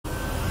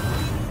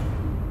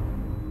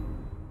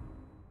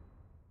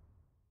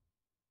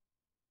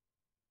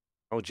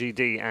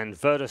LGD and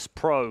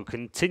Virtus.pro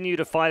continue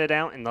to fight it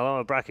out in the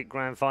lower bracket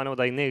grand final.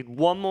 They need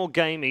one more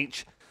game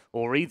each,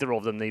 or either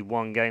of them need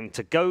one game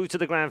to go to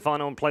the grand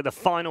final and play the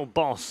final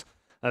boss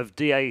of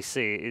DAC.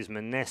 It is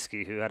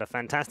Mineski, who had a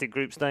fantastic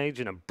group stage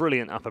and a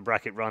brilliant upper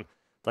bracket run.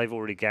 They've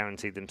already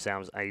guaranteed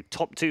themselves a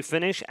top 2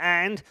 finish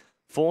and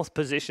 4th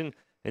position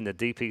in the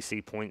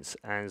DPC points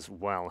as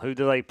well. Who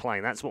do they play?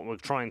 That's what we're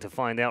trying to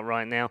find out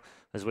right now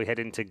as we head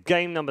into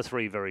game number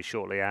 3 very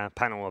shortly. Our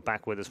panel are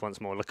back with us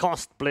once more.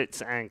 Lacoste,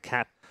 Blitz and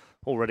Cap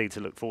all ready to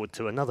look forward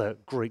to another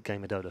great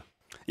game of Dota.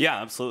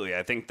 Yeah, absolutely.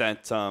 I think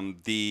that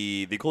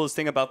the coolest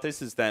thing about this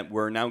is that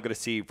we're now going to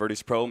see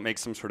Virtus.pro make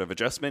some sort of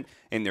adjustment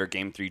in their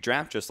Game 3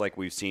 draft, just like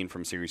we've seen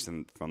from series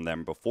from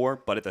them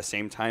before. But at the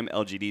same time,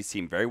 LGD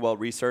seem very well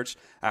researched.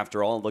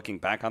 After all, looking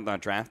back on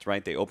that draft,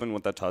 right, they open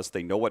with the Tusk.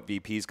 They know what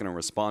VP is going to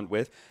respond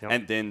with. Yep.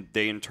 And then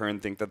they, in turn,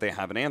 think that they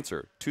have an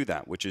answer to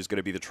that, which is going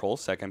to be the Troll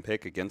second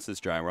pick against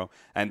this Gyro.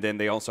 And then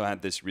they also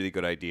had this really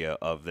good idea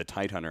of the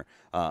Tidehunter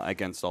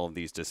against all of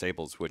these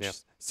Disables, which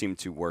seemed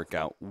to work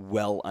out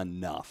well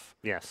enough.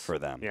 For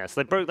them. Yes,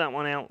 they broke that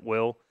one out,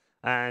 Will,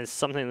 as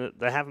something that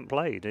they haven't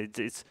played.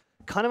 It's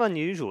kind of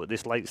unusual at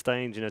this late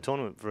stage in a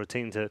tournament for a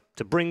team to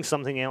bring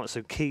something out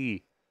so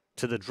key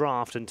to the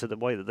draft and to the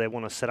way that they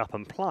want to set up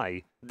and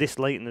play this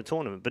late in the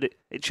tournament. But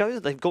it shows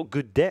that they've got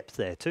good depth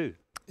there too.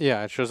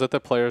 Yeah, it shows that the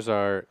players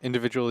are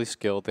individually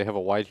skilled. They have a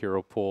wide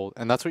hero pool,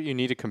 and that's what you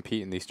need to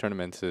compete in these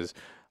tournaments is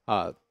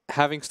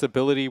having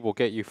stability will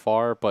get you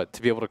far, but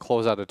to be able to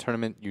close out a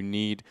tournament, you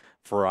need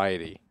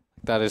variety.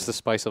 That is the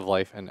spice of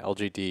life, and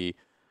LGD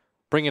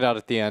bring it out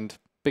at the end.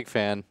 Big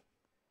fan.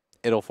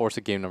 It'll force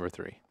a game number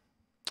 3.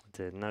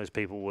 And those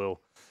people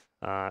will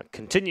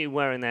continue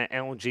wearing their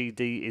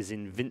LGD is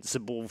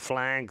invincible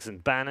flags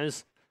and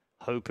banners,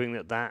 hoping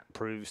that that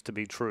proves to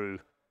be true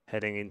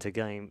heading into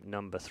game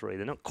number 3.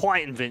 They're not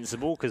quite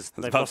invincible because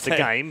they've lost a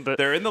game, but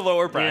they're in the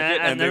lower bracket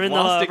and they've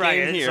lost a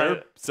game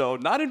here, so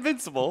not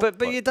invincible.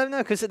 But you don't know,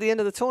 because at the end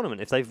of the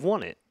tournament, if they've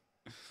won it,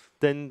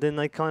 then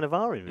they kind of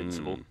are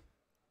invincible.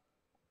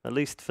 At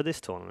least for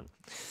this tournament.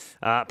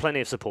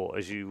 Plenty of support,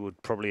 as you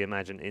would probably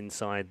imagine,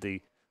 inside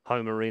the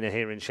home arena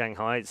here in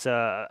Shanghai. It's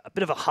a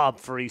bit of a hub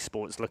for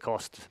esports,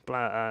 Lacoste.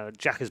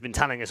 Jack has been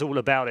telling us all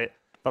about it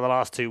for the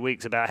last 2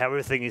 weeks, about how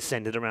everything is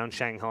centered around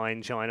Shanghai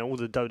and China. All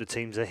the Dota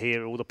teams are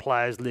here, all the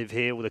players live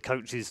here, all the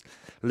coaches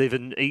live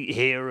and eat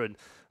here, and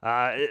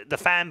the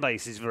fan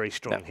base is very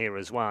strong here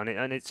as well,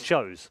 and it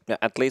shows. Yeah,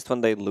 at least when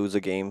they lose a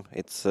game,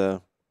 it's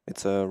a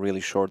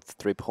really short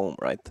trip home,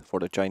 right, for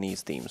the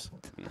Chinese teams.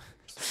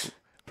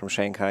 From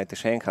Shanghai to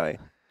Shanghai.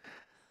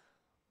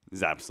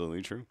 Is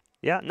absolutely true.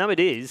 Yeah, no, it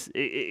is,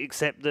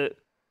 except that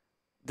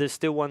there's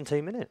still one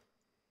team in it.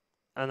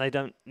 And they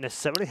don't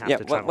necessarily have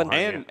to travel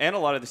home. And a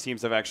lot of the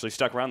teams have actually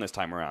stuck around this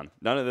time around.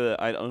 None of the,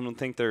 I don't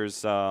think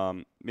there's,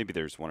 maybe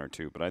there's 1 or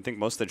 2, but I think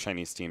most of the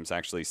Chinese teams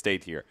actually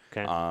stayed here.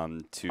 Okay. I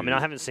mean, I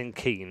haven't seen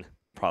Keen.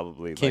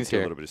 Probably Keen's like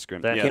a little bit of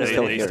scrim. Yeah, Keen's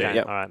still here.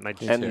 Yeah. All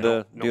right, and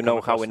do you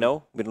know how we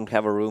know? We don't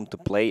have a room to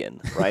play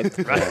in, right?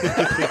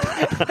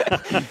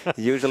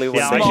 Usually,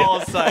 when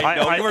small side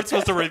note, you weren't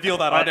supposed to reveal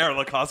that on air,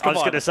 Lacoste. I was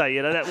going to say,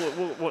 you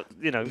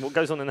know, what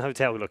goes on in the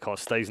hotel,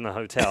 Lacoste stays in the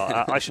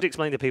hotel. I should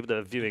explain to people that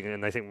are viewing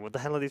and they think, what the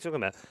hell are they talking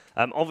about?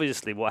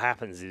 Obviously, what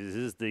happens is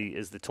as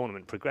the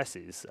tournament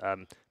progresses,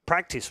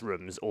 practice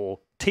rooms or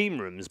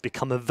team rooms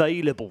become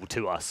available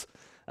to us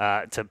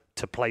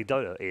to play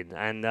Dota in,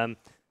 and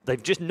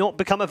they've just not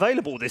become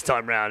available this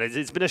time round.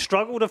 It's been a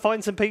struggle to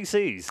find some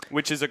PCs.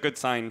 Which is a good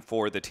sign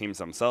for the teams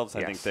themselves.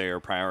 I think they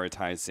are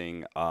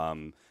prioritizing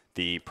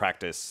the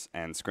practice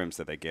and scrims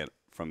that they get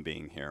from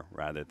being here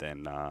rather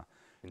than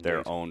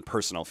their own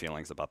personal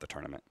feelings about the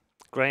tournament.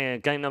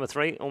 Great. Game number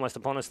 3, almost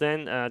upon us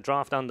then.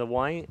 Draft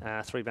underway.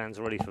 3 bans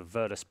already for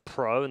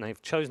Virtus.pro, and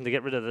they've chosen to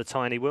get rid of the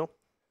Tiny Will.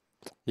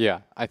 Yeah,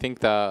 I think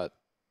that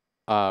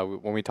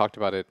when we talked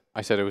about it,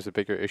 I said it was a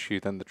bigger issue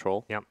than the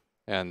Troll. Yep.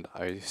 And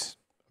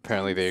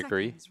apparently they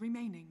agree.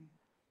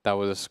 That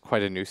was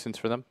quite a nuisance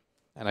for them.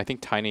 And I think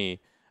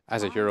Tiny,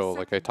 as a hero,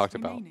 like I talked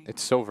about,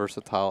 it's so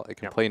versatile. It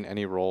can play in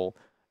any role.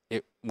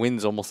 It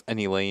wins almost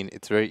any lane.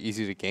 It's very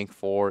easy to gank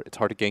for. It's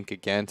hard to gank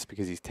against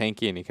because he's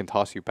tanky and he can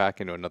toss you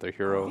back into another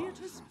hero.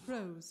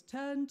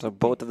 So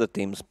both of the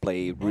teams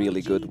play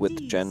really good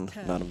with Gen.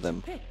 None of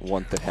them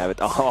want to have it.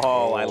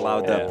 Oh, I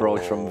love the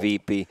approach from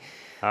VP.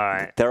 All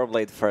right.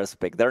 Terrorblade first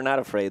pick. They're not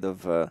afraid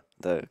of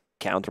the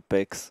counter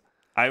picks.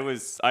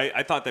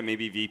 I thought that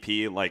maybe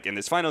VP, like in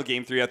this final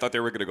game 3, I thought they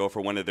were going to go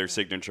for one of their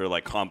signature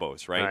like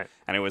combos, right?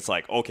 And it was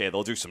like, okay,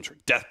 they'll do some sort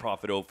of Death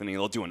Prophet opening,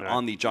 they'll do an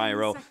on the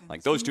gyro,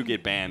 like those 2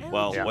 get banned.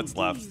 Well, what's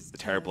left? The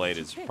Terrorblade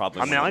is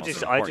probably. I mean, I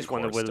just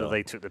wonder whether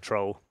they took the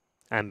Troll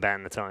and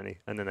banned the Tiny,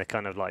 and then they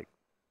kind of like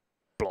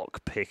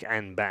block, pick,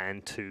 and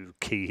ban 2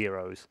 key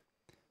heroes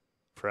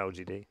for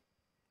LGD.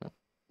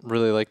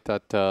 Really like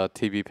that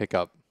TB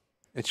pickup.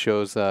 It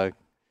shows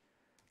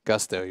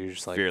gusto. You're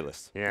just like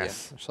fearless.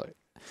 Yes. Yeah, like,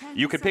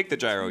 you could pick the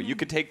gyro. You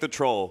could take the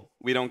Troll.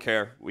 We don't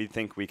care. We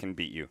think we can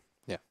beat you.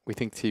 Yeah, we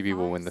think TV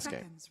will win this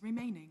game.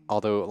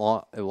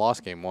 Although it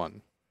lost game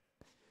 1.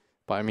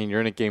 But, I mean, you're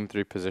in a game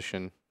 3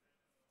 position.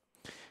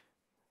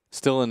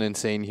 Still an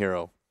insane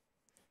hero.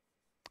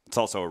 It's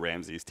also a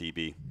Ramses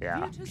TB.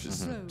 Yeah. Which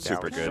is Mhm.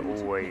 super That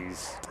was good.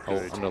 always Oh,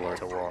 good Underlord.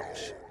 to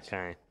watch.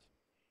 Okay.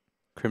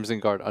 Crimson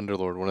Guard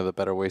Underlord, one of the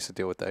better ways to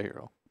deal with that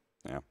hero.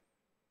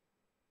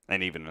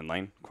 And even in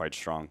lane, quite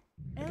strong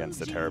against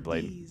the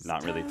Terrorblade.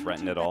 Not really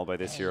threatened at all by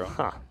this hero.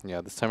 Huh.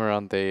 Yeah, this time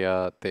around they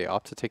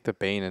opt to take the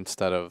Bane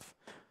instead of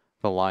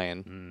the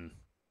Lion. Mm.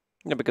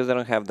 Yeah, because they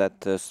don't have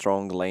that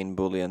strong lane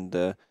bully, and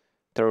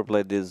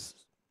Terrorblade is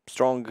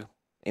strong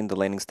in the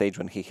laning stage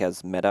when he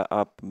has meta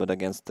up, but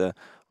against the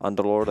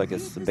Underlord, I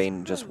guess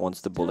Bane just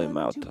wants to bully him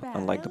out.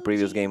 Unlike the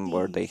previous game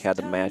where they had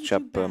a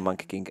matchup,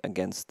 Monkey King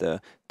against the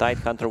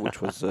Tidehunter,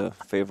 which was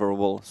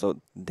favorable, so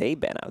they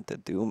ban out the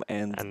Doom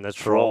and The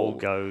troll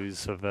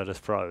goes for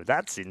Virtus.pro.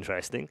 That's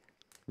interesting.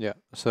 Yeah,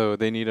 so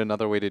they need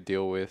another way to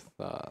deal with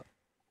the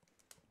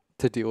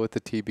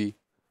TB.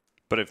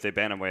 But if they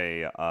ban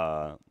away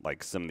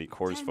like some of the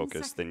cores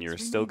focus, then you're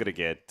still going to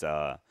get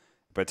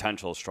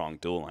potential strong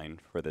dual line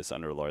for this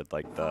Underlord,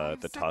 like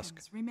the Tusk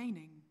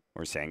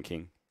or Sand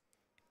King.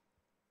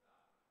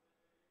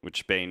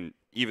 Which Bane,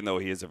 even though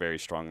he is a very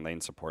strong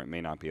lane support,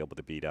 may not be able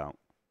to beat out.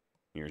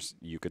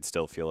 You could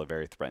still feel a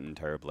very threatened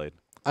Terrorblade.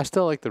 I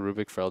still like the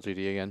Rubik for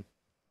LGD again.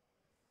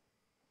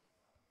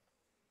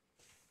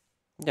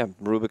 Yeah,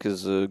 Rubik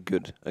is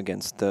good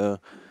against the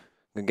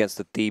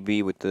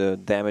TB with the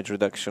damage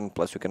reduction.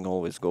 Plus, you can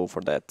always go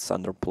for that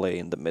Sunder play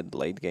in the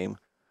mid-late game.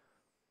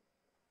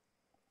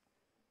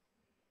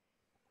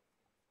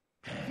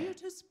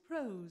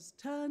 Virtus.pro's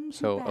turn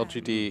So to ban.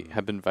 LGD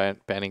have been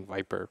banning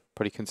Viper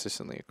pretty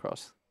consistently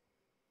across.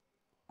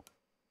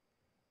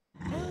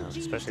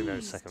 Especially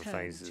those LGD's second turn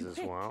phases to as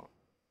pick. well.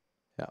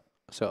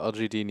 So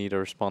LGD need a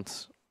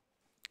response.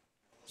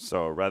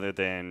 So rather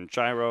than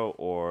Gyro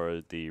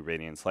or the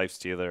Radiance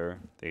Lifestealer,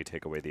 they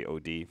take away the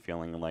OD,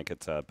 feeling like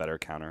it's a better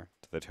counter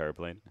to the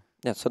Terrorblade.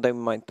 Yeah, so they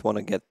might want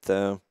to get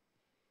a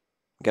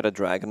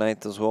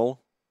Dragonite as well.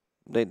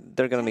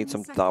 They're gonna need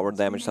some tower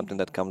damage, something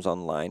that comes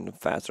online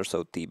faster,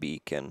 so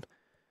TB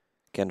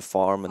can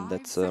farm, and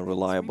that's a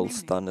reliable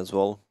stun as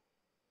well.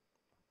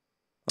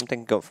 I'm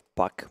thinking of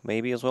Puck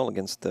maybe as well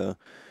against the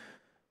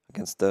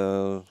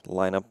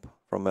lineup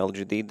from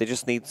LGD. They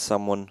just need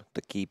someone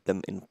to keep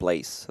them in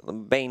place.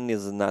 Bane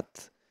is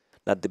not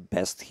the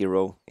best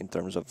hero in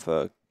terms of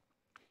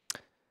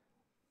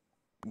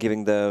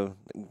giving the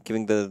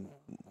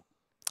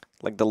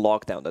like the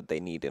lockdown that they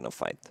need in a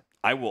fight.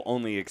 I will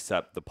only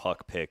accept the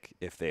Puck pick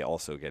if they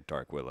also get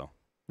Dark Willow.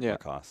 Yeah, For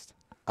cost.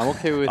 I'm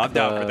okay with. I'm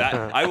down for that.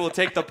 I will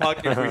take the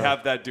Puck if we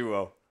have that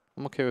duo.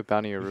 I'm okay with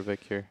Bounty or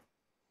Rubik here.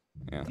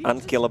 Yeah.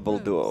 Unkillable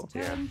duo.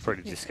 Yeah,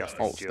 pretty disgusting.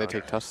 Oh, duo. they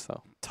take Tusk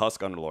though. Tusk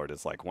Underlord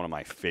is like one of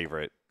my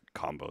favorite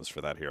combos for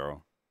that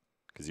hero.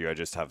 Because you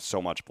just have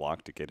so much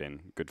block to get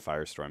in good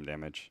Firestorm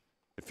damage.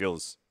 It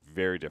feels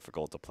very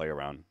difficult to play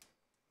around.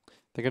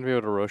 They're gonna be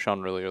able to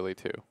Roshan really early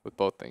too with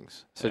both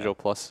things. Sigil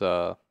plus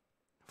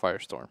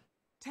Firestorm.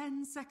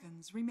 10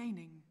 seconds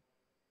remaining.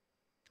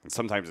 And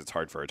sometimes it's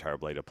hard for a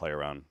Terrorblade to play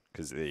around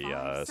because the 5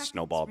 seconds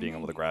Snowball being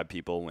able to remaining. grab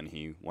people when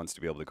he wants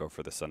to be able to go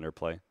for the Sunder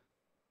play. I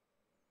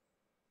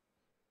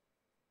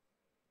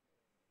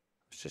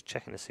was just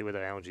checking to see whether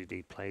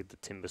LGD played the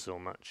Timbersaw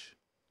much.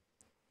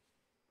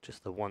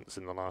 Just the once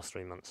in the last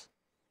 3 months.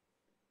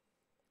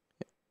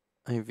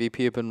 I mean,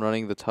 VP have been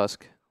running the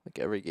Tusk like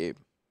every game.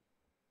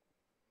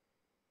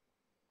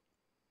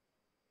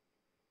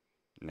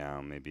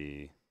 Now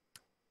maybe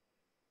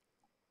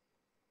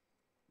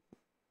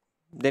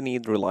They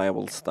need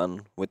reliable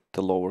stun with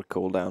the lower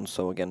cooldown,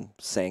 so again,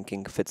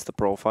 Sanking fits the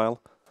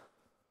profile.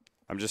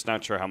 I'm just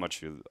not sure how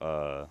much you.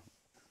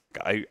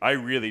 I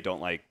really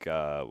don't like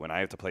when I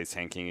have to play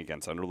Sand King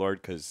against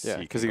Underlord because Yeah,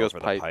 he 'cause can he go goes for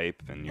pipe. the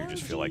pipe and you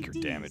just feel like your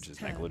LGD's damage is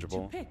turn to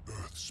negligible. pick.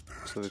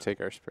 So they take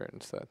our Spirit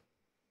instead.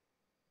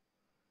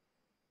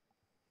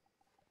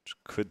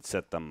 Which could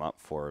set them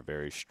up for a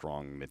very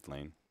strong mid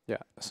lane.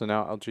 Yeah. So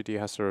now LGD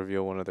has to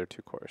reveal one of their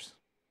two cores.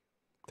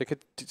 They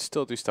could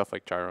still do stuff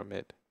like Gyro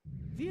mid,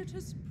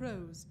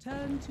 Virtus.pro's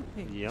turn to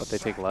pick. Yep. but they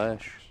take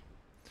Lash.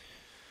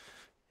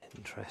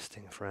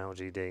 Interesting for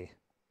LGD.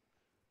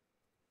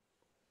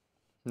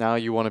 Now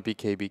you want a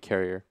BKB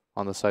carrier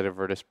on the side of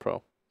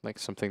Virtus.pro, like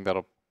something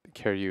that'll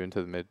carry you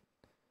into the mid.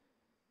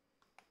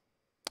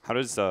 How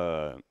does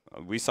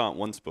we saw it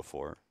once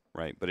before,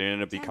 right? But it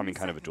ended up 10 becoming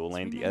kind of a dual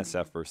lane, the seconds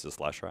SF versus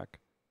Lashrak.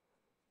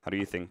 How do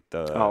you think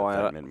that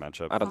mid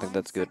matchup? I don't think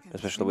that's good,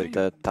 especially with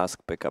the task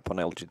pickup on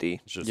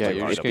LGD. It's just Yeah, too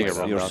you're hard just to gonna play get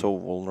around. You're run. so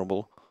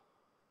vulnerable.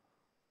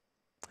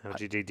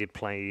 LGD did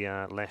play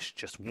Lesh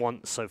just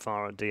once so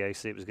far at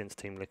DAC. It was against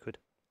Team Liquid.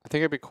 I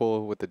think it'd be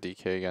cool with the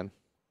DK again.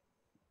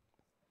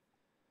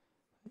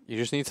 You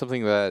just need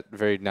something that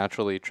very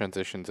naturally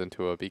transitions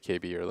into a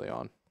BKB early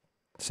on.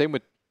 Same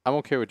with, I'm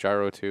okay with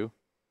Gyro too,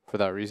 for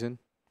that reason.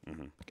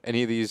 Mm-hmm.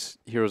 Any of these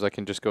heroes that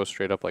can just go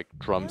straight up like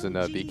drums in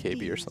a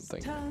BKB or LGD's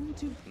something. turn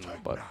to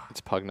But it's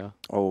Pugna.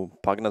 Oh,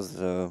 Pagna's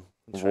ward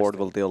Interesting.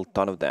 will deal a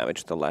ton of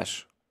damage to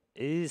Lash.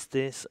 Is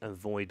this a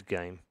void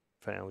game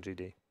for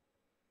LGD?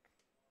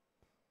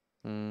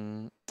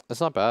 It's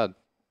not bad.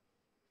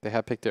 They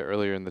had picked it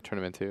earlier in the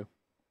tournament too.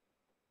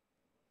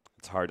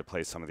 It's hard to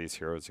play some of these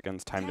heroes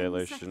against time 10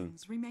 dilation.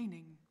 seconds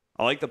remaining.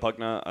 I like the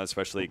Pugna,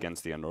 especially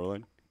against the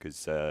Underlord,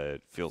 because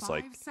it feels 5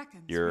 like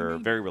seconds you're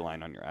remaining. very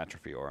reliant on your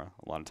atrophy aura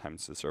a lot of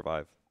times to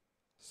survive.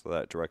 So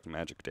that direct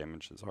magic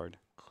damage is hard.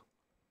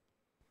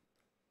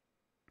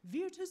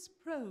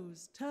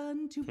 Virtus.pro's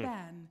turn to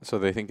ban. So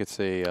they think it's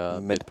a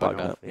Mid mid Pugna.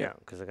 Pugna. Yeah,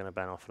 because they're going to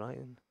ban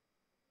offlane.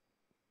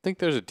 I think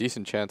there's a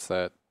decent chance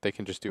that they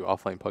can just do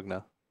offlane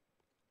Pugna.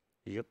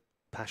 Yep.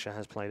 Pasha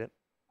has played it.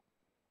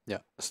 Yeah.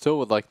 Still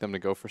would like them to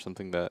go for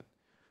something that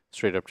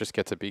straight up just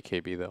gets a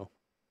BKB though.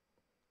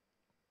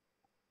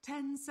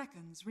 10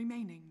 seconds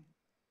remaining.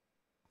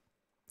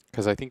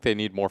 Because I think they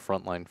need more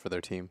frontline for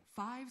their team.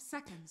 5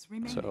 seconds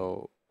remaining.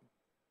 So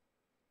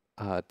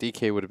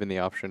DK would have been the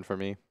option for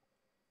me.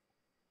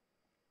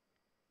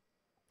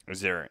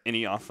 Is there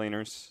any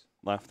offlaners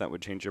left that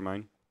would change your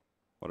mind?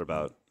 What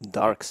about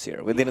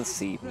Darkseer. We didn't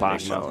see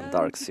Pasha on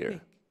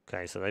Darkseer.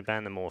 Okay, so they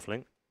ban the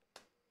Morphling.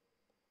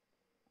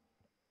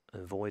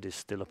 Void is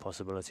still a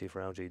possibility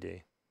for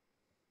LGD.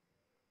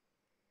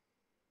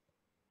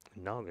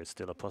 Naga is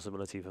still a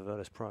possibility for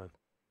Virtus.pro.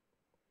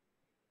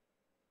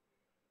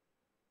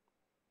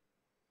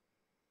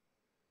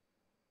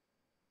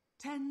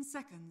 Ten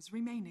seconds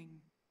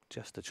remaining.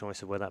 Just a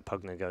choice of where that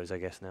Pugna goes, I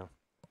guess, now.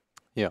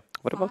 Yeah.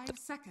 What about 5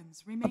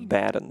 seconds a remaining.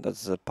 Baron?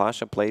 Does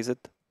Pasha plays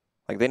it?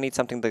 Like they need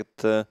something that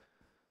that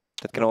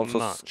can Not also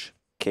much.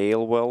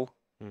 scale well,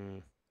 I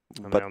mean,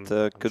 but I'm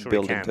could sure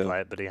build he can into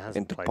play it, but he hasn't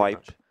into played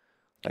pipe. It much.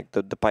 like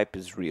the pipe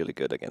is really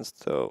good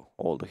against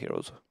all the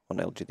heroes on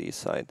LGD's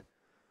side.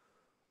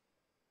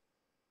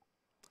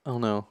 Oh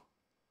no.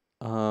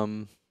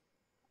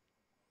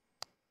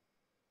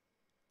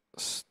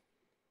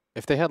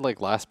 If they had like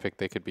last pick,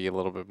 they could be a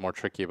little bit more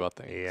tricky about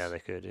things. Yeah, they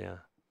could, yeah.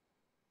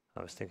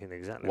 I was thinking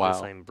exactly Wow. the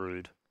same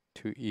brood.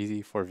 Too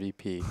easy for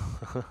VP.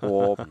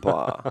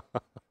 Opa.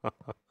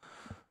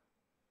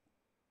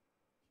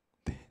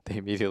 They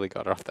immediately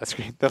got off that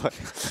screen. They're like,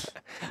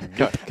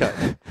 cut.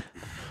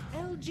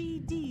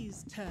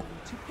 LGD's turn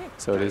to pick.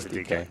 So it That is was a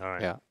DK. DK, all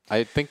right. Yeah.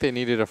 I think they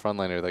needed a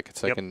frontliner that could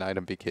second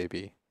item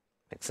BKB.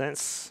 Makes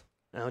sense.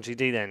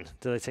 LGD then.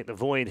 Do they take the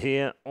Void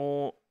here,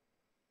 or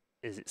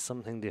is it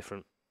something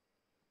different?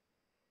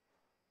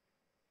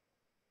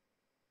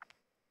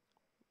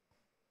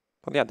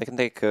 Well, yeah, they can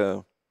take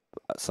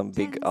some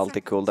big 10 ulti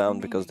seconds cooldown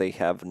because they remaining.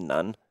 have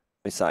none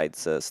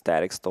besides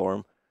Static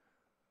Storm.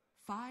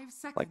 5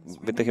 seconds Like with the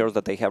remaining. heroes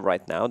that they have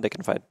right now, they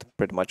can fight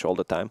pretty much all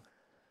the time.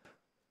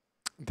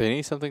 They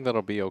need something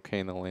that'll be okay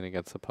in the lane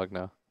against the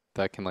Pugna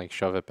that can like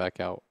shove it back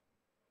out.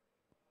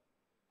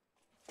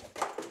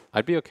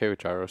 I'd be okay with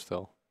Gyro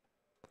still.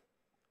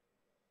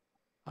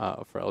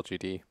 For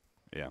LGD.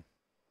 Yeah.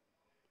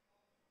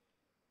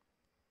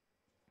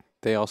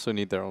 They also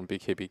need their own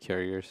BKB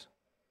carriers.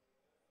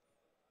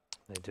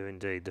 They do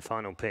indeed. The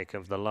final pick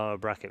of the lower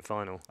bracket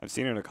final. I've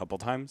seen it a couple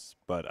times,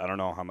 but I don't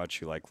know how much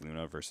you like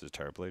Luna versus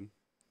Terrorblade.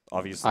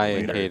 Obviously, I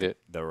later, hate it.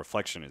 the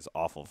reflection is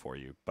awful for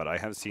you, but I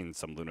have seen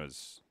some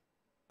Lunas,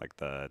 like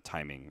the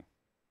timing.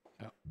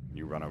 Yeah.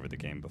 You run over the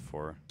game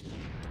before.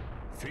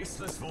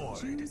 Faceless Void.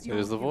 Choose It your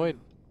is the hero. Void.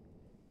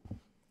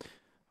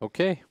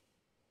 Okay.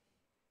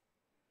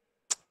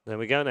 There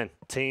we go then.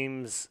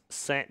 Teams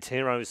set,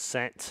 heroes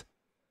set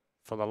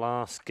for the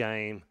last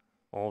game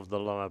of the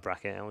lower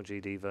bracket,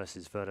 LGD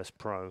versus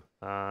Virtus.pro.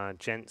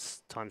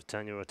 Gents, time to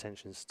turn your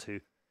attentions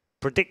to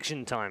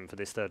prediction time for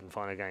this third and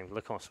final game.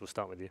 Lacoste, we'll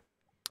start with you.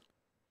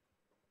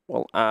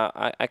 Well,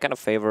 I kind of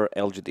favor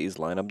LGD's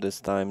lineup this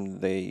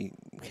time. They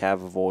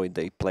have a Void.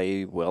 They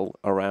play well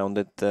around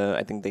it.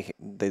 I think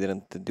they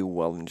didn't do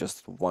well in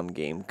just one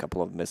game,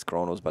 couple of missed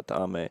chronos, but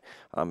Ame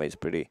is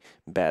pretty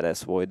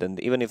badass Void. And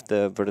even if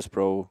the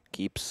Virtus.pro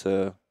keeps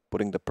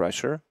putting the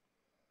pressure,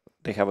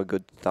 they have a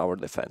good tower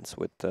defense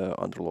with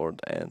Underlord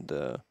and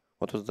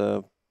what was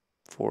the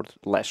fourth?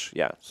 Lesh,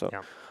 yeah. So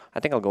Yeah. I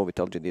think I'll go with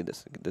LGD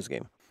this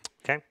game.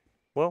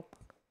 Well,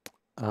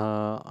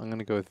 I'm going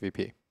to go with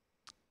VP.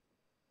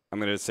 I'm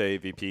going to say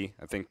VP.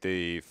 I think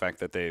the fact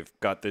that they've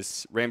got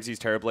this Ramses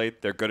Terrorblade,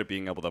 they're good at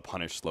being able to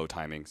punish slow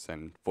timings,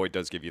 and Void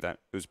does give you that.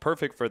 It was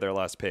perfect for their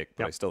last pick,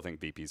 but Yep. I still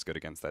think VP is good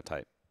against that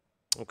type.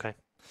 okay.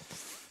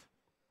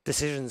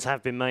 Decisions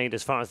have been made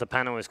as far as the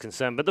panel is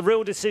concerned, but the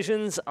real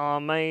decisions are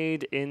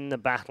made in the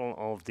battle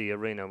of the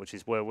arena, which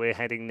is where we're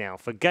heading now.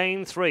 For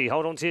game 3,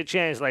 hold on to your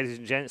chairs, ladies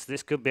and gents.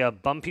 This could be a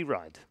bumpy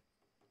ride.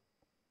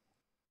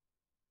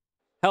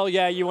 Hell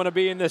yeah, you want to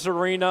be in this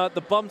arena.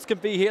 The bumps can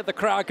be here, the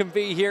crowd can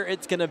be here.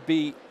 It's going to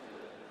be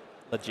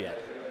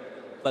legit.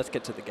 Let's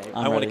get to the game.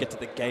 I want to get to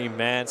the game,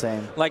 man.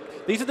 Same.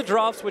 Like, these are the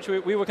drafts which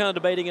we were kind of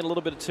debating it a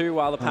little bit too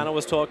while the panel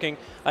was talking.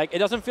 Like, it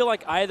doesn't feel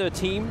like either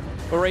team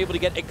were able to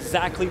get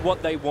exactly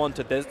what they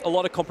wanted. There's a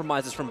lot of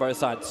compromises from both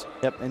sides.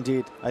 Yep,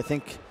 indeed. I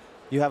think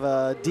you have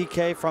a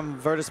DK from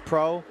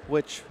Virtus.pro,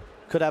 which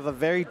could have a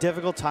very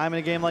difficult time in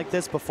a game like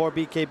this before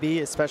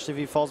BKB, especially if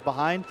he falls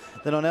behind.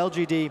 Then on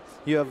LGD,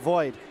 you have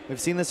Void. We've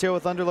seen this here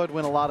with Underlord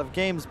win a lot of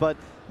games, but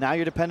now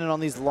you're dependent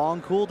on these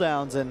long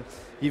cooldowns, and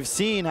you've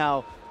seen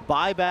how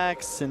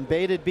buybacks and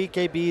baited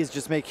BKBs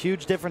just make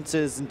huge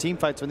differences in team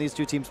fights when these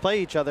two teams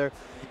play each other.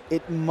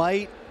 It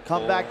might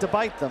come back to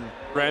bite them.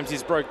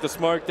 Ramses broke the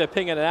smoke. They're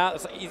pinging it out.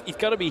 It's like, he's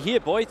got to be here,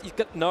 boys. He's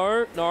got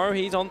no.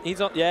 He's on.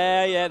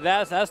 Yeah.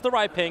 That's the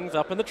right pings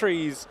up in the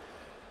trees.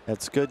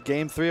 That's good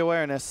game 3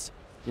 awareness.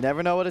 You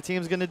never know what a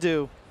team's gonna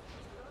do.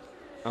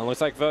 And it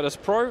looks like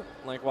Virtus.pro,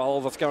 like while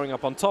all that's going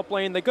up on top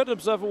lane, they got an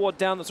observer ward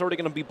down that's already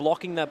going to be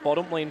blocking that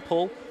bottom lane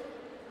pull.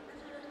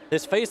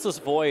 This Faceless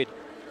Void,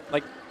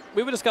 like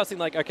we were discussing,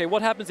 like, okay,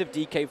 what happens if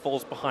DK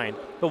falls behind?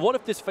 But what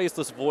if this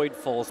Faceless Void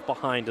falls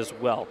behind as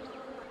well?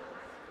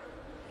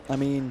 I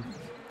mean,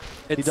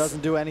 he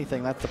doesn't do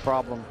anything. That's the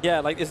problem. Yeah,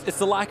 like it's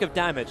the lack of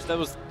damage. That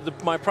was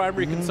my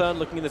primary concern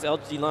looking at this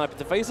LGD lineup. If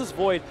the Faceless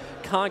Void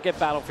can't get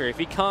Battle Fury, if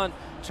he can't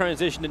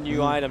transition to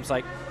new items,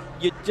 like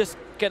you're just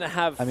gonna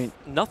have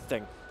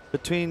nothing.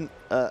 Between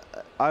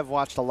I've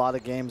watched a lot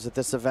of games at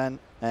this event,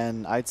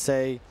 and I'd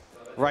say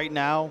right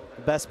now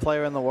the best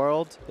player in the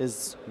world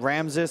is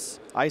Ramses,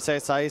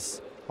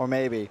 Ice, or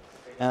maybe.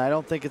 And I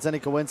don't think it's any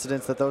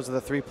coincidence that those are the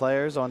 3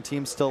 players on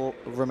teams still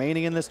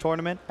remaining in this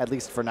tournament, at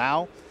least for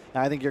now.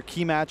 And I think your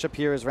key matchup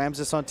here is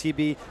Ramses on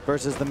TB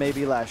versus the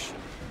maybe Lesh.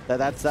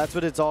 That's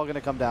what it's all going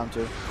to come down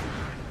to.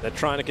 They're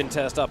trying to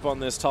contest up on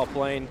this top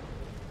lane.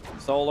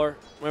 Solar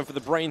went for the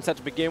brain set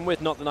to begin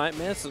with, not the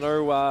nightmare, so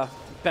no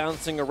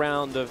bouncing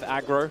around of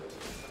aggro.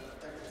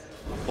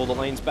 Pull the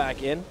lanes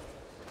back in.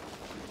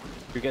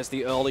 Who gets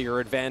the earlier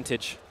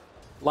advantage?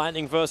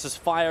 Lightning versus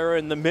fire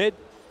in the mid.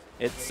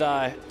 It's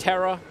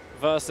Terra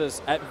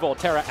versus, well,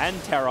 Terra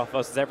and Terra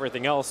versus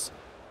everything else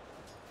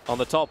on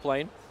the top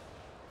lane.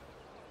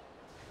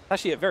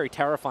 Actually a very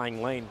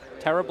terrifying lane.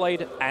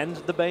 Terrorblade and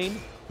the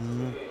Bane.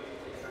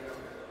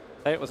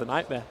 Hey, it was a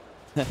nightmare.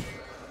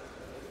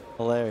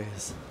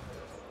 Hilarious.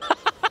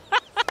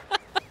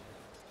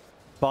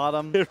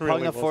 Bottom, Really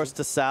Pugna forced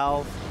to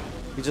salve.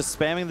 He's just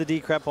spamming the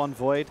decrep on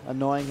Void,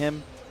 annoying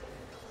him.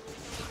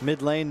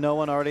 Mid lane, no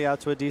one already out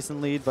to a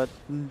decent lead, but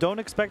don't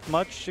expect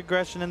much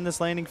aggression in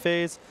this laning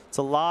phase. It's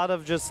a lot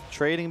of just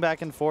trading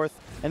back and forth.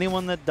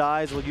 Anyone that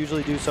dies will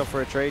usually do so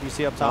for a trade. You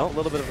see up top a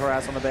little bit of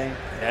harass on the Bane.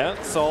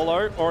 Yeah,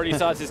 Solo already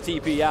starts his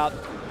TP out.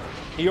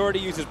 He already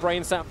used his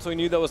brain sap, so he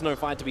knew there was no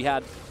fight to be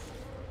had.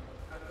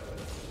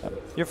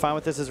 You're fine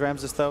with this as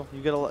Ramses, though.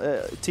 You get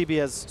TB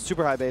has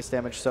super high base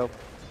damage, so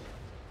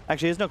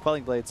actually he has no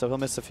Quelling Blade, so he'll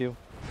miss a few.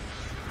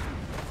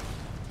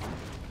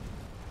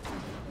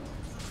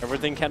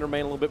 Everything can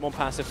remain a little bit more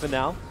passive for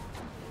now.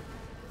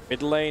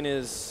 Mid lane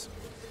it's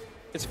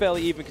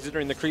fairly even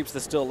considering the creeps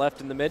that's still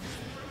left in the mid.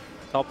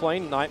 Top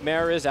lane,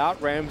 Nightmare is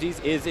out. Ramses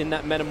is in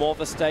that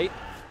Metamorphosis state.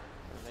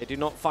 They do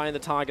not find the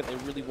target they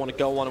really want to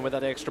go on, and with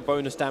that extra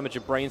bonus damage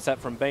of Brain Set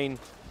from Bane,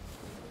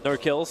 no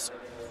kills.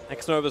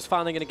 Xnova's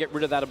finally going to get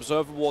rid of that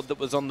Observer Ward that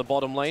was on the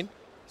bottom lane.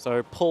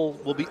 So pull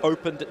will be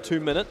opened at 2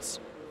 minutes.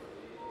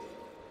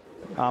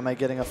 Ame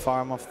getting a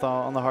farm off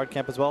on the hard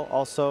camp as well.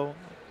 Also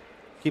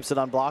keeps it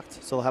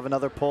unblocked, so they'll have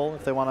another pull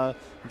if they want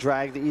to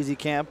drag the easy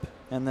camp.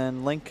 And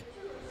then Link.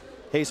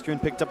 Haste Rune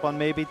picked up on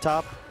maybe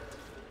top.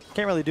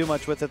 Can't really do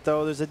much with it,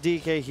 though. There's a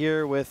DK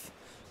here with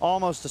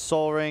almost a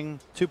Soul Ring,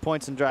 2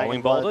 points in Dragon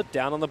Falling Blood. Boulder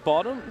down on the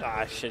bottom.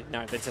 Ah, shit.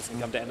 No, that doesn't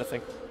come to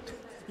anything.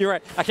 You're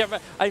right. I can't,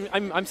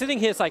 I'm sitting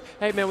here, it's like,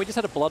 hey, man, we just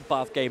had a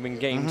bloodbath game in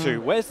game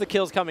 2. Where's the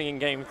kills coming in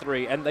game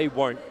 3? And they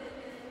won't.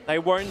 They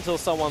won't until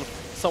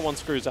someone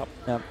screws up.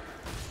 Yeah.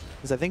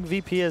 Because I think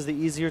VP has the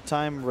easier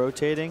time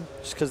rotating,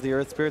 just because the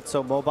Earth Spirit's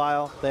so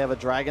mobile. They have a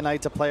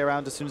Dragonite to play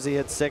around as soon as he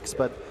hits 6,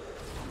 but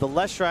the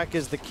Leshrac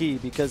is the key,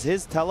 because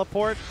his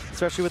teleport,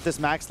 especially with this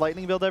max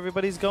lightning build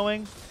everybody's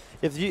going,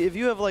 if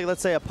you have, like,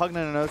 let's say a Pugna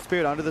and an Earth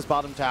Spirit under this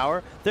bottom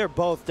tower, they're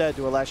both dead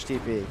to a Lesh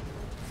TP.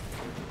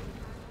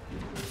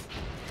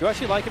 Do you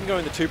actually like him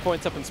going the 2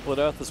 points up in Split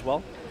Earth as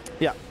well?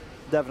 Yeah,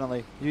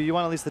 definitely. You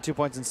want at least the 2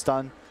 points in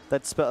stun.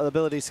 That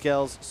ability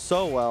scales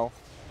so well.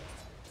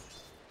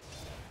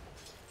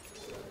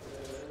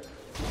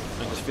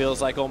 It just feels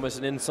like almost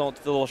an insult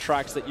to the little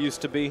Shraks that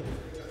used to be,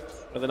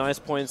 with the nice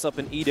points up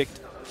in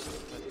Edict.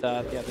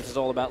 But yeah, this is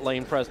all about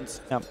lane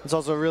presence. Yeah, it's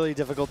also really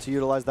difficult to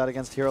utilize that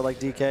against a hero like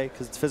DK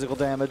because it's physical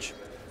damage.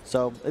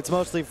 So it's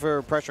mostly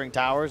for pressuring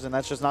towers, and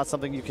that's just not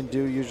something you can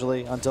do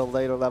usually until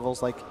later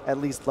levels, like at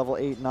least level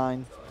 8,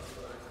 9.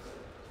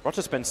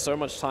 Roger spends so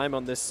much time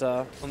on this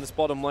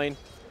bottom lane.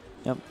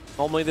 Yep.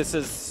 Normally this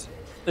is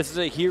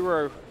a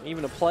hero,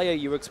 even a player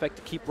you expect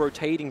to keep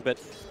rotating, but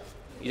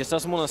he just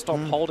doesn't want to stop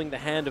holding the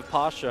hand of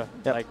Pasha.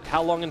 Yep. Like,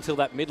 how long until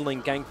that mid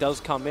lane gank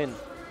does come in?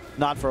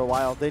 Not for a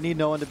while. They need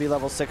no one to be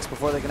level 6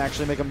 before they can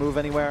actually make a move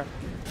anywhere.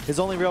 His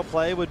only real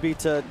play would be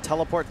to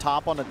teleport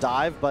top on a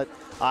dive, but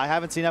I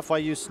haven't seen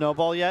FYU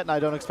snowball yet, and I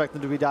don't expect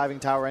them to be diving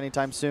tower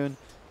anytime soon,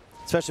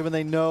 especially when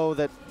they know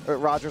that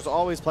Roger's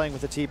always playing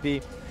with a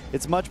TP.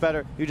 It's much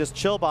better. You just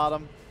chill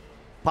bottom.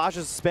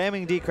 Pasha's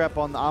spamming decrep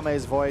on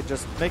Ame's Void,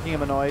 just making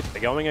him annoyed.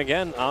 They're going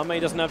again. Ame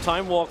doesn't have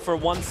time walk for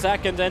 1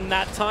 second, and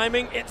that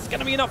timing, it's going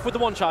to be enough with the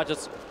 1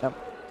 charges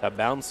to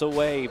bounce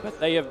away. But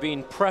they have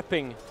been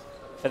prepping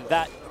for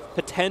that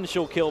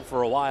potential kill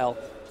for a while.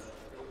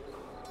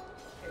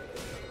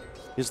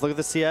 Just look at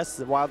the CS.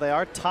 While they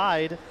are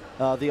tied,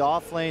 the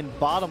off lane,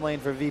 bottom lane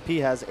for VP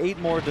has 8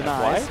 more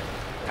denies.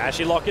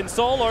 Ashley lock in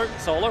Solo.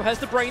 Solo has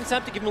the brain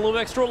sap to give him a little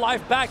extra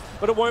life back,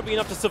 but it won't be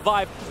enough to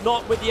survive.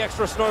 Not with the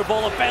extra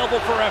snowball available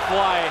for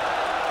FY.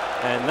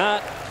 And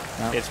that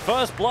is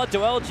first blood to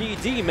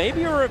LGD.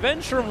 Maybe a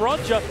revenge from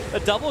Roger. A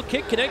double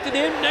kick connected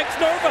in. Next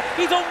Nova.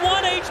 He's on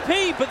 1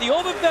 HP, but the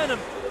Orb of Venom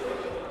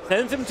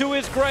sends him to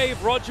his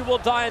grave. Roger will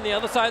die on the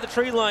other side of the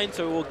tree line,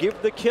 so we'll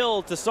give the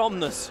kill to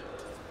Somnus.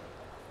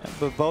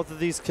 But both of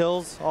these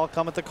kills all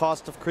come at the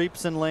cost of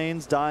creeps and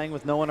lanes dying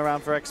with no one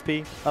around for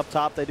XP. Up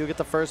top, they do get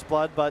the first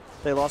blood, but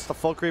they lost the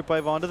full creep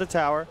wave onto the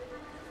tower.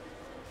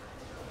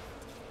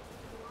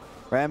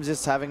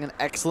 Ramses having an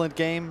excellent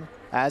game,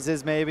 as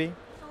is maybe.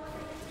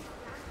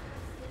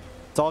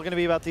 It's all going to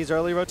be about these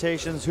early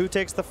rotations. Who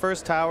takes the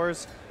first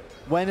towers?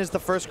 When is the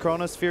first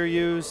Chronosphere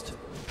used?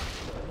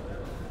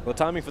 Well,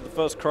 timing for the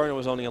first Chrono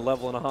was only a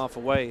level and a half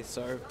away,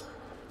 so...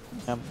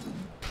 This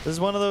is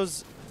one of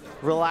those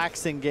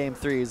relaxing game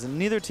threes, and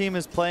neither team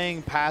is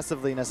playing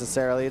passively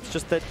necessarily. It's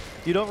just that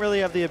you don't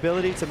really have the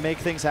ability to make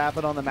things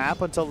happen on the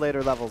map until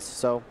later levels,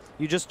 so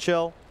you just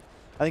chill.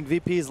 I think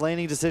VP's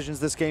laning decisions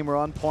this game were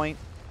on point.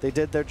 They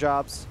did their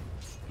jobs.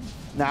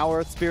 Now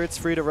Earth Spirit's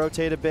free to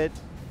rotate a bit.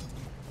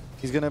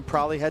 He's going to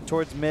probably head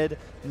towards mid.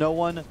 No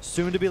one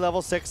soon to be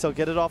level 6. He'll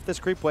get it off this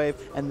creep wave,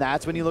 and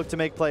that's when you look to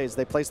make plays.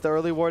 They place the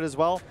early ward as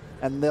well,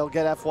 and they'll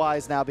get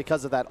FYs now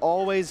because of that.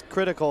 Always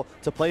critical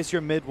to place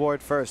your mid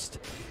ward first.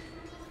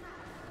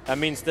 That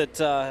means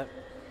that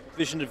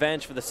vision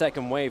advantage for the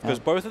second wave, because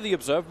both of the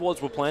observed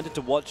wards were planted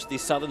to watch the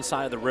southern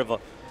side of the river.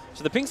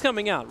 So the ping's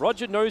coming out.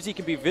 Roger knows he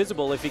can be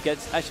visible if he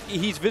gets... Actually,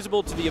 he's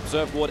visible to the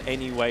observed ward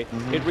anyway.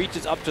 It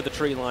reaches up to the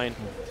tree line.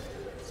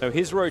 So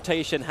his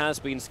rotation has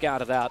been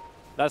scouted out.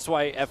 That's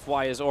why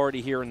FY is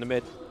already here in the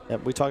mid.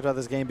 Yep, we talked about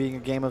this game being a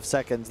game of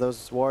seconds.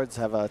 Those wards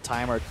have a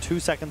timer 2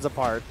 seconds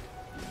apart.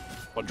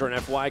 Roger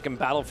and FY can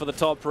battle for the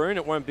top rune.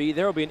 It won't be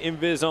there. It'll be an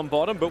invis on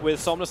bottom, but with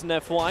Somnus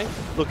and FY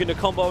looking to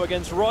combo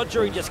against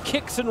Roger, he just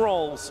kicks and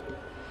rolls.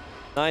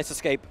 Nice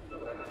escape.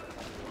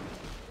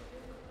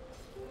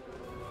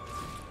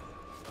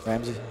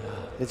 Ramsey,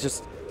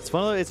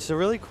 it's a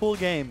really cool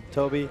game,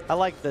 Toby. I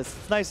like this.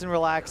 It's nice and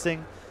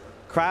relaxing.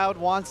 Crowd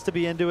wants to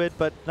be into it,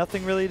 but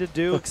nothing really to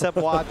do except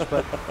watch.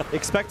 But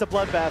expect a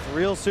bloodbath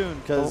real soon,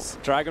 because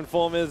Dragon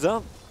Form is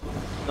up.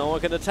 No one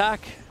can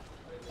attack.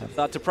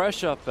 Start to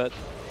pressure, but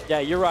yeah,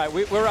 you're right.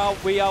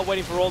 We are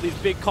waiting for all these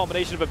big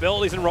combination of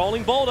abilities, and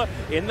Rolling Boulder,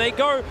 in they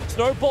go.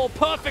 Snowball,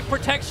 perfect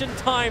protection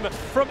time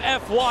from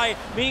FY,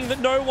 meaning that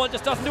no one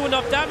just doesn't do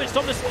enough damage. So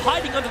I'm just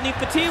hiding underneath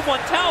the tier 1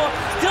 tower.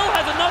 Still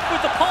has enough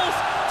with the pulse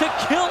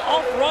to kill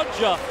off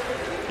Roger,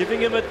 giving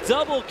him a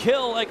double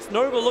kill.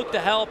 X-Nova looked to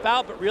help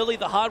out, but really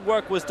the hard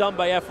work was done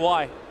by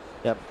FY.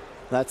 Yep,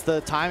 that's the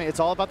timing. It's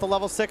all about the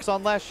level 6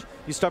 on Lesh.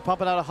 You start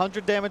pumping out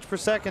 100 damage per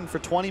second for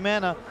 20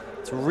 mana.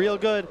 It's real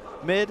good.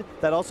 Mid,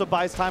 that also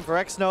buys time for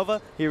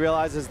X-Nova. He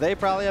realizes they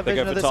probably have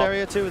vision of this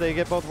area too. They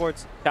get both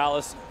wards.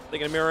 Callus, they're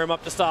going to mirror him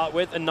up to start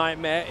with, and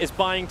Nightmare is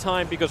buying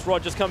time because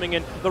Roger's coming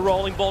in. The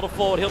Rolling Boulder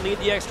forward, he'll need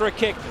the extra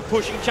kick,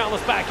 pushing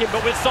Chalice back in,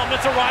 but with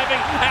Somnus arriving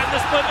and the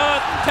split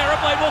earth,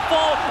 Terrorblade will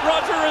fall.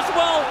 Roger as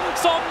well.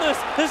 Somnus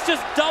has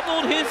just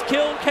doubled his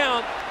kill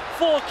count.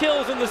 4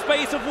 kills in the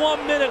space of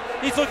 1 minute.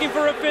 He's looking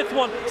for a 5th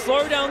one.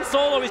 Slow down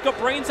Solo. He's got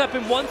Brain Sap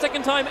in 1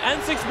 second time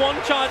and 6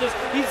 1 charges.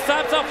 He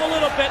saps up a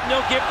little bit and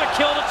he'll give the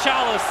kill to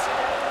Chalice.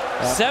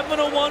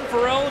 7-1 for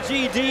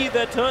LGD.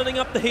 They're turning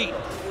up the heat.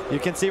 You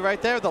can see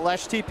right there the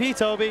Lesh TP,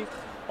 Toby.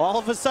 All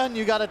of a sudden,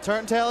 you got to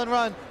turn tail and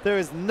run. There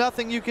is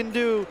nothing you can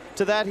do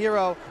to that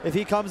hero if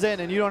he comes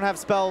in and you don't have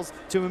spells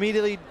to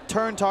immediately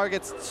turn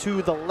targets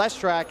to the Lesh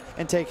track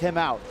and take him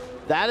out.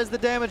 That is the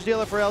damage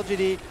dealer for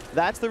LGD.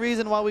 That's the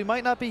reason why we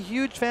might not be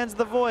huge fans of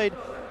the Void.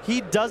 He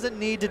doesn't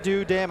need to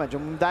do damage.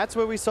 And that's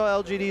where we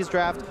saw LGD's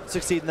draft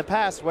succeed in the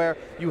past, where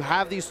you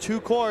have these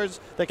 2 cores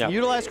that can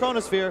utilize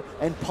Chronosphere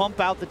and pump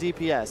out the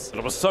DPS.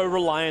 It was so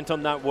reliant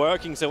on that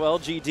working, so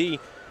LGD,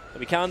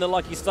 we count the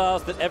lucky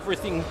stars that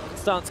everything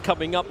starts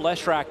coming up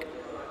Leshrac.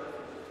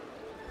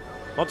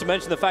 Not to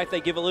mention the fact they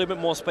give a little bit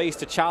more space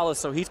to Chalice,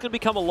 so he's going to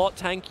become a lot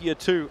tankier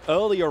too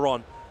earlier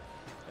on.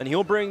 And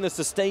he'll bring the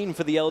sustain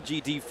for the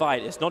LGD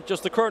fight. It's not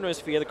just the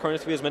Chronosphere. The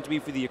Chronosphere is meant to be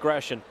for the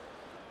aggression.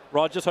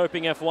 Roger's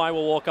hoping FY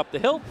will walk up the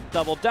hill.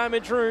 Double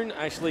damage rune.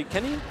 Actually,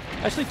 can he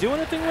actually do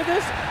anything with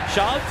this?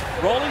 Shards,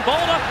 Rolling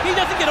Boulder. He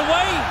doesn't get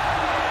away.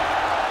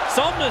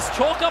 Somnus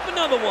chalk up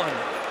another one.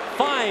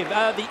 5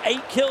 out of the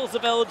 8 kills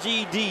of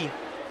LGD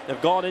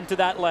have gone into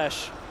that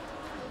Lesh.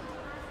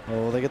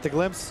 Oh, they get the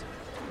glimpse.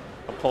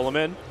 I'll pull him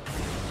in.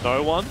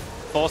 No one.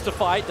 Forced to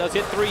fight, does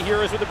hit 3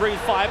 heroes with the Breathe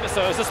 5, but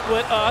so is the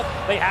Split Earth.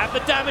 They have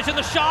the damage and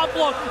the Shard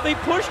block. They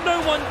push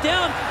no one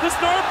down. The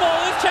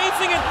Snowball is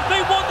chasing it.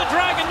 They want the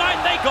Dragon Knight,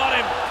 and they got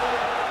him.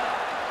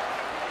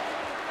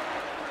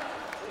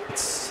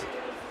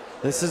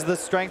 This is the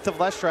strength of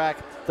Leshrac.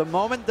 The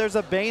moment there's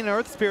a Bane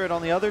Earth Spirit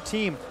on the other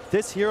team,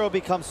 this hero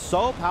becomes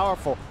so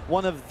powerful.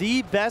 One of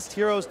the best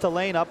heroes to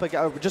lane up,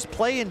 just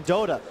play in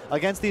Dota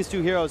against these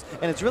two heroes.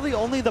 And it's really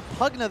only the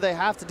Pugna they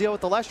have to deal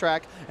with the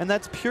Leshrac, and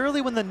that's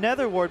purely when the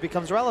Nether Ward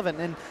becomes relevant.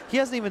 And he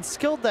hasn't even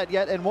skilled that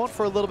yet and won't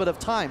for a little bit of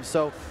time.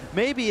 So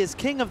maybe is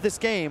king of this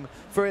game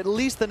for at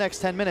least the next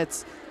 10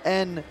 minutes.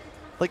 And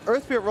like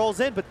Earth Spirit rolls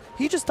in, but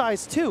he just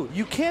dies too.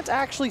 You can't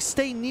actually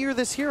stay near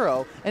this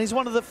hero, and he's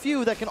one of the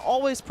few that can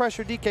always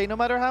pressure DK no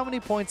matter how many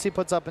points he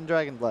puts up in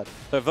Dragon Blood.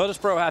 So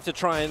Virtus.pro have to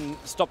try and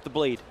stop the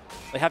bleed.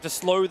 They have to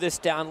slow this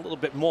down a little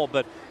bit more,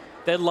 but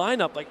their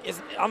lineup, like,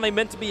 aren't they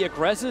meant to be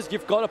aggressors?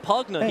 You've got a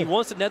Pugna. Hey. He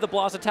wants to Nether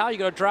Blast a tower. You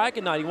got a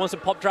Dragon Knight. He wants to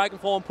pop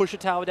Dragonfall and push a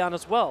tower down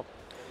as well.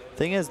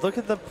 Thing is, look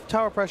at the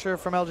tower pressure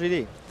from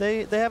LGD.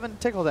 They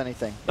haven't tickled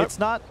anything.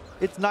 Nope.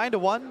 It's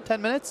 9-1,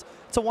 10 minutes.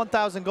 It's a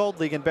 1,000 gold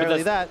league and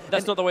barely that.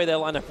 That's not the way their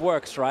lineup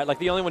works, right? Like,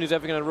 the only one who's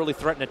ever going to really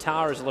threaten a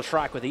tower is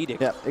Leshrac with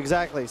Edict. Yeah,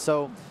 exactly.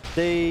 So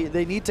they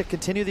need to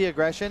continue the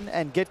aggression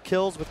and get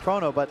kills with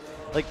Chrono, but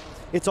like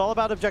it's all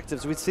about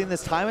objectives. We've seen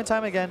this time and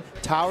time again.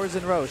 Towers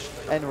and Roche,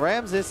 and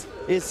Ramses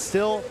is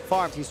still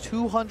farmed. He's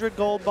 200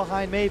 gold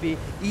behind maybe,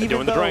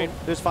 even though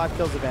there's 5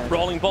 kills advantage.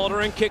 Rolling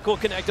Boulder and Kick will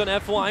connect on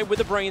FY with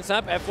the Brain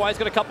Sap. FY's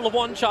got a couple of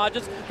 1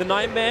 charges. The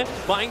Nightmare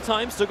buying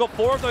time, still got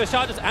 4 of those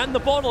charges and the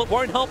bottle. It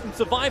won't help him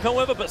survive,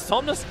 however, but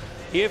Somnus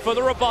here for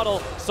the rebuttal.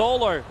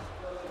 Solo.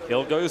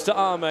 Kill goes to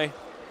Arme.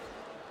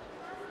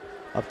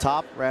 Up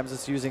top,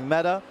 Ramses using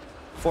meta.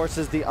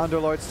 Forces the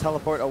Underlord's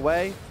teleport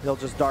away. He'll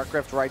just Dark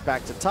Rift right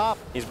back to top.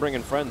 He's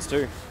bringing friends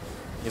too.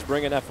 He's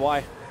bringing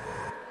FY.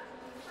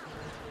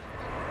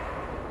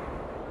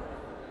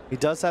 He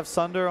does have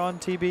Sunder on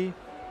TB.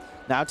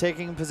 Now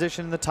taking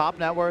position in the top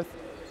net worth.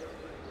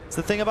 It's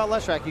the thing about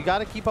Leshrac. You got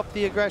to keep up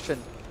the aggression.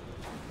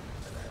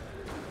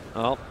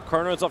 Well,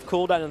 Chrono's off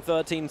cooldown in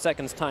 13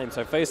 seconds time,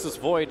 so Faceless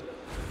Void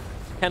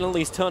can at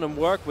least turn and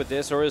work with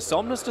this, or is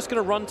Somnus just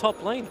going to run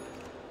top lane?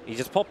 He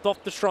just popped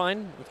off the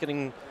shrine. He's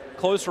getting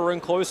closer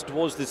and closer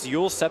towards this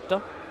Yule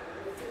Scepter.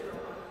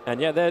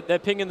 And yeah, they're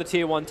pinging the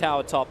tier 1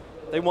 tower top.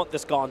 They want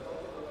this gone.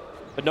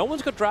 But no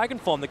one's got Dragon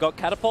Form. They've got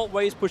Catapult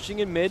Waves pushing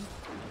in mid.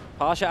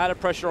 Pasha added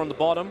pressure on the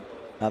bottom.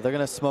 Now they're going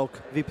to smoke.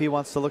 VP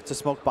wants to look to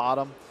smoke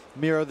bottom,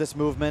 mirror this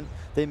movement.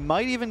 They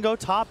might even go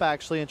top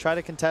actually and try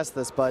to contest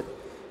this, but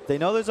they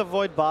know there's a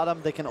Void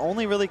bottom. They can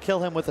only really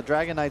kill him with a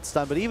Dragon Knight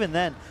stun, but even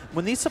then,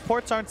 when these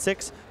supports aren't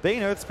 6,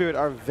 Bane Earth Spirit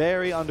are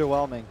very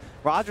underwhelming.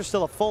 Roger's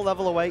still a full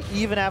level away,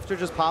 even after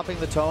just popping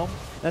the Tome.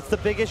 That's the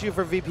big issue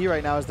for VP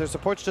right now, is their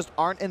supports just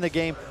aren't in the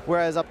game,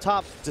 whereas up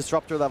top,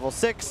 Disruptor level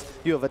 6,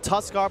 you have a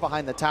Tuskar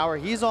behind the tower,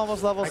 he's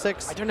almost level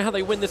 6. I don't know how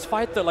they win this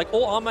fight though. Like,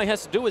 all Arme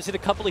has to do is hit a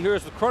couple of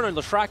heroes with Chrono, and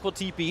Leshrac will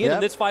TP in,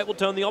 and this fight will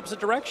turn the opposite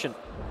direction.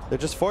 They're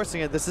just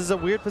forcing it. This is a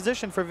weird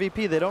position for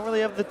VP. They don't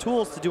really have the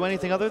tools to do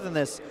anything other than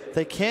this.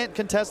 They can't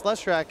contest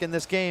Leshrac in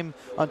this game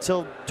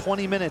until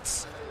 20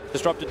 minutes.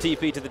 Disruptor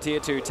TP to the tier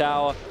 2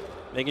 tower,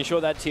 making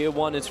sure that tier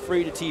 1 is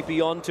free to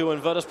TP onto,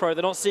 and Virtus.pro,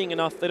 they're not seeing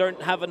enough. They don't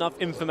have enough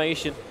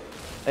information.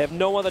 They have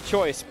no other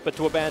choice but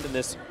to abandon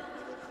this.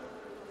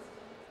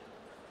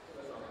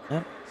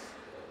 Yep.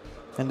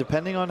 And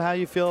depending on how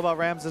you feel about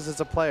Ramses as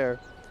a player,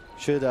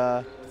 should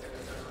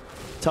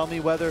tell me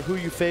who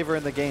you favor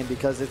in the game,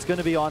 because it's going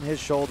to be on his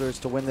shoulders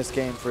to win this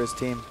game for his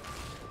team.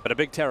 But a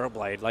big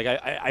Terrorblade, like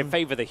I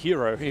favor the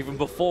hero even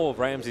before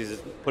Ramses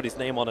has put his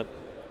name on it.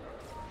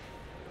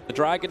 The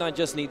Dragon Knight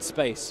just needs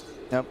space.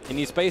 Yep. He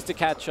needs space to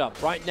catch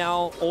up. Right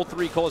now, all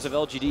 3 cores of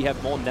LGD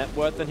have more net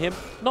worth than him.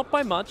 Not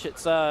by much.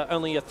 It's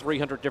only a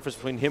 300 difference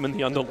between him and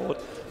the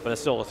Underlord, but it's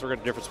still a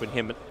 300 difference between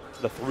him and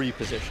the 3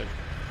 position.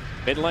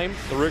 Mid lane,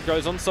 the root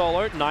goes on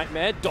solo.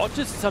 Nightmare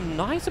dodges some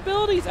nice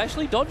abilities.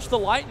 Actually dodged the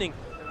lightning,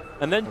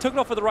 and then took it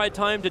off at the right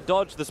time to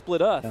dodge the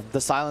split earth. Yeah,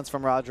 the silence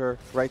from Roger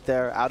right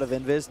there out of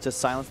Invis to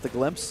silence the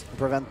glimpse and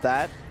prevent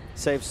that.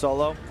 Save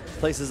solo.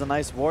 Places a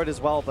nice ward as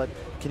well, but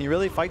can you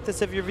really fight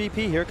this if you're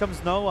VP? Here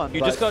comes no one.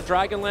 You just got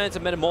Dragonlance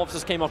and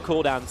Metamorphosis came off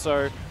cooldown,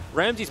 so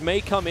Ramses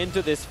may come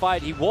into this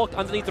fight. He walked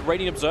underneath the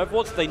Radiant Observer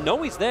ward, so they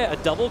know he's there. A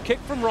double kick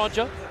from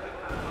Roger.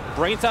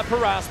 Brain Tap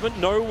harassment,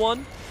 no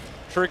one.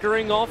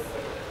 Triggering off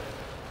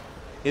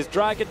his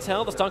Dragon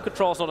Tail. The stun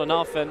control's not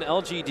enough, and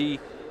LGD,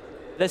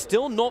 they're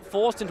still not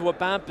forced into a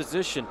bad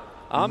position.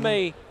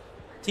 Arme,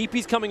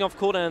 TP's coming off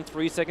cooldown in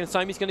 3 seconds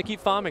time. He's going to keep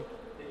farming.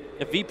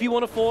 If VP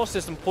want to force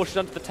this and push it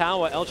onto the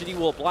tower, LGD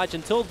will oblige.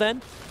 Until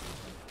then,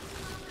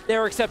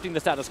 they're accepting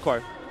the status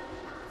quo.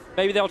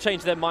 Maybe they'll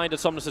change their mind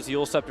as Somnus'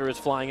 Yule Scepter is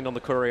flying in on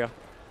the courier.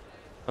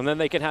 And then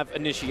they can have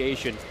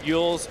initiation.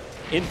 Yule's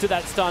into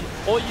that stun,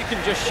 or you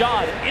can just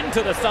shard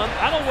into the stun.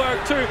 That'll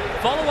work too.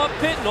 Follow-up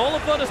pit, and all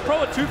of Virtus.pro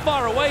are too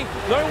far away.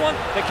 No one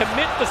to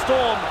commit the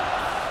storm.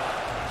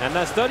 And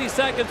that's 30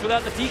 seconds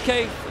without the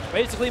DK, which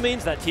basically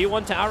means that tier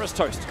 1 tower is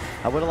toast.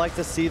 I would have liked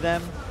to see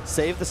them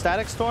save the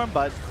static storm,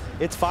 but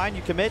it's fine.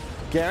 You commit,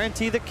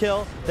 guarantee the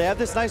kill. They have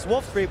this nice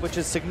wolf creep, which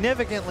is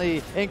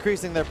significantly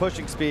increasing their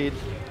pushing speed.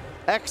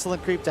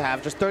 Excellent creep to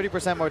have, just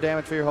 30% more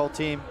damage for your whole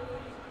team.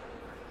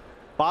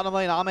 Bottom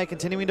lane, Ame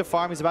continuing to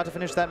farm. He's about to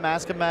finish that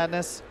Mask of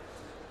Madness.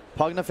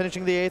 Pugna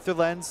finishing the 8th with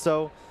Lens,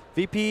 so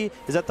VP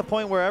is at the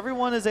point where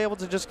everyone is able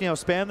to just,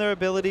 spam their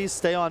abilities,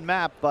 stay on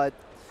map, but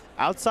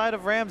outside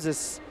of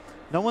Ramses,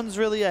 no one's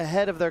really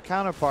ahead of their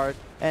counterpart,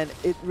 and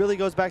it really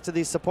goes back to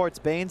these supports.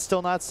 Bane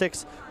still not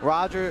 6.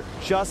 Roger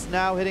just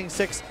now hitting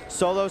 6.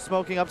 Solo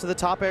smoking up to the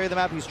top area of the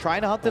map. He's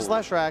trying to hunt this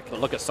Leshrac.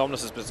 But look at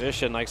Somnus'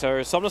 position. Like,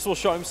 so Somnus will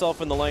show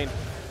himself in the lane.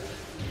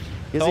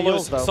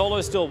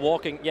 Solo's still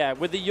walking. Yeah,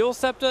 with the Yule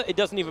Scepter, it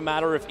doesn't even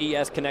matter if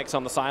ES connects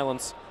on the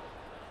silence.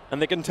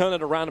 And they can turn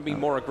it around and be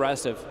more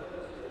aggressive.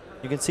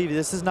 You can see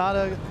this is not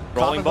a Rolling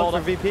common look boulder.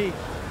 for VP.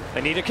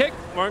 They need a kick.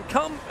 Won't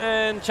come.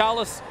 And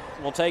Chalice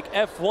will take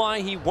FY.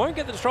 He won't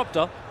get the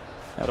Disruptor.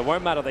 But it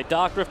won't matter. They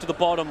Dark Rift to the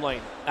bottom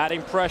lane,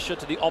 adding pressure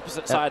to the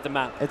opposite side of the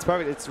map. It's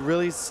perfect. It's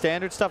really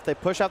standard stuff. They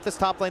push out this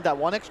top lane, that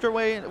one extra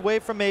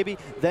wave from maybe.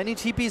 Then he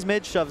TPs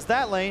mid, shoves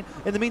that lane.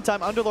 In the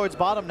meantime, Underlord's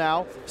bottom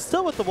now,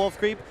 still with the Wolf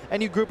Creep,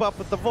 and you group up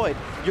with the Void.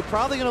 You're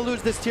probably going to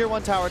lose this tier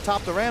 1 tower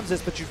top to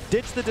Ramses, but you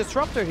ditch the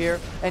Disruptor here,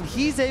 and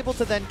he's able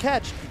to then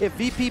catch if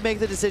VP make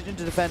the decision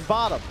to defend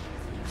bottom.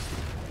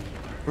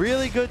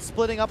 Really good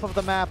splitting up of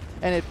the map,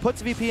 and it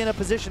puts VP in a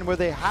position where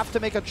they have to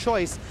make a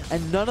choice,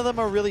 and none of them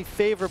are really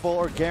favorable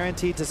or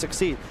guaranteed to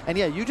succeed. And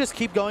yeah, you just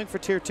keep going for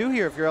tier 2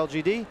 here if you're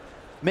LGD.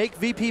 Make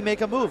VP make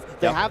a move.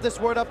 They have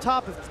this ward up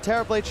top if the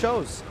Terrorblade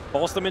shows.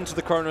 Force them into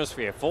the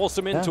Chronosphere. Force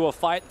them into a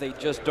fight they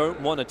just don't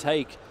want to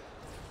take.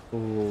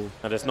 And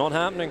it's not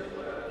happening.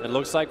 It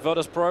looks like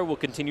Virtus.pro will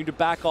continue to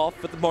back off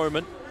for the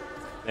moment.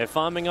 They're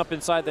farming up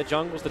inside their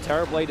jungles. The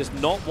Terrorblade is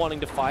not wanting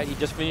to fight. He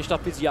just finished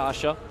up his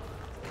Yasha.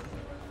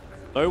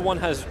 No one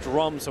has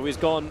Drum, so he's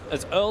gone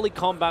as early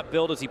combat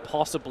build as he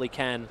possibly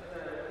can.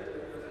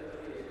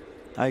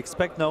 I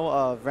expect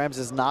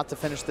Ramses not to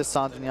finish this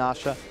Sanjin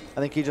Yasha. I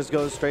think he just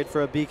goes straight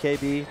for a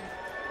BKB.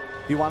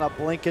 You want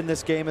to blink in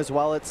this game as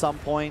well at some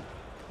point.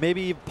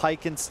 Maybe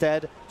Pike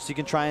instead, so you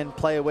can try and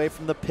play away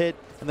from the pit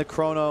and the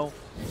chrono.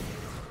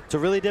 It's a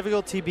really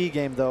difficult TB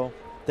game, though.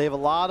 They have a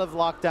lot of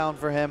lockdown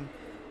for him.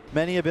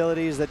 Many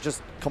abilities that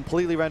just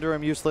completely render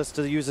him useless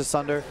to use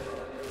Asunder.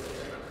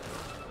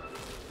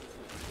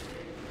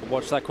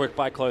 Watch that quick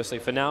buy closely.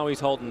 For now, he's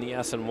holding the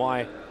S and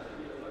Y.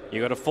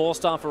 You got a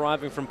 4-staff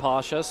arriving from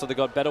Pasha, so they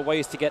got better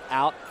ways to get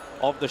out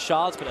of the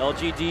shards, but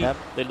LGD,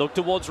 they look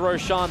towards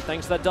Roshan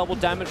thanks to that double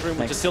damage room,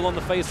 which is still on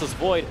the Faceless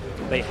Void.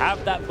 They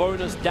have that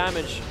bonus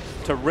damage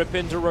to rip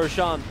into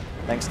Roshan.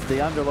 Thanks to the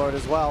Underlord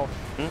as well.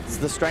 It's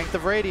the strength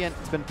of Radiant.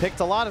 It's been picked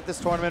a lot at this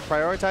tournament,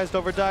 prioritized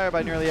over Dire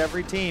by nearly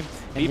every team.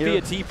 And VP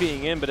are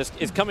TPing in, but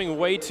it's coming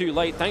way too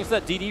late. Thanks to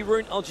that DD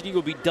rune, LGD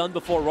will be done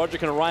before Roger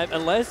can arrive,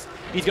 unless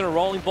he's going to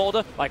Rolling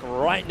Boulder like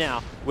right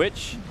now,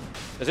 which,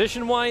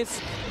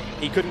 position-wise,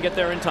 he couldn't get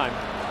there in time.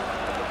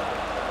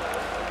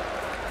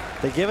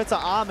 They give it to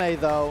Ame,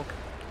 though.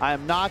 I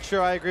am not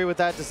sure I agree with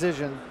that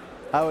decision.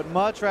 I would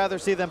much rather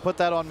see them put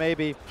that on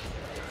maybe.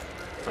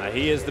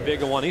 He is the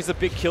bigger one. He's a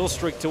big kill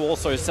streak to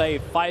also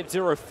save.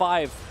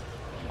 5-0-5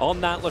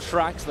 on that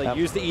Leshrac. So they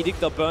use the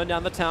Edict. They'll burn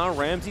down the tower.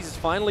 Ramses is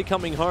finally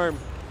coming home.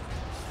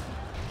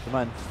 Come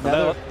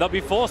on. They'll be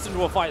forced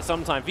into a fight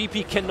sometime.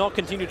 VP cannot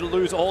continue to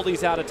lose all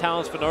these outer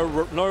towers for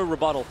no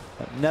rebuttal.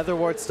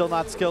 Netherward's still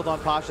not skilled on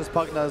Pasha's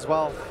Pugna as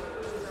well.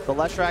 The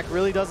Leshrac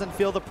really doesn't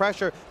feel the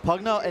pressure.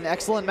 Pugna, an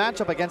excellent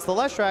matchup against the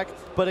Leshrac,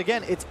 but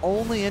again, it's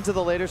only into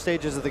the later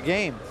stages of the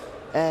game.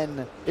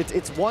 And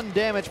it's 1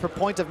 damage per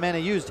point of mana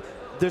used.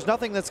 There's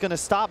nothing that's going to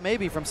stop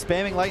maybe from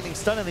spamming Lightning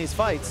Stun in these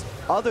fights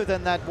other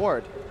than that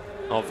ward.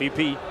 Oh,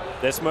 VP,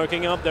 they're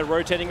smoking up, they're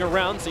rotating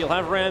around, so you'll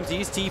have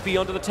Ramses TP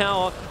onto the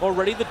tower.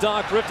 Already the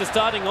Dark Rift is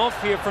starting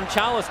off here from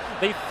Chalice.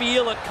 They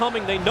feel it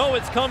coming, they know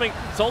it's coming.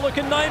 Solo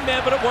can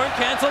Nightmare, but it won't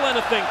cancel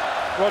anything.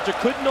 Roger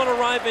could not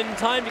arrive in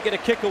time to get a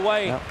kick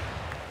away. Yep.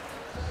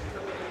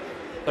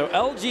 So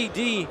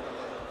LGD,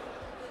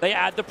 they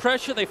add the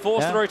pressure, they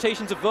force the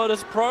rotations of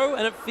Virtus.pro,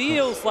 and it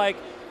feels like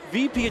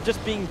VP are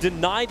just being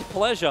denied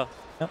pleasure.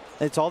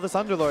 It's all this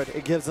Underlord.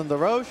 It gives them the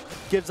Roche,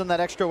 gives them that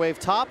extra wave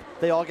top.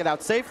 They all get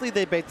out safely.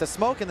 They bait the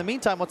smoke. In the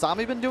meantime, what's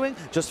Ami been doing?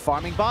 Just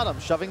farming bottom,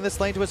 shoving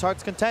this lane to his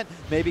heart's content.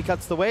 Maybe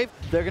cuts the wave.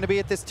 They're going to be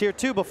at this tier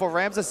 2 before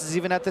Ramses is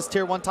even at this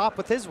tier 1 top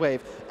with his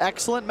wave.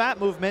 Excellent map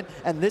movement,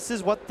 and this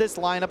is what this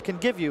lineup can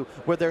give you,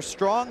 where they're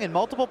strong in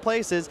multiple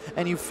places,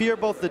 and you fear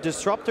both the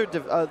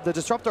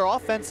Disruptor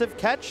offensive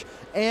catch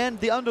and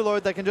the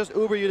Underlord that can just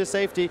Uber you to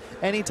safety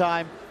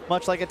anytime,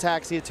 much like a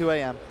taxi at 2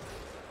 a.m.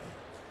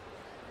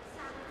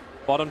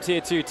 Bottom tier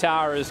 2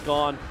 tower is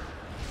gone.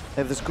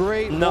 They have this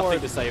great Nothing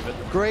ward, to save it.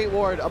 Great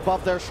ward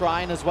above their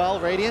shrine as well,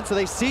 Radiant. So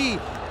they see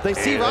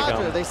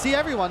Roger, they see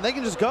everyone. They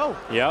can just go.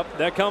 Yep,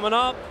 they're coming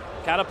up.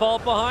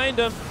 Catapult behind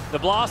him. The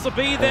blast will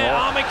be there.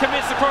 Armin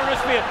commits the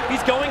Chronosphere.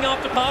 He's going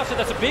after Pasha.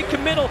 That's a big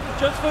committal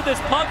just for this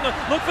Pugna.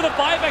 Look for the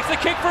buybacks. The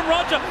kick from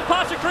Roger.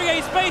 Pasha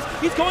creates space.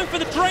 He's going for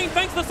the drain.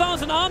 Thanks to the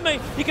silence and Armin.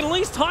 He can at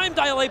least time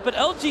dilate, but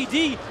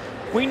LGD,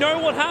 we know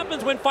what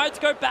happens when fights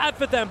go bad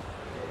for them.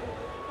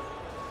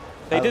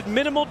 They did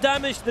minimal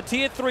damage to the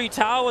tier 3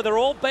 tower. They're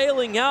all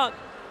bailing out.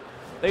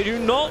 They do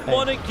not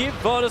want to give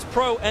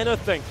Virtus.pro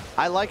anything.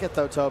 I like it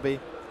though, Toby.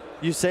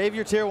 You save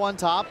your tier 1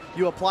 top,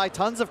 you apply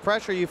tons of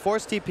pressure, you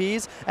force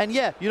TPs, and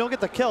yeah, you don't get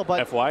the kill,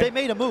 but FY. they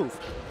made a move.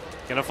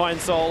 Gonna find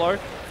Solo.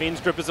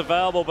 Fiend's Grip is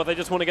available, but they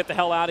just want to get the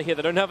hell out of here.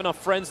 They don't have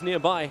enough friends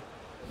nearby.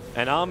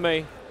 And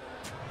Arme.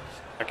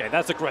 Okay,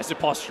 that's aggressive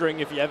posturing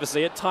if you ever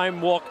see it.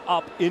 Time walk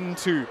up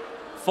into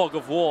Fog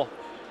of War.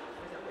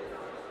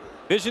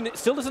 Vision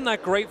still isn't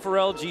that great for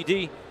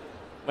LGD.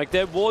 Like,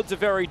 their wards are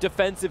very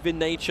defensive in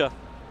nature.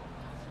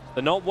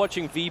 They're not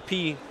watching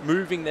VP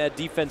moving their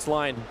defense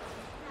line.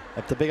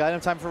 At the big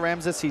item time for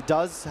Ramses, he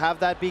does have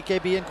that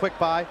BKB and quick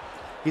buy.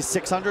 He's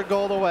 600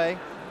 gold away.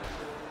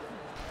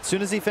 As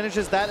soon as he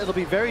finishes that, it'll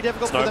be very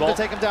difficult for them to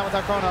take him down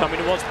without Chrono. Coming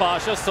towards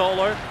Pasha,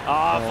 Solo.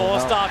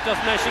 Forced up,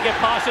 doesn't actually get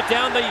Pasha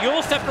down. The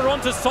Yule Scepter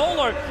onto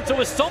Solo.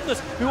 So it's Somnus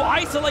who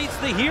isolates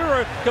the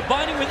hero,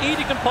 combining with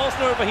Edict and Pulse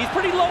Nova. He's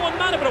pretty low on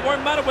mana, but it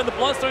won't matter when the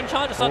Bloodstone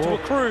charges start to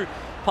accrue.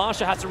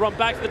 Pasha has to run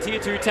back to the tier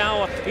 2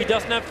 tower. He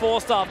doesn't have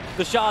 4-star.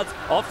 The shards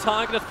off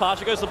target as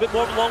Pasha goes a bit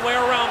more of a long way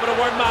around, but it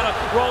won't matter.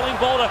 Rolling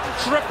Boulder,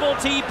 triple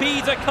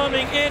TPs are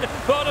coming in.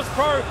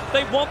 Virtus.pro,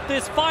 they want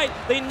this fight.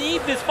 They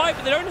need this fight,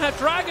 but they don't have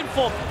Dragon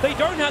Form. They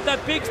don't have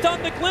that big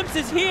stun. The glimpse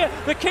is here.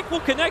 The kick will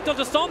connect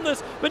onto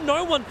Somnus, but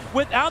no one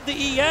without the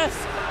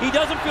ES. He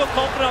doesn't feel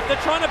confident. They're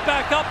trying to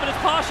back up, but it's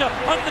Pasha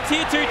under the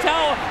tier 2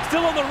 tower,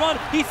 still on the run.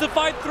 He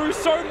survived through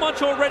so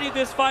much already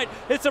this fight.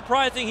 It's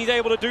surprising he's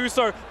able to do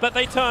so, but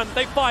they turn,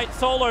 they fight.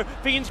 Solo,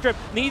 Fiend's Grip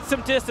needs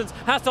some distance,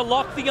 has to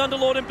lock the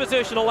Underlord in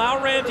position,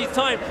 allow Ramses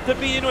time to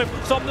be into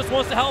him. Somnus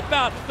wants to help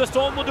out. The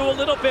Storm will do a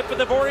little bit, but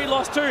they've already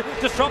lost 2.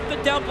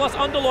 Disrupted down plus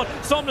Underlord.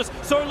 Somnus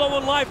so low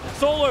on life.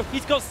 Solo,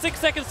 he's got 6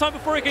 seconds time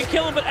before he can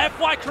kill him, but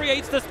FY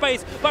creates the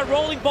space by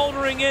rolling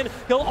bouldering in.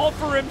 He'll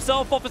offer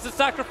himself off as a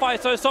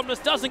sacrifice so Somnus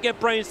doesn't get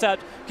brain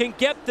stabbed, can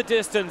get the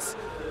distance.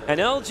 And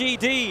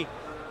LGD,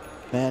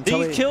 man, these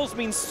Toby, kills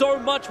mean so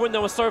much when they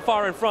were so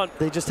far in front.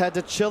 they just had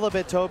to chill a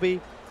bit, Toby.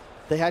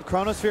 They had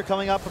Chronosphere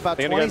coming up about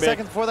 20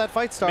 seconds before that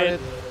fight started.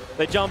 Mid.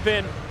 They jump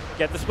in,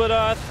 get the Split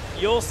Earth.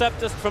 Yule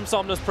Scepter from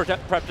Somnus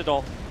prepped it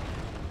all.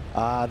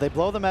 They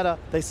blow the meta.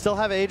 They still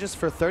have Aegis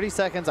for 30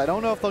 seconds. I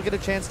don't know if they'll get a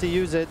chance to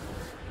use it.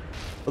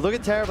 But look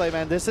at Terrorblade,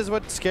 man. This is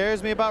what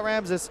scares me about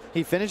Ramses.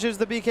 He finishes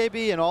the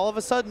BKB, and all of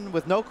a sudden,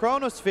 with no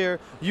Chronosphere,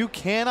 you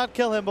cannot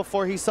kill him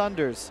before he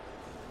sunders.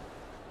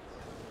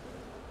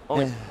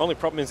 Only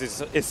problem is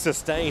it's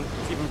sustained.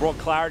 It's even brought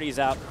clarities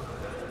out.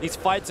 These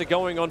fights are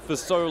going on for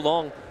so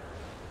long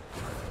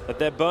that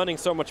they're burning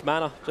so much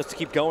mana just to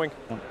keep going.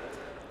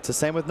 It's the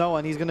same with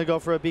Noah. He's going to go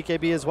for a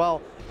BKB as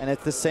well. And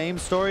it's the same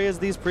story as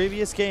these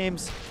previous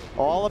games.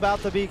 All about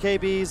the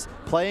BKBs,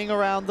 playing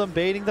around them,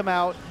 baiting them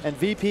out, and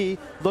VP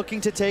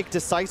looking to take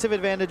decisive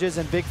advantages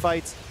in big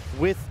fights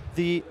with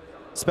the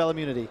spell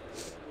immunity.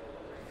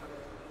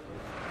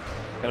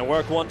 Gonna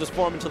work wonders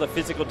for him until the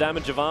physical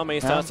damage of Arme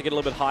starts to get a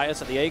little bit higher.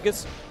 So the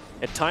Aegis,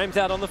 it times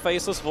out on the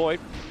Faceless Void.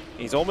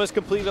 He's almost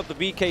completed up the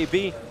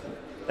BKB.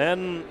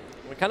 And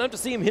we kind of have to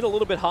see him hit a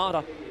little bit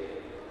harder.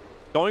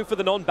 Going for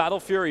the non-Battle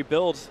Fury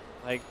build.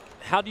 Like,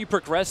 how do you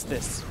progress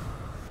this?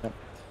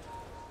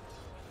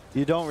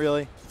 You don't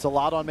really. It's a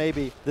lot on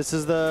maybe. This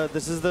is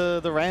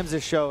the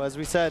Ramses show, as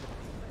we said.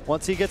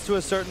 Once he gets to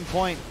a certain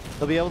point,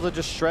 he'll be able to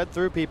just shred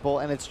through people,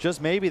 and it's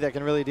just maybe that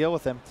can really deal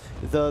with him.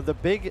 The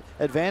big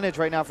advantage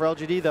right now for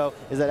LGD, though,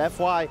 is that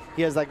FY,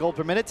 he has that gold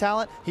per minute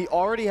talent. He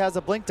already has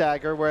a Blink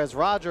Dagger, whereas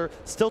Roger,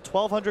 still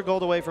 1,200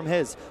 gold away from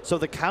his. So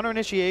the counter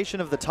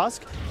initiation of the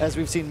Tusk, as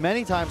we've seen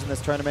many times in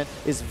this tournament,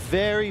 is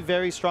very,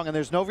 very strong, and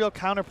there's no real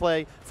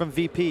counterplay from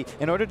VP.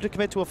 In order to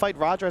commit to a fight,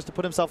 Roger has to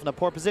put himself in a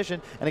poor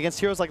position, and against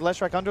heroes like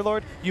Leshrac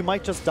Underlord, you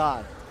might just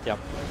die. Yep.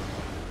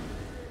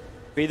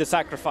 Be the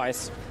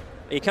sacrifice.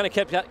 He kind of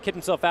kept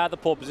himself out of the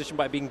poor position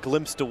by being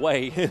glimpsed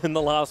away in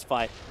the last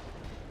fight.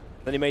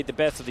 Then he made the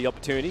best of the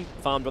opportunity,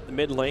 farmed up the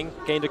mid lane,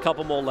 gained a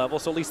couple more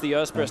levels, so at least the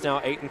Earthspur is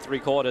now 8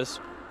 3/4.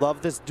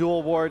 Love this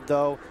dual ward,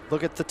 though.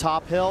 Look at the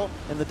top hill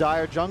in the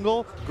dire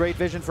jungle. Great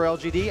vision for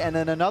LGD, and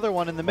then another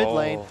one in the mid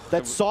lane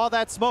that saw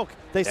that smoke.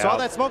 They saw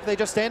that smoke. They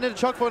just stand in a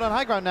choke point on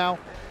high ground now.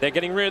 They're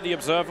getting rid of the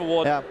Observer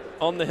ward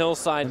on the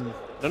hillside.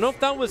 I don't know if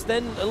that was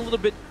then a little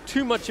bit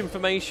too much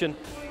information.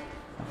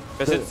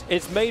 Because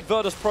it's made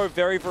Virtus.pro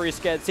very, very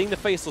scared. Seeing the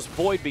Faceless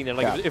Void being there,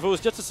 like if it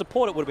was just a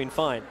support, it would have been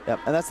fine. Yep,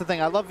 and that's the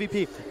thing. I love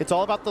VP. It's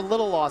all about the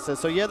little losses.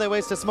 So yeah, they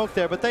waste a smoke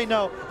there, but they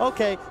know,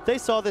 okay, they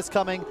saw this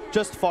coming,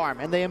 just farm.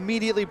 And they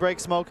immediately break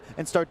smoke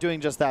and start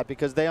doing just that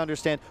because they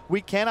understand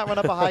we cannot run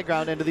up a high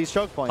ground into these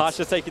choke points.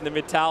 Pasha's taking the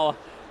mid tower.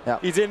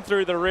 Yep. He's in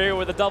through the rear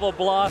with a double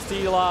blast.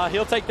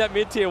 He'll take that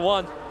mid tier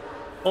 1.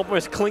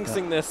 Almost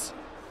clinksing this.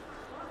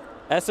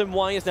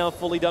 SMY is now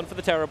fully done for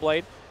the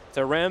Terrorblade.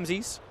 So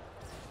Ramses,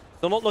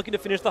 still not looking to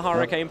finish the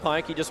Hurricane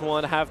Pike. He just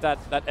wanted to have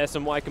that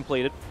SMY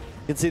completed.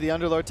 You can see the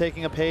Underlord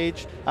taking a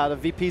page out of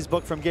VP's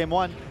book from game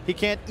 1. He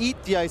can't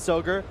eat the Ice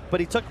Ogre, but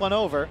he took one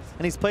over,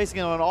 and he's placing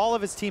it on all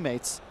of his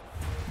teammates.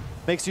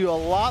 Makes you a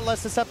lot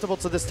less susceptible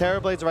to this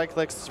Terrorblade's right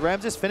clicks.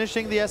 Ramses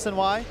finishing the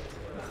SNY.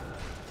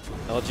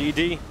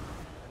 LGD,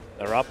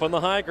 they're up on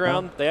the high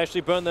ground. They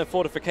actually burned their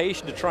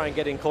fortification to try and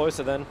get in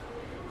closer then.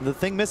 The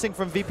thing missing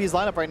from VP's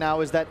lineup right now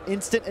is that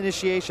instant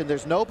initiation.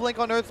 There's no blink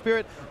on Earth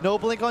Spirit, no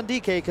blink on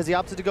DK because he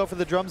opted to go for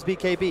the drums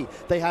BKB.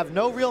 They have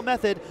no real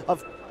method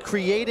of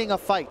creating a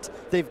fight.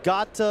 They've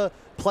got to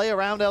play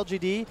around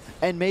LGD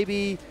and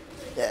maybe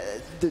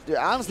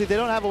honestly, they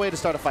don't have a way to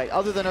start a fight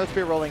other than Earth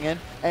Spirit rolling in,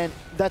 and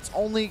that's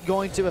only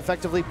going to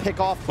effectively pick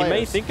off players. You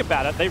may think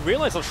about it. They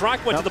realize the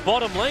Shrike went to the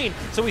bottom lane,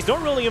 so he's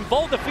not really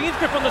involved. The Fiend's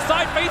Grip on the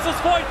side, Faceless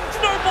Void.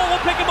 Snowball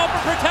will pick him up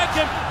and protect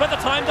him, but the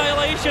time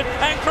dilation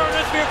and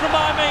Chronosphere from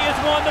Arme is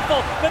wonderful.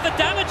 But the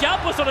damage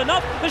output's not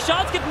enough. The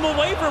shards get them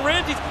away from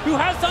Ramses, who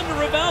has Thunder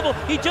Revival.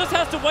 He just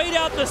has to wait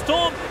out the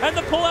storm and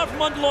the pull out from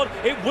Underlord.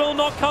 It will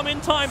not come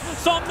in time.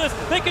 Somnus,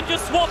 they can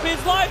just swap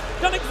his life.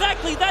 Done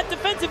exactly that.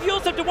 Defensive Yule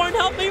Scepter won't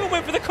help. They even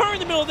went for the core in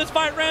the middle of this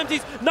fight.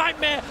 Ramses,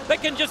 Nightmare, they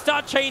can just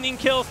start chaining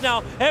kills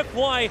now.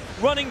 FY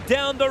running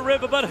down the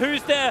river, but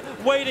who's there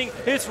waiting?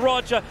 It's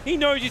Roger. He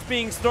knows he's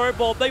being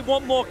snowballed. They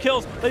want more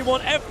kills. They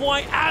want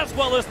FY as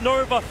well as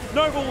Nova.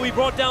 Nova will be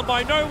brought down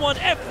by no one.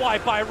 FY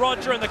by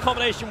Roger in the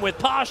combination with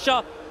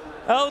Pasha.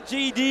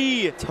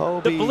 LGD.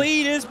 Toby. The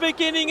bleed is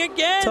beginning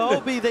again.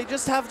 Toby, they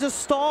just have to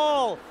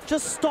stall.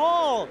 Just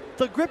stall.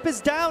 The grip is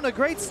down. A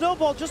great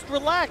snowball. Just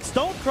relax.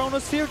 Don't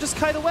Chronosphere. Just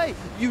kite away.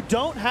 You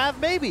don't have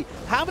maybe.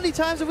 How many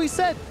times have we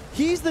said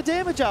he's the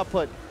damage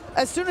output?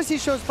 As soon as he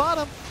shows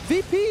bottom,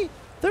 VP,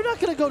 they're not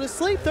going to go to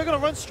sleep. They're going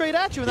to run straight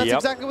at you, and that's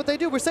exactly what they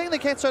do. We're saying they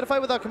can't start a fight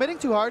without committing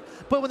too hard,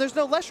 but when there's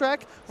no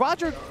Leshrac,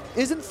 Roger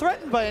isn't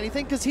threatened by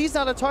anything because he's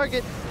not a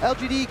target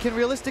LGD can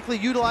realistically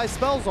utilize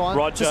spells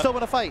on to still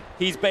win a fight.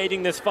 He's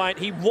baiting this fight.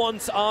 He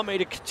wants Arme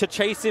to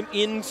chase him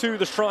into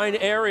the shrine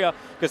area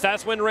because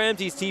that's when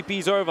Ramses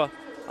TP's over.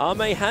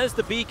 Arme has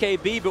the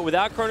BKB, but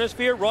without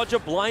Chronosphere, Roger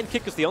blind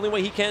kick is the only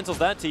way he cancels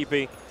that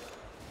TP.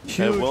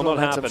 Huge will not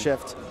momentum happen.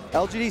 shift.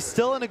 LGD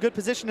still in a good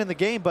position in the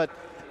game, but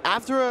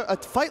after a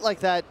fight like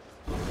that,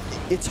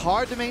 it's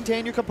hard to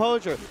maintain your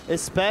composure,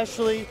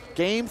 especially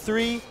Game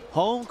 3,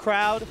 home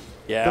crowd.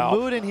 The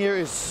mood in here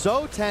is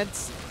so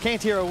tense.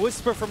 Can't hear a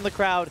whisper from the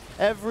crowd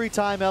every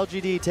time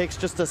LGD takes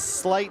just a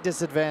slight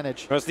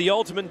disadvantage. It was the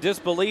ultimate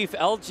disbelief.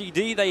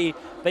 LGD,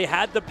 they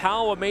had the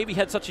power, maybe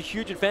had such a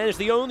huge advantage.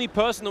 The only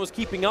person that was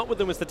keeping up with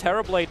them was the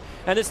Terrorblade,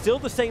 and it's still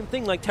the same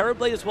thing, like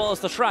Terrorblade as well as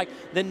the Shrike.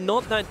 They're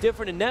not that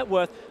different in net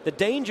worth. The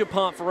danger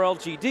part for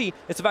LGD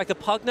is the fact that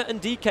Pugna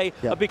and DK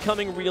are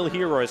becoming real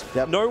heroes.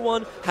 No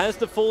one has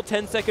the full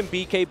 10-second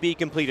BKB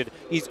completed.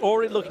 He's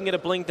already looking at a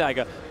Blink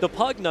Dagger. The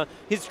Pugna,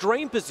 his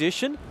drain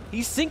position,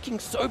 he's syncing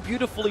so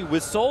beautifully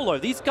with Solo.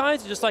 These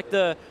guys are just like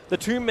the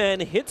two-man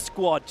hit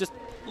squad. Just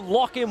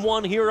lock in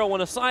one hero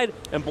on a side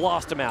and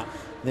blast him out.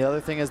 The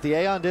other thing is the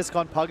Aeon Disc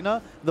on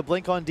Pugna, the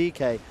Blink on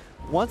DK.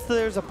 Once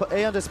there's a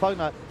Aeon Disc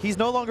Pugna, he's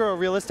no longer a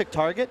realistic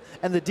target,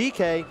 and the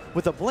DK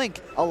with a Blink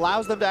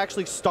allows them to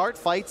actually start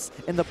fights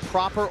in the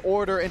proper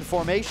order and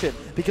formation,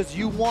 because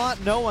you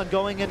want no one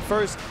going in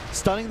first,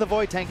 stunning the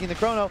Void, tanking the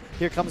Chrono.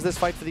 Here comes this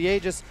fight for the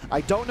Aegis. I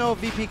don't know if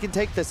VP can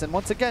take this, and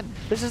once again,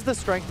 this is the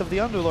strength of the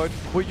Underlord,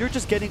 where you're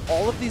just getting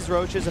all of these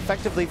Roaches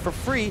effectively for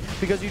free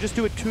because you just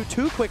do it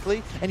too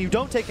quickly and you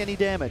don't take any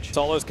damage.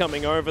 Solo's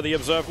coming over, the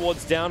Observe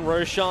Ward's down,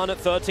 Roshan at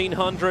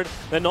 1300.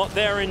 They're not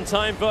there in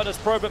time,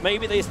 Virtus.pro, but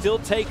maybe they still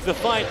take the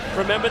fight.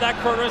 Remember that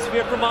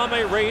Chronosphere from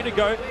Arme ready to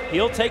go.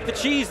 He'll take the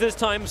cheese this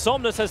time.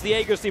 Somnus has the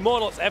Aegis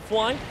Immortal. It's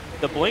FY.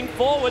 The blink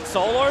forward,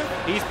 Solo,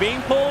 he's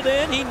being pulled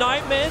in, he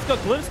nightmares,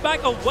 got glimpsed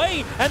back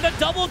away, and the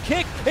double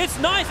kick, it's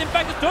nice. In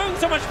fact, it's doing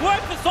so much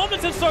work for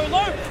Somnus, it's so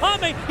low.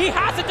 Arme, he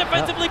has it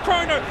defensively,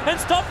 Chrono, and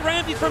stopped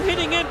Ramses from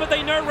hitting in, but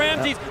they know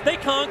Ramses, they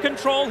can't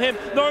control him.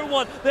 No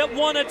one, that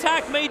one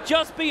attack may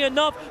just be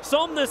enough.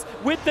 Somnus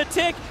with the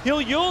tick,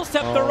 he'll Yule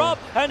Scepter up,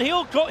 and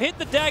he'll hit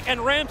the DAC,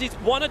 and Ramses,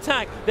 one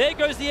attack. There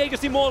goes the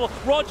Aegis Immortal.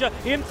 Roger,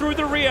 in through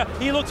the rear,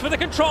 he looks for the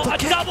control, a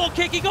double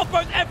kicking off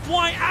both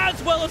FY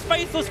as well as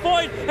Faceless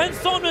Void, and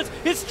Somnus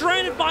is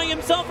stranded by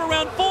himself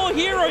around 4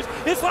 heroes.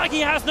 It's like he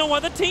has no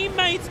other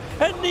teammates.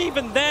 And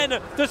even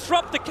then,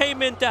 Disruptor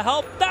came in to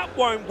help. That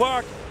won't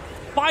work.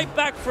 Fight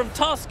back from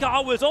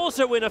Tuskar was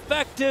also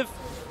ineffective.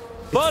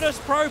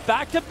 Virtus.pro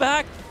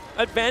back-to-back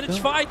advantage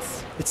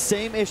fights. It's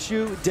same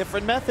issue,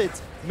 different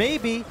methods.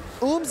 Maybe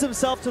ooms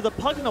himself to the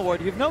Pugna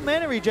ward. You have no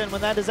mana regen when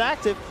that is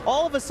active.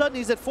 All of a sudden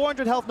he's at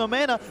 400 health, no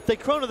mana. They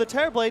Chrono the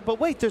Terrorblade, but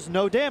wait, there's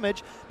no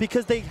damage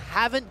because they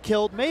haven't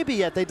killed Maybe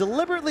yet. They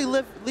deliberately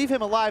leave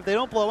him alive. They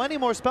don't blow any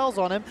more spells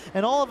on him,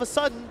 and all of a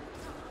sudden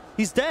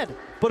he's dead.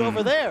 But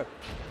over there,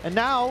 and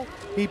now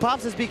he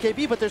pops his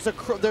BKB, but there's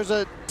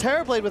a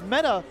Terrorblade with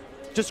meta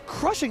just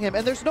crushing him,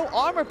 and there's no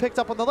armor picked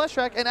up on the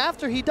Leshrac, and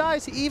after he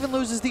dies, he even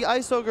loses the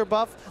Ice Ogre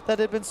buff that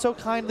had been so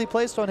kindly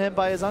placed on him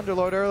by his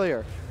Underlord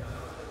earlier.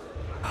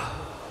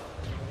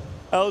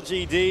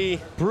 LGD.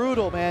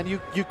 Brutal, man. You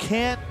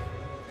can't,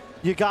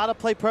 you gotta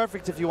play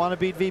perfect if you want to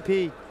beat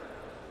VP.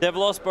 They've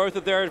lost both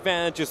of their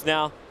advantages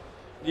now.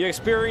 The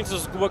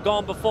experiences were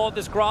gone before.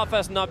 This graph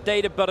hasn't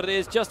updated, but it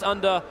is just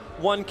under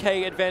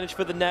 1K advantage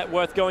for the net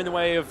worth going the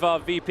way of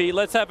VP.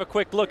 Let's have a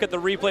quick look at the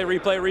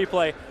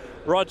replay.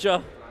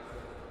 Roger,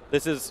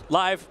 this is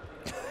live.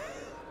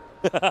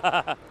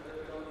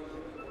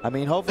 I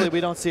mean, hopefully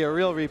we don't see a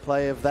real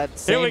replay of that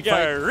same Here we go,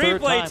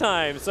 fight replay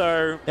time.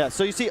 So yeah,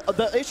 so you see,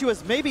 the issue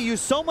is maybe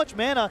use so much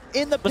mana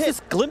in the was pit.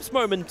 this glimpse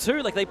moment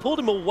too? Like they pulled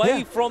him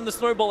away from the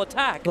snowball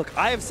attack. Look,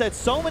 I have said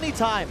so many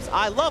times,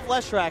 I love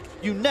Leshrac,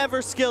 you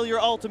never skill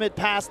your ultimate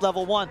past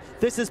level 1.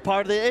 This is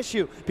part of the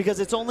issue, because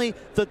it's only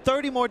the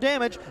 30 more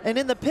damage, and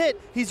in the pit,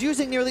 he's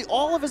using nearly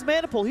all of his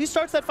mana pool. He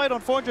starts that fight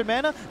on 400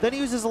 mana, then he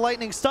uses a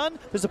lightning stun,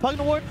 there's a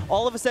Pugna Ward,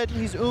 all of a sudden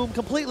he's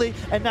completely,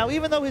 and now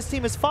even though his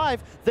team is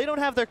 5, they don't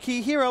have their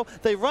key hero,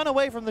 they run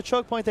away from the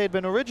choke point they had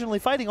been originally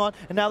fighting on,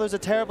 and now there's a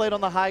Terrorblade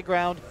on the high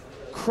ground,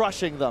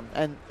 crushing them,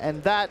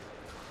 and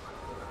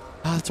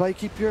that's why you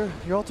keep your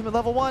ultimate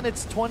level 1.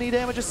 It's 20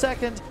 damage a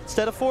second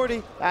instead of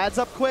 40. Adds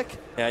up quick.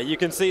 Yeah, you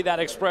can see that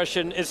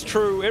expression. It's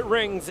true. It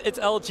rings. It's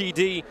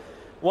LGD.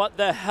 What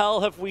the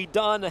hell have we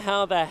done?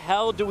 How the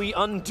hell do we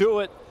undo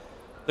it?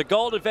 The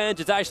gold advantage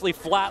is actually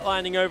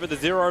flatlining over the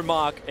 0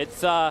 mark.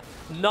 It's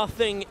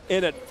nothing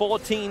in it.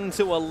 14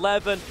 to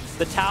 11.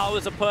 The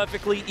towers are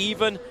perfectly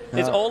even.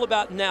 It's all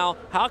about now,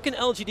 how can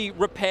LGD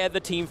repair the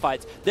team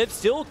fights? They've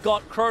still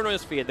got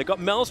Chronosphere. They've got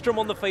Maelstrom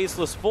on the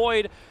Faceless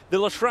Void. The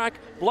Leshrac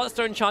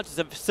Bloodstone chances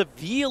have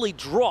severely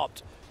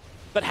dropped.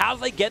 But how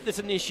do they get this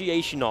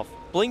initiation off?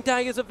 Blink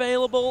Dagger's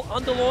available.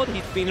 Underlord,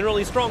 he's been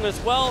really strong as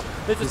well.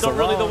 This is not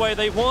really the way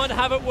they want.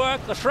 Have it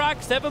work.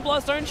 Leshrac, 7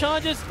 Bloodstone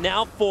charges,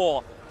 now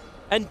 4.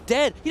 And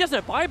dead. He doesn't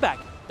have buyback.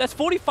 That's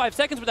 45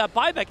 seconds without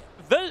buyback.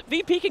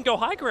 VP can go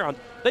high ground.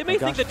 They may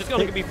think they're just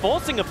going to be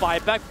forcing a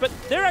buyback, but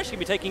they're actually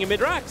going to be taking a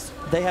mid-rax.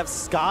 They have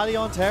Scotty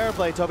on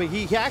Terrorblade, Toby.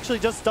 He actually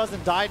just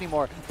doesn't die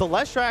anymore. The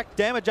Leshrac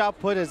damage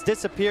output has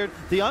disappeared.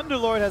 The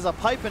Underlord has a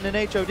pipe and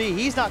an HOD.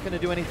 He's not going to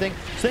do anything,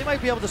 so they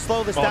might be able to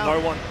slow this down.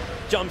 No one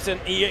jumps in.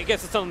 He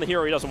gets the stun on the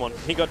hero he doesn't want.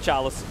 He got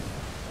Chalice.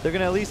 They're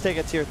going to at least take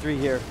a tier 3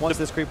 here once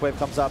this creep wave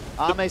comes up.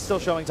 Ame's still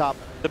showing top.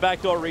 The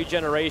backdoor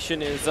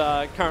regeneration is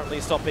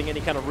currently stopping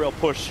any kind of real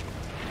push.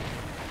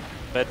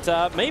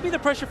 But maybe the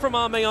pressure from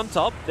Ame on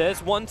top.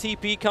 There's one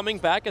TP coming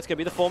back. It's going to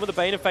be the form of the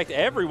Bane. In fact,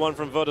 everyone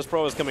from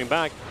Virtus.pro is coming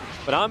back.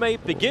 But Ame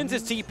begins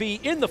his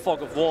TP in the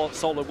fog of war.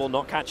 Solo will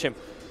not catch him.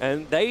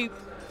 And they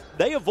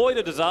avoid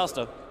a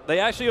disaster. They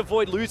actually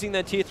avoid losing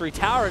their tier 3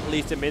 tower at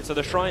least in mid, so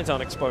the shrines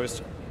aren't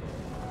exposed.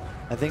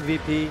 I think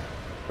VP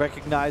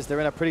recognize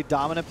they're in a pretty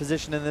dominant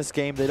position in this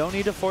game. They don't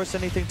need to force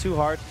anything too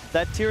hard.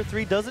 That tier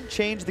 3 doesn't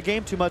change the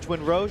game too much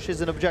when Roche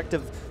is an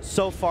objective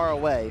so far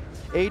away.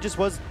 Aegis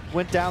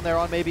went down there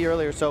on maybe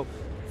earlier, so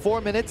 4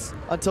 minutes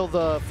until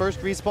the first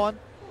respawn.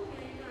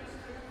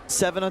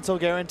 7 until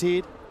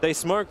guaranteed. They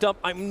smoked up.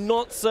 I'm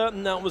not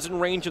certain that was in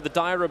range of the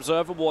Dire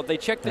Observer Ward. They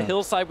checked the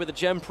hillside with a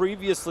gem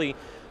previously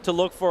to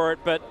look for it,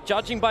 but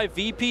judging by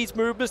VP's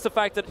movements, the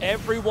fact that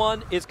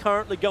everyone is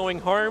currently going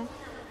home,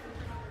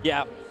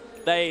 yeah,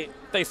 they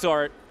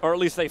saw it, or at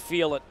least they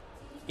feel it.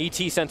 ET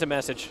sent a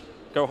message.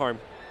 Go home.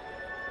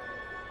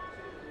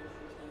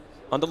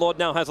 Underlord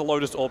now has a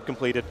Lotus Orb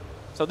completed.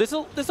 So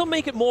this'll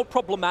make it more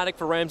problematic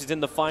for Ramses in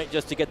the fight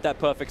just to get that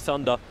perfect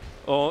Sunder.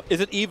 Or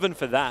is it even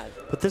for that?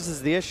 But this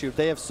is the issue.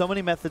 They have so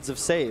many methods of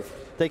save.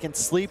 They can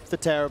sleep the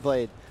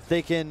Terrorblade.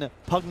 They can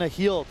Pugna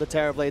heal the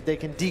Terrorblade. They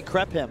can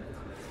decrep him.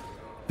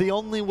 The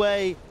only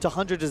way to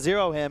 100 to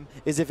 0 him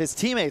is if his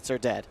teammates are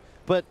dead.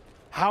 But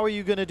how are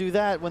you going to do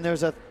that when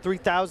there's a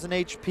 3,000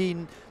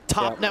 HP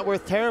top net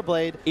worth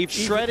Terrorblade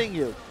shredding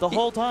you the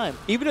whole time?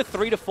 Even a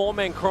 3 to 4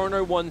 man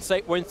Chrono won't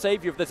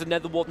save you if there's a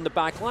Nether Ward in the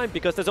back line,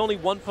 because there's only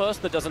one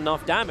person that does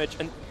enough damage,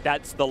 and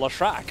that's the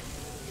Leshrac.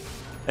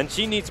 And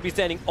she needs to be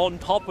standing on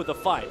top of the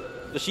fight.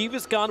 The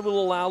Shiva's gun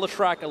will allow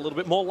Leshrac a little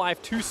bit more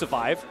life to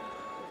survive.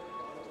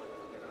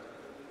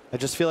 I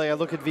just feel like I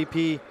look at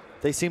VP,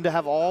 they seem to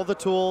have all the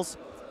tools.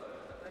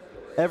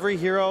 Every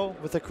hero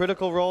with a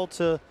critical role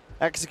to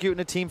execute in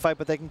a team fight,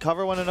 but they can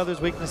cover one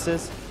another's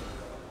weaknesses.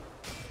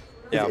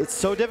 Yeah. It's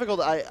so difficult.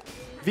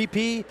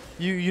 VP,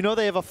 you know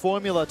they have a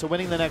formula to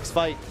winning the next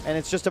fight, and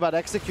it's just about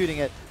executing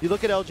it. You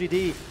look at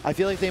LGD, I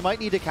feel like they might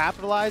need to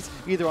capitalize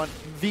either on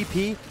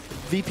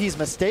VP's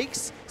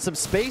mistakes, some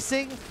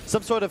spacing,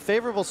 some sort of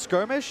favorable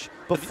skirmish,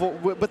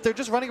 but they're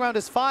just running around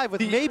as 5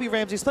 with maybe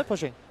Ramsey split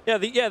pushing.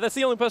 Yeah, that's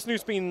the only person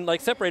who's been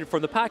separated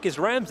from the pack is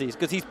Ramses,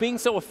 because he's being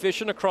so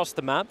efficient across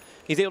the map.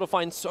 He's able to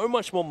find so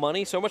much more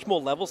money, so much more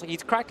levels.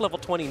 He's cracked level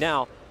 20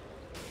 now.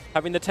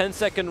 Having the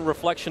 10-second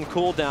reflection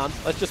cooldown,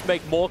 let's just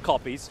make more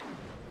copies.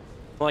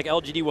 Like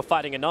LGD were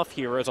fighting enough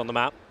heroes on the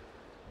map.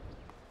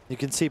 You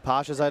can see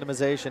Pasha's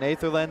itemization.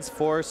 Aether Lens,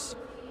 Force,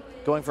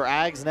 going for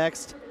Ags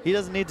next. He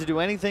doesn't need to do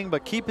anything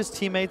but keep his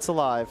teammates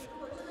alive.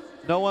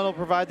 No one will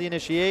provide the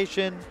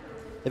initiation.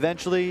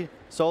 Eventually,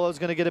 Solo's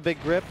going to get a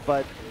big grip,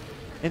 but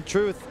in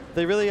truth,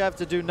 they really have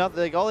to do nothing.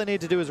 Like, all they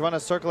need to do is run a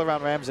circle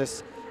around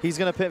Ramses. He's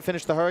going to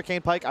finish the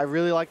Hurricane Pike. I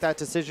really like that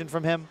decision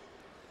from him.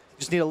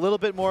 Just need a little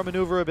bit more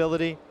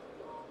maneuverability.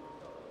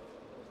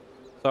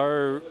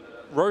 So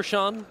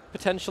Roshan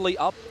potentially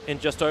up in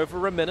just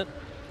over a minute.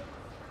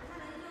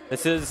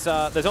 This is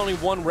there's only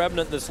one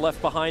remnant that's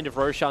left behind of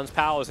Roshan's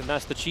powers, and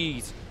that's the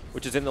cheese,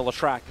 which is in the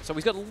Leshrac. So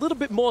he's got a little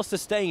bit more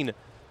sustain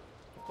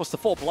Of course, the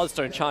 4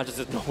 Bloodstone charges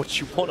is not what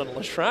you want on a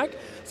Leshrac.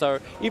 So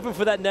even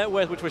for that net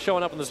worth, which we're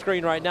showing up on the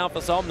screen right now for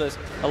Somnus,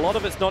 a lot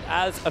of it's not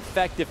as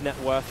effective net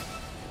worth.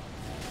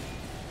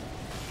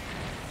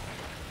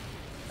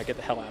 I get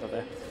the hell out of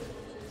there.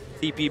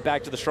 TP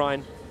back to the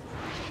Shrine.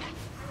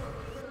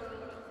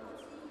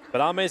 But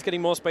Arme's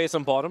getting more space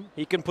on bottom.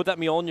 He can put that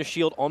Mjolnir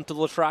shield onto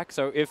the Leshrac,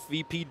 so if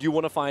VP do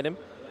want to find him,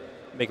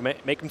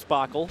 make him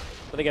sparkle.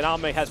 But again,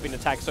 Arme has been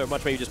attacked so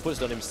much, maybe he just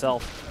puts it on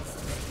himself.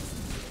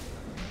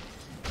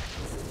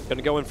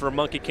 Gonna go in for a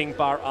Monkey King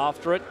bar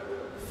after it,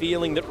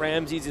 feeling that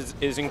Ramses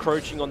is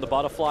encroaching on the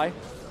butterfly.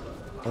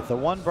 But the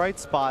one bright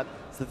spot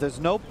is that there's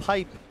no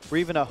pipe or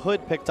even a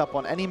hood picked up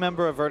on any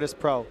member of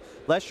Virtus.pro.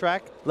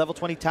 Leshrac, level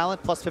 20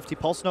 talent, plus 50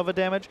 Pulse Nova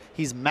damage.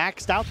 He's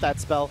maxed out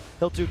that spell.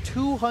 He'll do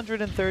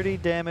 230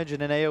 damage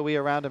in an AoE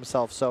around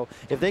himself. So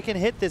if they can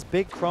hit this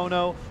big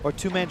Chrono or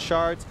 2-man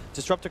shards,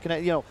 Disruptor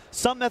Connect, you know,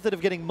 some method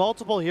of getting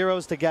multiple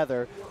heroes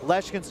together,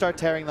 Lesh can start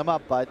tearing them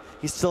up, but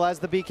he still has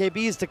the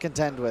BKBs to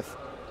contend with.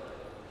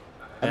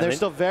 And they're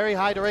still very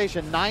high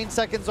duration, 9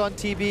 seconds on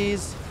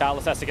TBs.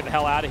 Chalice has to get the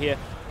hell out of here.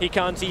 He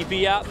can't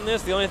TP out in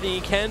this. The only thing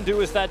he can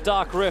do is that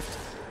Dark Rift.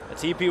 The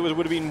TP would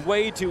have been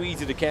way too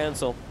easy to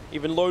cancel.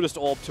 Even Lotus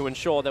Orb to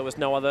ensure there was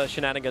no other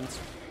shenanigans.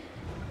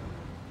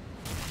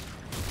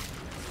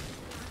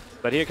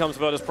 But here comes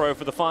Virtus.pro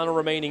for the final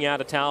remaining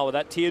outer tower.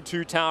 That tier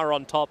 2 tower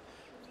on top.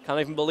 Can't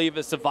even believe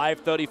it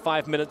survived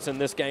 35 minutes in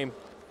this game.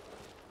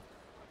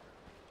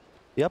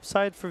 The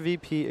upside for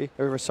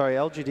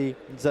LGD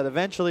is that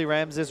eventually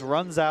Ramses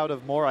runs out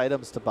of more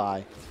items to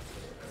buy.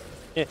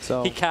 Yeah,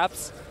 so he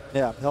caps.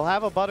 Yeah, he'll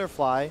have a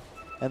butterfly,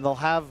 and they'll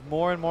have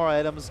more and more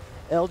items.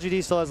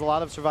 LGD still has a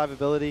lot of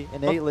survivability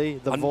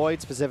innately, the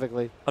Void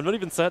specifically. I'm not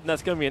even certain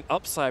that's going to be an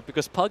upside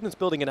because Pugnant's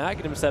building an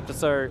Aghanim Scepter,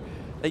 so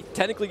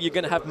technically you're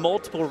going to have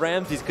multiple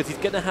Ramses because he's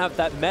going to have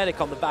that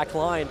medic on the back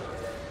line,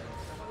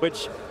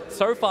 which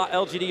so far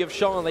LGD have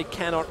shown they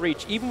cannot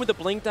reach. Even with the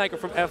Blink Dagger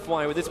from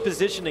FY, with his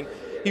positioning,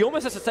 he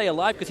almost has to stay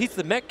alive because he's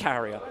the mech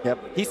carrier. Yep.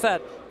 He's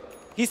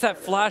that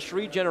flash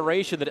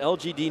regeneration that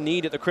LGD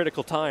need at the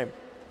critical time.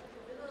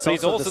 So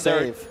he's also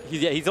their save.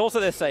 He's also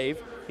their save.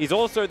 He's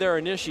also their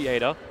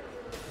initiator.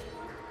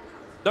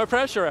 No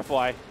pressure,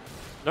 FY.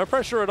 No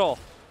pressure at all.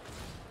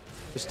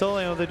 They're still,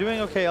 you know, they're doing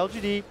okay.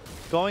 LGD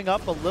going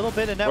up a little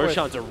bit in net worth.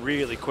 Roshan's a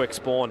really quick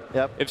spawn.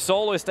 Yep. If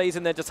Solo stays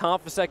in there just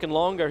half a second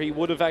longer, he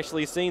would have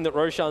actually seen that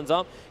Roshan's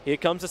up. Here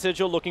comes the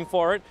Sigil looking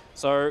for it.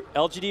 So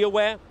LGD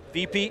aware,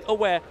 VP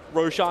aware,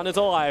 Roshan is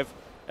alive.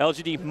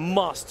 LGD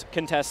must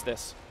contest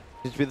this.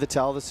 This will be the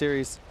tell of the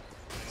series.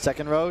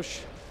 Second Roche,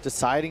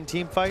 deciding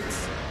team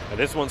fights. And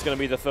this one's going to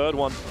be the third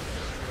one.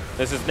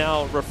 This is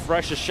now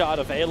Refresher Shard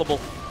available.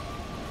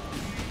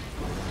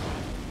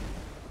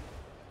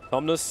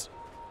 Somnus,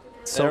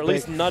 they're at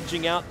least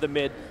nudging out the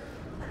mid.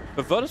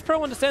 But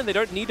Virtus.pro understand they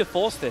don't need to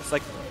force this.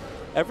 Like,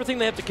 everything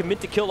they have to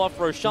commit to kill off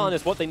Roshan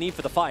is what they need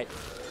for the fight.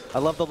 I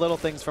love the little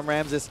things from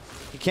Ramses.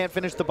 He can't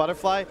finish the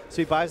butterfly, so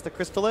he buys the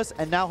Crystallis,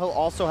 and now he'll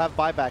also have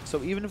buyback.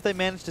 So even if they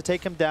manage to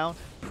take him down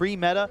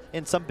pre-meta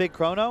in some big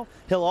chrono,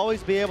 he'll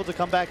always be able to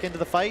come back into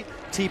the fight,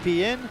 TP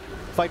in,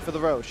 fight for the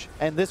Roche.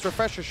 And this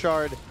Refresher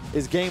Shard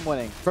is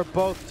game-winning for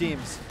both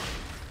teams.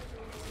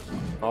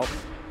 Oh,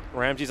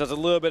 Ramses does a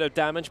little bit of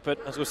damage,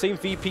 but as we've seen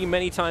VP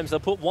many times, they'll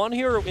put one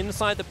hero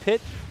inside the pit,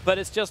 but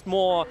it's just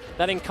more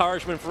that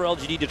encouragement for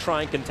LGD to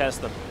try and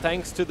contest them.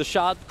 Thanks to the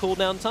Shard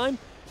cooldown time,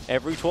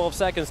 every 12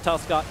 seconds,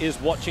 Tuskar is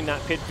watching that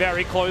pit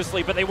very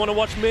closely, but they want to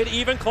watch mid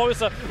even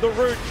closer. The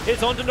root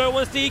is onto no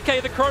one's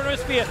DK, the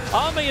Chronosphere.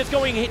 Arme is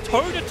going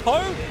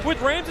toe-to-toe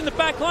with Rams in the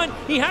back line.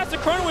 He has the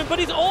Chrono win, but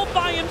he's all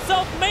by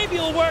himself. Maybe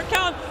it'll work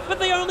out, but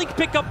they only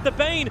pick up the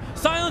Bane.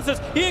 Silences,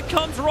 here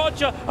comes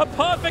Roger, a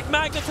perfect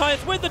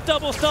Magnetize with the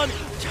double stun.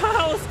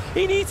 Charles,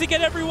 he needs to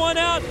get everyone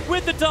out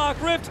with the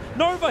Dark Rift.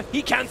 Nova,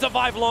 he can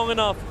survive long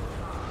enough.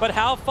 But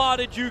how far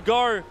did you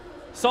go?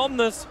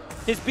 Somnus,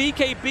 his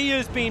BKB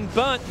has been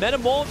burnt.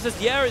 Metamorphosis,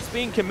 yeah, is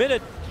being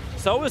committed.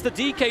 So is the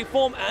DK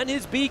form and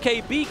his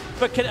BKB.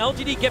 But can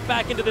LGD get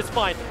back into this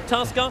fight?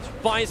 Tuskar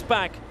buys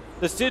back.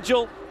 The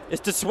Sigil is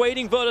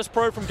dissuading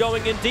Virtus.pro from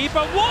going in deeper.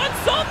 What?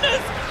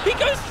 Somnus! He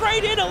goes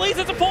straight in. At least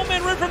it's a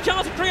 4-man room from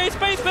Charles to create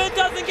space, but it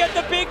doesn't get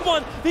the big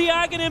one. The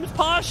Aghanim's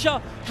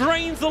Pasha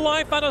drains the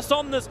life out of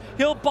Somnus.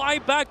 He'll buy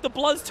back the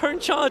Bloodstone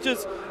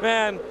charges.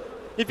 Man,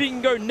 if he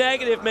can go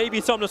negative, maybe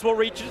Somnus will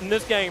reach it in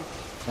this game.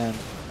 And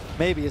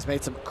maybe has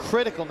made some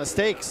critical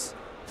mistakes.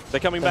 They're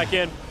coming back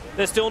in.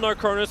 There's still no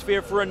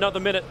Chronosphere for another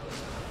minute.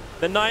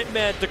 The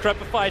Nightmare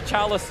Decrepified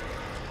Chalice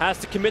has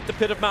to commit the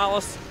Pit of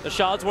Malice. The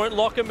shards won't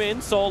lock him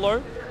in.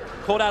 Solo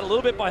caught out a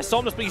little bit by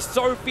Somnus, but he's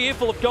so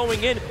fearful of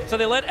going in, so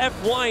they let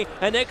FY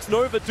and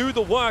X-Nova do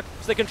the work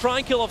so they can try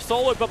and kill off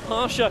Solo, but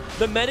Pasha,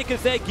 the medic,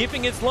 is there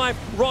giving his life.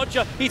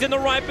 Roger, he's in the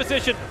right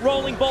position,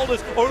 rolling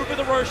boulders over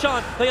the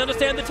Roshan. They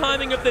understand the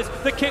timing of this.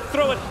 The kick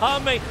through it.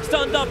 Arme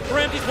stunned up.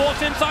 Ramses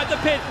walks inside the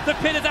pit. The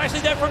pit is actually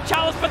there from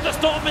Chalice, but the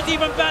Storm is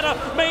even better.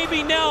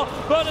 Maybe now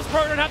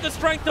Virtus.pro don't have the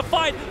strength to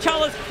fight.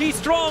 Chalice, he's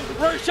strong.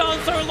 Roshan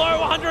so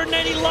low,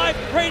 180 life.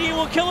 Radiant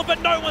will kill him,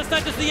 but no one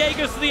snatches the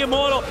Aegis to the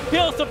Immortal.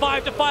 He'll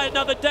survive to fight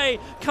another day.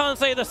 Can't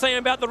say the same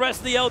about the rest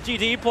of the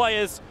LGD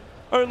players.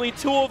 Only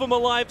 2 of them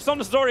alive.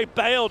 Somnus has already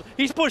bailed.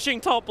 He's pushing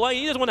top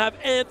lane. He doesn't want to have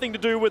anything to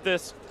do with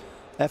this.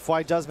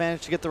 FY does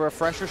manage to get the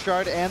refresher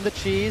shard and the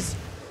cheese.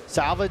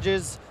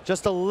 Salvages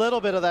just a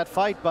little bit of that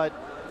fight, but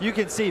you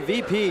can see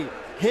VP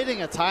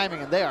hitting a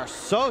timing, and they are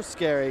so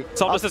scary.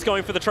 Somnus is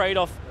going for the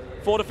trade-off.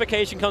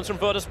 Fortification comes from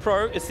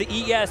Virtus.pro. It's the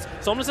ES.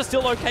 Somnus is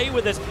still okay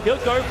with this.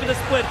 He'll go for the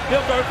split.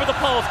 He'll go for the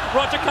pulse.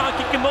 Roger can't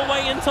kick him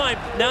away in time.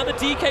 Now the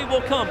DK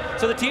will come.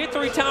 So the tier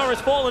 3 tower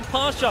has fallen.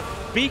 Pasha,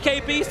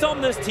 BKB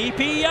Somnus,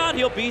 TP out.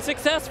 He'll be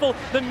successful.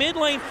 The mid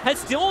lane has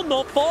still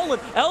not fallen.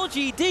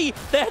 LGD,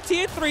 their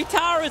tier 3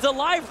 tower is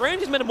alive.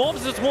 Ramsey's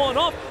Metamorphosis is worn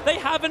off. They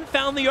haven't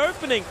found the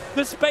opening.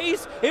 The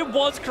space, it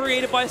was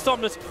created by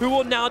Somnus, who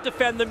will now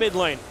defend the mid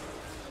lane.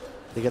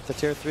 They get the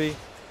tier 3.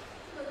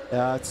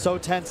 It's so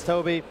tense,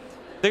 Toby.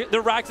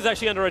 The Rax is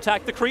actually under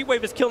attack. The creep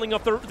wave is killing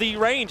off the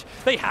range.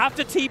 They have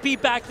to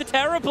TP back the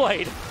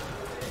Terrorblade.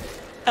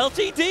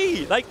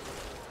 LGD, like,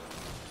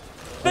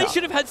 they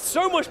should have had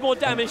so much more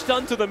damage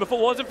done to them if it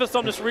wasn't for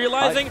Somnus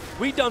realizing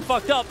we done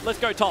fucked up. Let's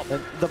go top.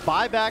 The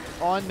buyback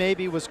on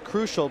maybe was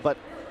crucial, but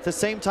at the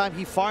same time,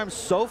 he farms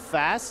so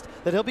fast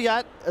that he'll be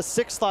at a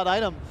 6-slot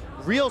item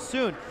real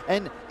soon.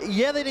 And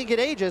yeah, they didn't get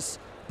Aegis,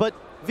 but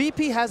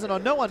VP has it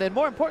on no one. And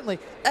more importantly,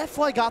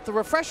 FY got the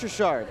refresher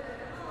shard.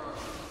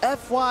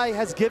 FY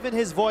has given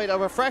his Void a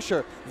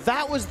refresher.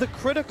 That was the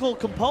critical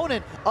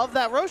component of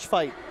that Roche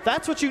fight.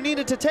 That's what you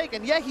needed to take.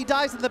 And yeah, he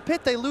dies in the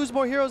pit. They lose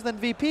more heroes than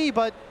VP,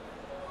 but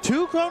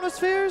 2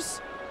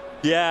 Chronospheres?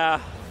 Yeah.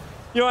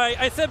 You know,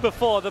 I said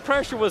before, the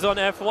pressure was on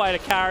FY to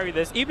carry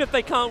this. Even if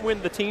they can't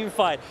win the team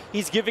fight,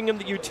 he's giving them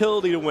the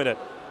utility to win it.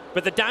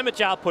 But the damage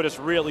output is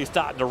really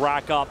starting to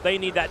rack up. They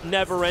need that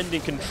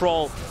never-ending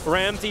control.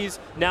 Ramses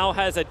now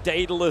has a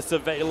Daedalus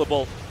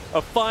available.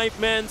 A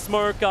 5-man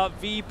smoke up.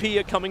 VP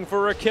are coming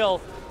for a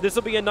kill. This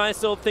will be a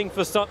nice little thing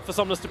for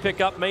Somnus to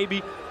pick up,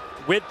 maybe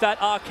with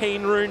that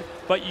arcane rune.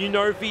 But you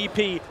know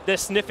VP, they're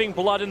sniffing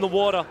blood in the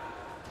water.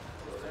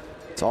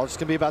 It's all just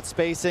going to be about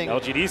spacing.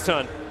 LGD's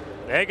turn.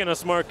 They're going to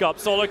smoke up.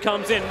 Solo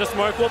comes in. The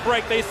smoke will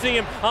break. They see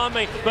him.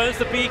 Arme burns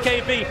the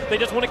BKB. They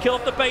just want to kill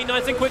off the bait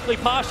nice and quickly.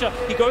 Pasha,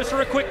 he goes for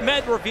a quick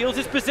med, reveals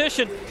his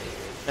position.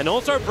 And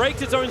also breaks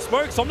his own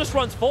smoke. Somnus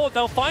runs forward.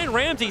 They'll find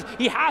Ramses.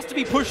 He has to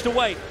be pushed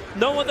away.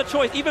 No other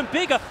choice. Even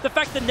bigger, the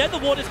fact that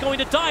Netherward is going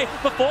to die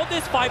before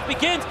this fight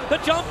begins. The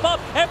jump up.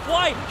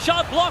 FY.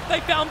 Sharp block. They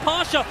found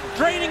Pasha.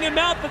 Draining him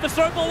out, but the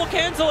snowball will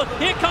cancel it.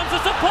 Here comes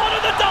the support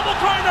of the double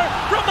chrono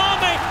from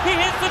Arme. He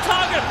hits the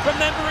target.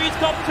 Remember, he's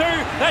got 2.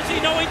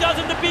 Actually, no, he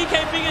doesn't. The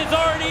BKB is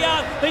already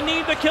out. They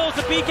need the kills.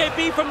 The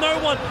BKB from no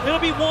one.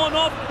 It'll be worn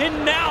off.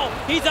 And now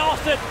he's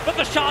ousted. But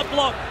the sharp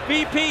block.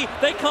 VP,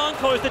 they can't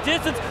close the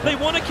distance. They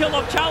want to kill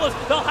off Chalice.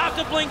 They'll have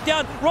to blink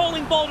down.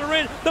 Rolling Boulder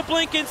in. The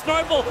blink in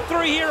Snowball.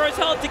 3 heroes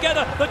held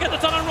together. They'll get the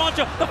Sun on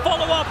Roger. The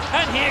follow-up.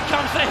 And here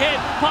comes the hit.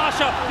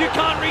 Pasha, you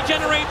can't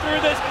regenerate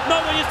through this. No,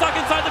 when you're stuck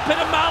inside the pit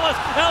of Malice.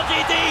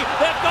 LGD,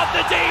 they've got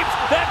the deeps.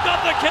 They've got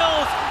the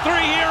kills. 3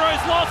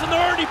 heroes lost, and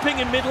they're already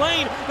pinging mid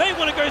lane. They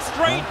want to go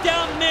straight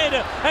down mid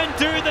and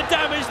do the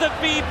damage that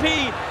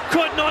VP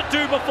could not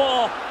do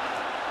before.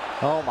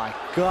 Oh my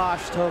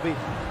gosh, Toby.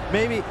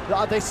 Maybe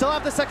they still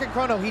have the second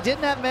chrono. He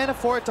didn't have mana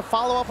for it to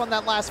follow up on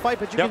that last fight,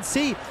 but you can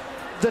see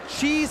the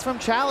cheese from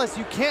Chalice.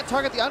 You can't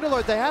target the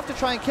Underlord. They have to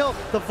try and kill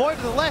the Void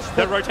of the Lesh.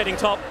 They're rotating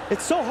top.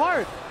 It's so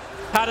hard.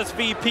 How does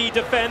VP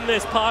defend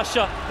this?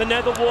 Pasha, the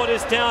Nether Ward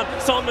is down.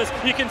 Somnus,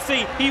 you can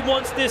see he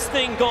wants this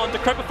thing gone. The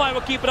Decrepify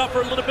will keep it up for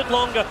a little bit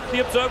longer.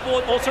 The Observe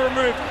Ward also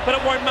removed, but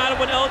it won't matter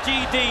when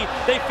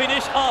LGD, they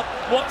finish up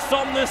what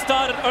Somnus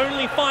started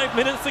only 5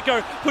 minutes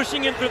ago,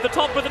 pushing in through the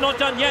top, but they're not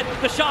done yet.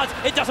 The shards,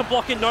 it doesn't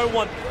block in no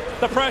one.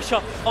 The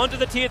pressure onto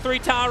the tier 3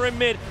 tower in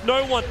mid.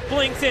 No one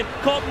blinks in.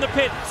 Caught in the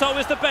pit. So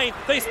is the Bane.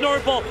 They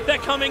snowball.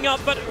 They're coming up,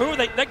 but who are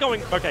they? They're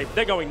going, okay,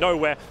 they're going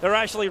nowhere. They're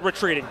actually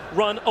retreating.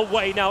 Run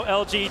away now,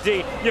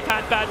 LGD. You've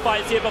had bad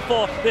fights here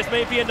before. This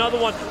may be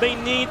another one. They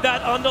need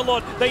that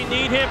Underlord. They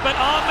need him, but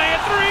Arme, a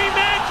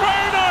 3-man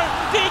chrono.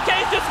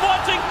 DK's just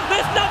watching.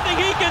 There's nothing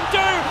he can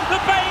do. The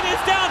Bane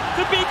is down.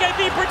 The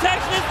BKB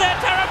protection is there.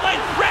 Terrorblade.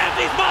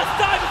 Ramses must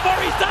die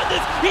before he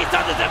thunders. He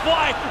thunders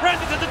FY.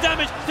 Ramses has the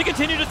damage to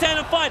continue to stand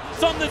and fight.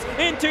 Somnus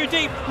in too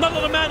deep, not a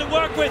lot of man to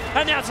work with,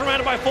 and now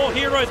surrounded by 4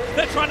 heroes.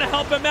 They're trying to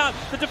help him out.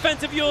 The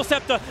defensive Eul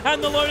Scepter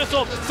and the Lotus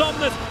Orb.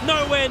 Somnus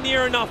nowhere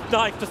near enough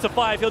knife to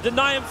survive. He'll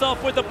deny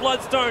himself with the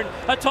Bloodstone.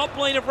 A top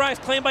lane of Rax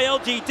claimed by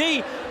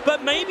LGD,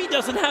 but maybe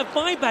doesn't have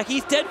buyback.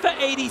 He's dead for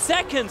 80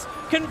 seconds.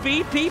 Can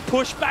VP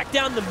push back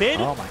down the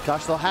mid? Oh my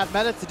gosh, they'll have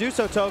meta to do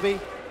so,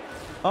 Toby.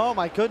 Oh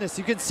my goodness,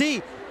 you can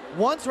see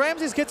once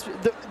Ramses gets,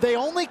 they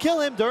only kill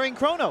him during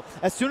Chrono.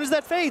 As soon as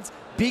that fades,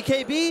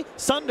 BKB,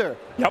 Sunder.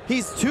 Yep.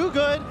 He's too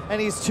good and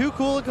he's too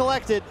cool and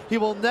collected. He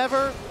will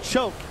never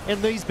choke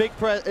in these big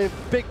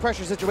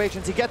pressure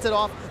situations. He gets it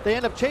off. They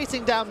end up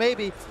chasing down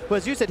maybe. But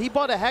as you said, he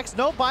bought a Hex,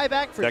 no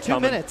buyback for 2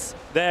 minutes.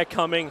 They're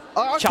coming.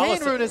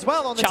 Arcane Rune as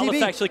well on the Chalice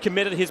TB. actually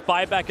committed his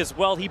buyback as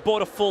well. He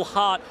bought a full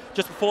heart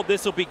just before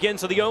this will begin.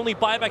 So the only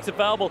buybacks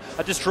available,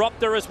 a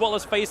Disruptor as well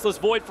as Faceless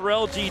Void for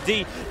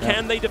LGD.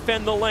 Can they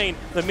defend the lane?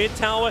 The mid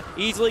tower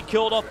easily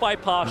killed off by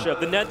Pasha.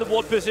 The Nether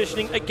Ward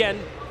positioning again.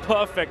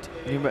 Perfect.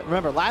 You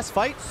remember, last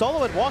fight,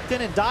 Solo had walked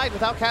in and died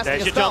without casting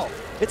There's a your spell. jump.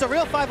 It's a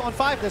real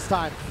 5-on-5 this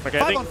time. Okay,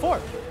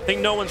 5-on-4. I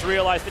think no one's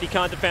realized that he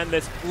can't defend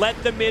this.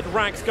 Let the mid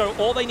racks go.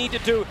 All they need to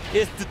do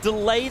is to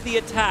delay the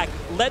attack.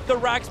 Let the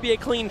racks be a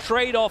clean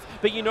trade-off,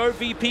 but you know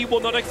VP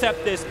will not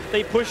accept this.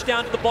 They push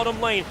down to the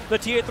bottom lane. The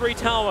tier 3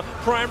 tower,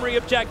 primary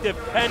objective,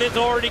 and it's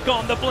already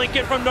gone. The blink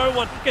it from no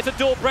one. Gets a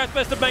dual breath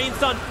versus the main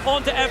sun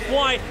onto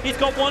FY. He's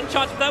got one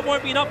charge, but that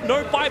won't be enough.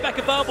 No buyback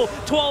available.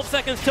 12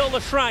 seconds till the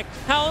Shrek.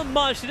 How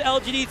much did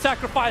LGD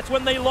sacrifice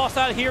when they lost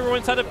that hero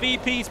inside of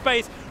VP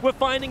space? We're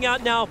finding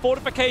out now.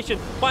 Fortification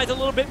buys a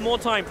little bit more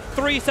time.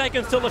 3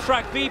 seconds till the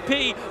Shrek.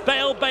 VP,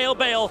 bail, bail,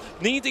 bail.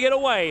 Need to get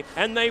away,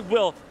 and they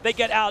will. They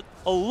get out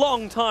a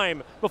long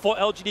time before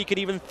LGD could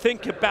even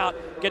think about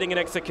getting an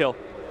extra kill.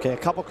 Okay, a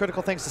couple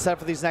critical things to set up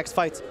for these next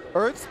fights.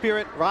 Earth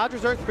Spirit,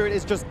 Roger's Earth Spirit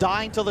is just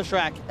dying to the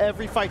Shrek.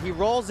 Every fight he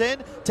rolls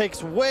in,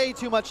 takes way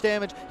too much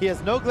damage. He has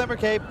no Glimmer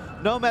Cape,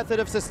 no method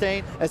of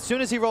sustain. As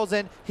soon as he rolls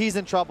in, he's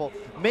in trouble.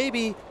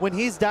 Maybe when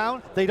he's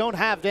down, they don't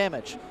have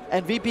damage.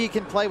 And VP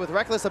can play with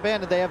Reckless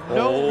Abandon. They have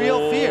no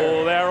real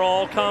fear. They're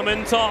all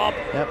coming top.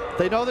 Yep.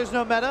 They know there's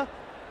no meta.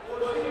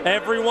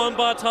 Everyone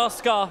but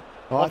Tusker.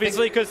 Well,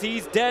 obviously, because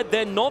he's dead,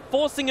 they're not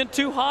forcing it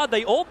too hard.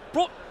 They all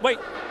brought... Wait.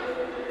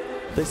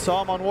 They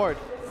saw him on ward.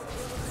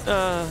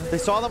 They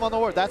saw them on the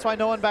ward. That's why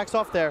no one backs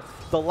off there.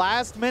 The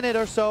last minute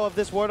or so of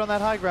this ward on that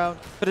high ground.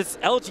 But it's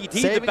LGD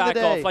Saving to back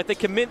the day. off. Like they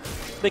commit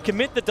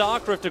the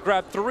Dark Rift to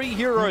grab 3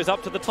 heroes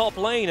up to the top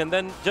lane and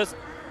then just...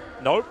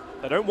 Nope,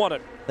 they don't want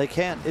it. They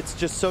can't. It's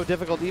just so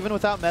difficult. Even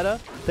without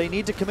meta, they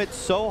need to commit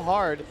so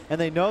hard, and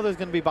they know there's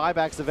going to be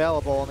buybacks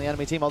available on the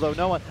enemy team, although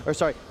no one, or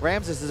sorry,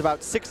 Ramses is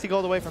about 60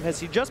 gold away from his.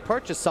 He just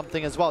purchased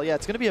something as well. Yeah,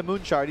 it's going to be a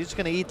Moon Shard. He's just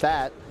going to eat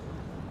that.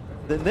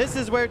 Then this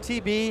is where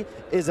TB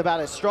is about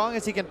as strong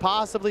as he can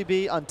possibly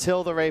be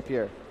until the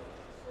Rapier.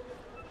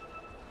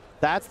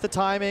 That's the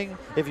timing.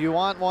 If you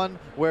want one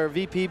where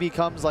VP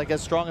becomes like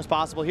as strong as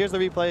possible. Here's the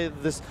replay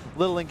of this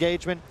little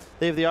engagement.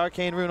 They have the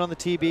Arcane Rune on the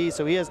TB,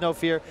 so he has no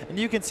fear. And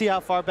you can see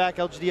how far back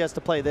LGD has to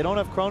play. They don't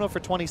have Chrono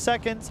for 20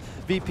 seconds.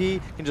 VP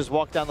can just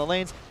walk down the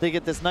lanes. They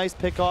get this nice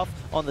pick off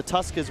on the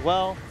Tusk as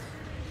well.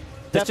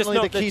 Definitely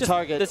the key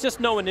target. There's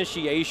just no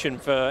initiation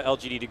for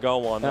LGD to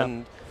go on.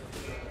 Yeah.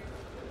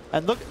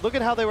 And look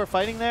at how they were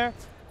fighting there.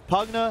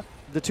 Pugna,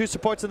 the 2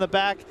 supports in the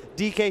back,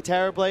 DK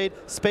Terrorblade,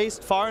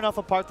 spaced far enough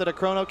apart that a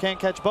Chrono can't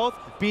catch both,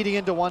 beating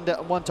into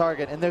one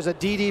target. And there's a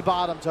DD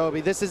bottom,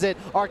 Toby. This is it.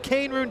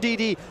 Arcane Rune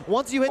DD.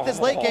 Once you hit this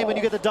late game and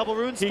you get the double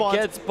rune spawn,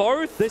 he gets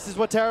both. This is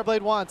what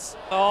Terrorblade wants.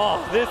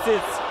 Oh,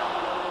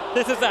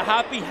 this is a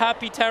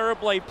happy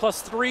Terrorblade,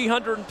 plus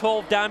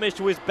 312 damage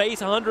to his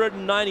base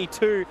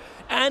 192,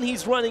 and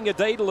he's running a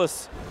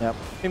Daedalus. Yep.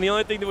 And the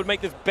only thing that would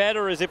make this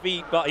better is if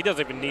he doesn't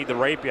even need the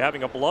Rapier.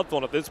 Having a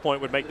Bloodthorn at this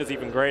point would make this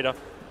even greater.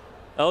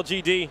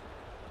 LGD,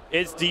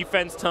 it's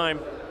defense time.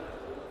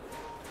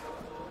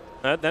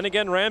 Then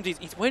again, Ramses,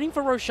 he's waiting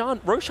for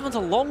Roshan. Roshan's a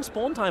long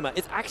spawn timer.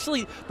 It's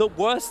actually the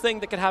worst thing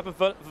that could happen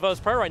for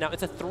Virtus.pro right now.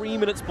 It's a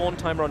 3-minute spawn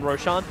timer on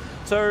Roshan.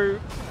 So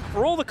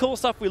for all the cool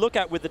stuff we look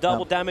at with the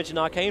double damage and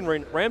Arcane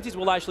Rune, Ramses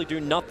will actually do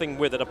nothing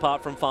with it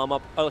apart from farm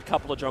up a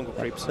couple of jungle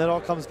creeps. That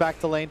all comes back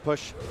to lane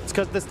push. It's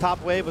because this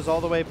top wave was all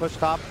the way pushed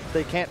top.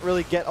 They can't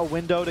really get a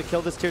window to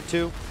kill this tier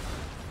 2.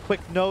 Quick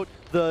note,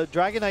 the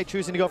Dragon Knight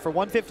choosing to go for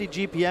 150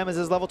 GPM as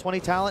his level 20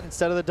 talent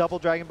instead of the double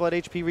Dragon Blood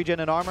HP regen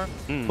and armor,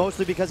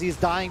 mostly because he's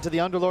dying to the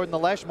Underlord and the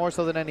Lesh more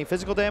so than any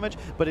physical damage,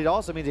 but it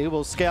also means he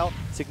will scale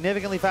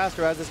significantly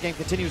faster as this game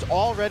continues,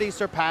 already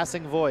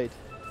surpassing Void.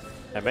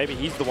 And maybe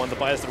he's the one that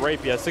buys the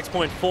Rapier.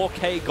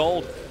 6.4k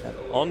gold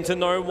onto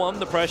no one.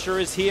 The pressure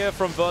is here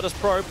from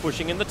Virtus.pro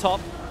pushing in the top.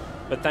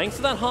 But thanks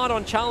to that hard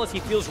on Chalice, he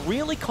feels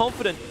really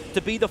confident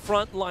to be the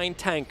frontline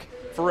tank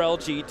for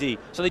LGD.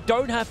 So they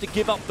don't have to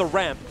give up the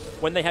ramp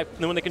when they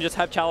can just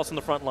have Chalice on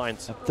the front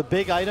lines. The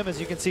big item,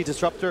 as you can see,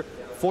 Disruptor,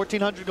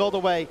 1,400 gold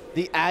away,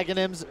 the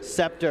Aghanim's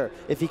Scepter.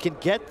 If he can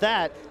get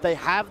that, they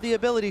have the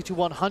ability to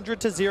 100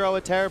 to 0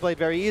 a Terrorblade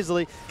very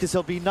easily because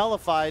he'll be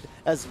nullified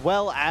as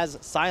well as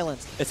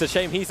silenced. It's a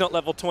shame he's not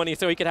level 20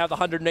 so he could have the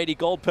 180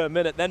 gold per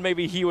minute. Then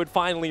maybe he would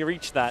finally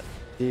reach that.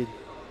 Indeed.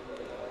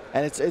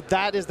 And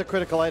that is the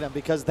critical item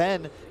because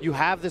then you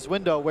have this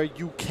window where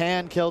you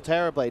can kill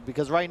Terrorblade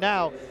because right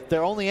now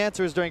their only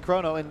answer is during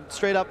Chrono and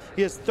straight up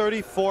he has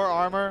 34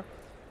 armor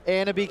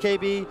and a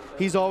BKB.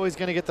 He's always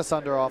going to get the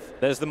Sunder off.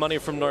 There's the money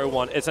from no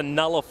one. It's a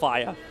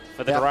nullifier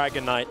for the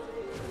Dragon Knight.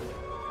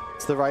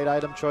 It's the right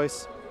item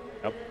choice.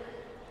 Yep.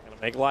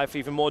 Gonna make life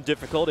even more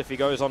difficult if he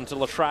goes on to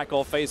Lashrak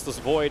or Faceless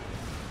Void.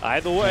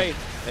 Either way,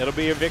 it'll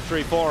be a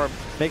victory for him.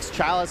 Makes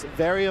Chalice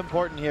very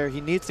important here. He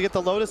needs to get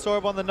the Lotus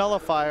Orb on the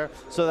Nullifier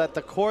so that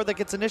the core that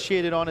gets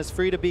initiated on is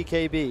free to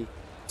BKB.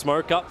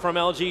 Smoke up from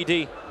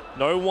LGD.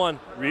 No one.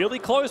 Really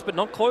close, but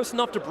not close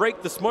enough to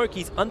break the smoke.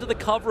 He's under the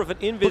cover of an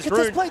invis Look at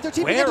rune. this play. They're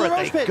teaming Where into the are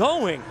Roche they pit.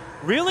 going?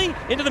 Really?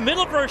 Into the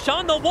middle of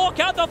Roshan. They'll walk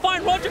out. They'll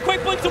find Roger.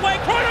 Quick blinks away.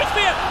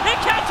 Chronosphere. It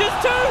catches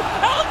two.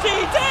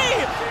 LGD.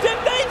 Did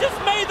they just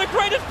made the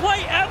greatest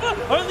play ever?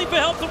 Only for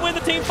help to win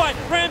the team fight.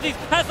 Ramses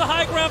has the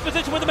high ground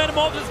position with the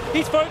Metamorphosis.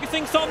 He's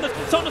focusing Somnus.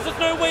 Somnus has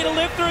no way to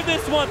live through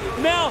this one.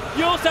 Now,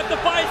 Yulsep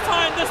buys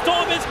time. The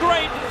storm is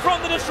great from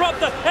the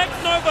Disruptor.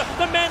 X-Nova,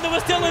 the men that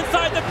were still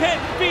inside the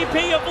pit.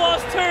 VP have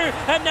lost two,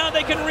 and now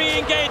they can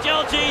re-engage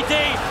LGD.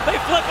 They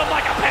flip him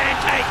like a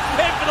pancake.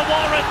 In for the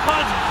Walrus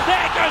punch.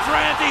 There goes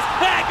Ramses.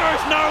 There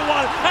goes no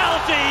one.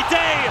 LGD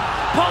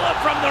pull it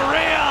from the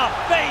rear.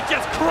 They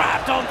just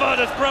crapped on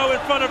Virtus.pro in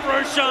front of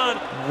Roshan.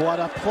 What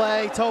a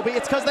play, Toby.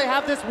 It's because they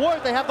have this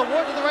ward. They have the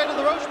ward to the right of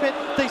the Roche pit.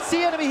 They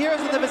see enemy heroes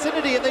in the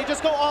vicinity, and they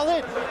just go all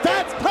in.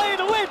 That's play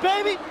to win,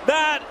 baby!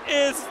 That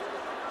is...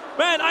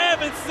 Man, I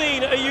haven't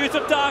seen a use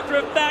of Dark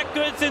Rift that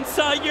good since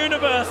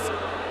Universe.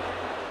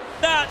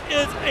 That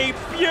is a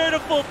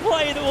beautiful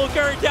play that will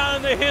go down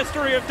in the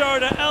history of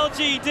Dota.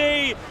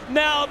 LGD,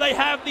 now they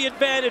have the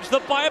advantage.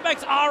 The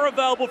buybacks are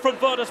available from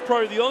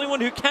Virtus.pro. The only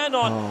one who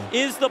cannot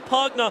is the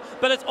Pugna,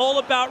 but it's all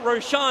about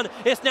Roshan.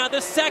 It's now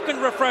the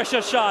second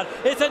refresher shard.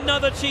 It's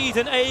another cheese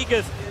in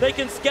Aegis. They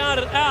can scout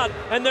it out,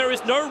 and there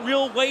is no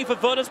real way for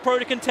Virtus.pro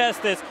to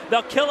contest this.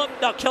 They'll kill it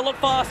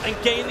fast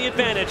and gain the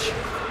advantage.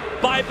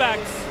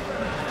 Buybacks.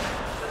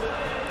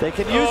 They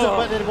can use it,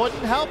 but it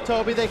wouldn't help,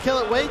 Toby. They kill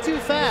it way too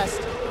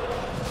fast.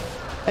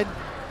 And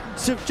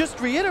to just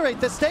reiterate,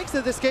 the stakes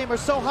of this game are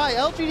so high.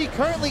 LGD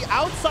currently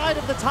outside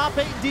of the top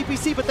 8 in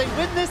DPC, but they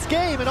win this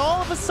game, and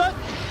all of a sudden,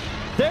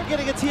 they're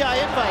getting a TI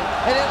invite.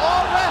 And it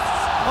all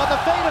rests on the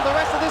fate of the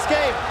rest of this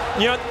game.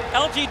 You know,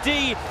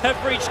 LGD have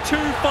reached 2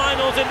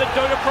 finals in the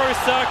Dota Pro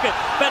circuit,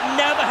 but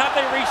never have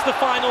they reached the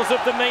finals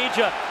of the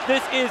major.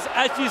 This is,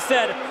 as you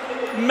said,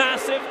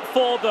 massive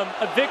for them.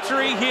 A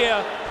victory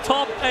here,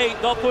 top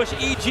 8. They'll push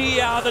EG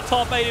out of the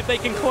top 8 if they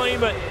can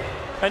claim it.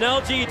 And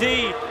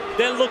LGD,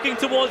 they're looking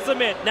towards the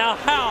mid. Now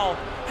how,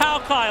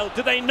 Kyle,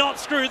 do they not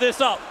screw this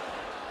up?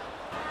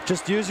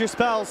 Just use your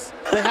spells.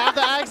 They have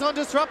the Ags on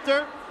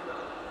Disruptor.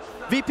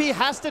 VP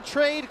has to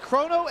trade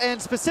Chrono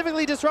and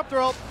specifically Disruptor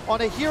ult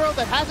on a hero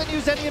that hasn't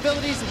used any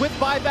abilities with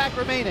buyback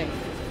remaining.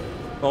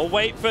 Well,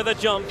 wait for the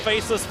jump,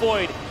 Faceless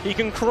Void. He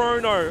can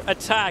Chrono,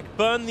 attack,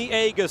 burn the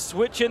Aegis,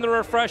 switch in the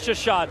Refresher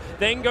Shard,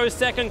 then go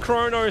second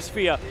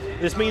Chronosphere.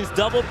 This means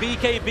double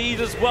BKBs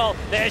as well.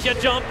 There's your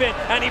jump in,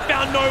 and he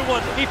found no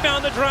one. He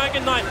found the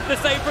Dragon Knight. The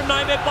save from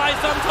Nightmare buys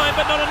some time,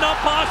 but not enough.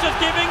 Pasha's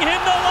giving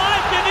him the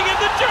life, giving him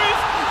the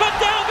juice, but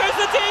down goes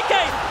the DK.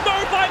 No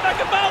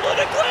buyback available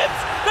to Eclipse.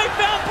 They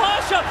found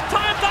Pasha.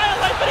 Time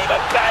dilate, but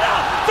even better.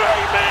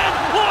 3-man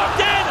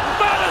locked in.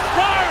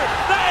 Virtus.pro.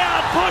 They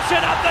are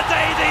pushing up the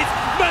daisies.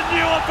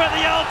 Manure for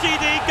the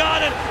LGD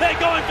Garden. They're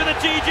going for the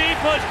GG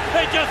push.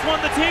 They just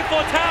won the Team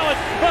 4 Towers.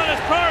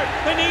 Virtus.pro,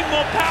 they need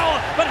more power,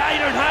 but they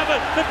don't have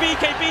it. The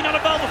BKB not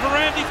available for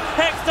Ramses.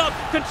 Hexed up,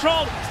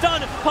 controlled,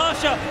 stunned.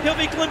 Pasha, he'll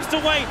be glimpsed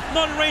away.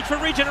 Not in range for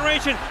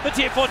regeneration. The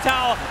Tier 4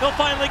 Tower, he'll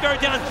finally go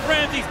down.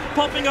 Ramses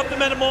popping up the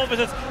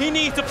Metamorphosis. He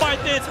needs to fight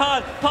this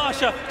hard.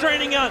 Pasha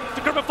draining out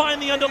to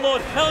find the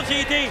Underlord.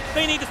 LGD,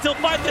 they need to still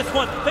fight this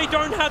one. They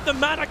don't have the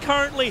mana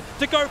currently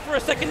to go for a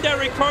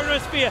secondary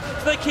Chronosphere,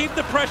 so they keep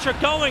the pressure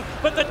going,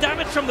 but the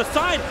damage from the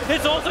side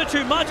is also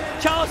too much.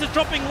 Chalice is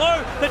dropping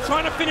low. They're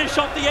trying to finish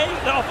off the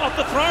off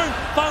the throne.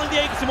 Finally, the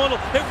Aegis Immortal.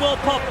 It will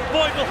pop.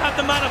 Void will have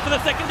the mana for the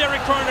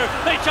secondary Chrono.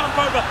 They jump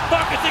over,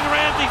 focusing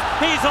Ramses.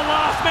 He's the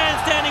last man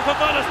standing for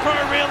Virtus.pro,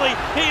 really.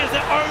 He is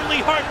the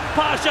only hope.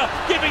 Pasha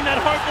giving that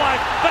hope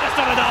life, but it's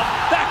not enough.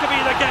 That could be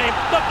the game.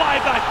 The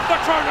buyback, the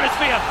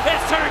Chronosphere.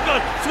 It's too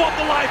good. Swap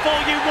the life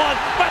all you want,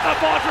 but the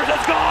fortress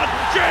is gone.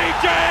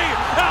 GG!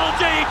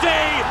 LGD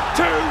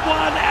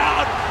 2-1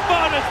 out.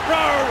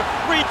 Virtus.pro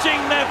reaching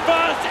their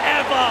first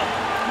ever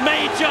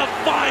major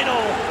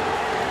final.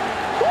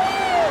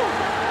 Woo!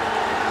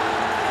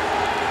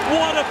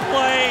 What a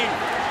play.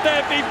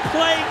 They've been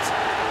plagued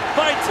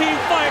by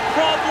teamfight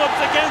problems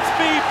against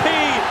VP.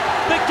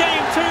 The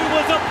game 2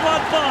 was a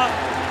bloodbath,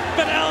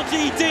 but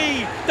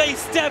LGD, they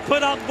step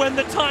it up when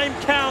the time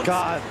counts.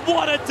 God.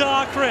 What a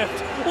Dark Rift.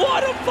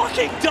 What a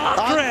fucking Dark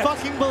Rift.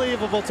 Unfucking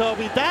believable,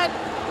 Toby. That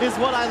is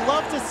what I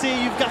love to see.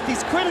 You've got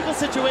these critical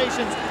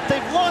situations.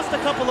 They've lost a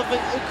couple of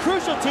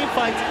crucial team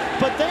fights,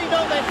 but they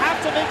know they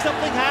have to make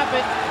something happen.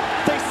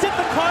 They sit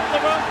the cart in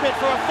the Roche pit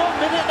for a full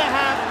minute and a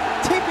half.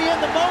 TP in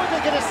the moment,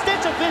 they get a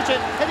stitch of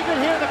vision, and you can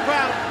hear the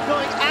crowd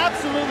going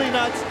absolutely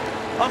nuts.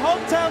 A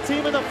hometown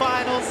team in the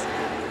finals.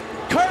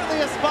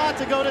 Currently a spot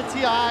to go to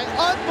TI.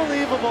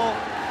 Unbelievable.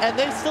 And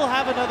they still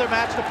have another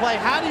match to play.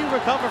 How do you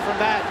recover from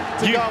that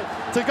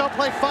to go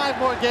play 5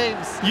 more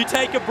games? You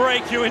take a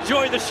break, you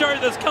enjoy the show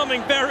that's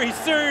coming very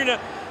soon.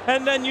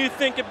 And then you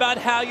think about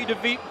how you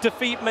defeat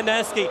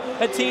Mineski,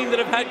 a team that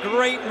have had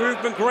great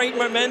movement, great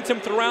momentum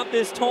throughout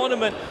this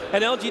tournament.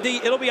 And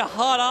LGD, it'll be a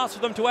hard ask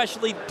for them to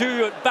actually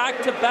do it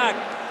back to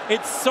back.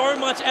 It's so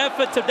much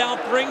effort to now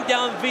bring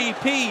down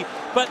VP,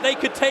 but they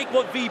could take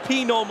what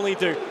VP normally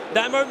do.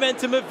 That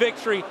momentum of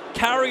victory,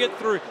 carry it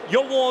through.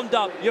 You're warmed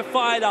up, you're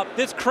fired up,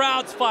 this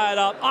crowd's fired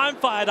up, I'm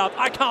fired up.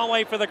 I can't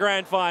wait for the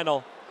grand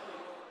final.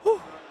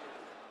 Whew.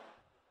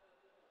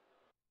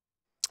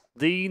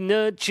 The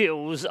nerd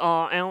chills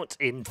are out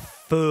in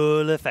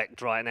full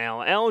effect right now.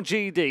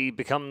 LGD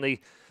become the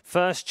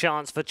first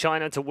chance for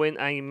China to win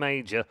a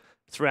major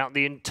throughout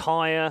the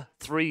entire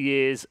 3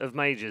 years of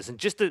majors. And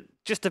just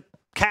to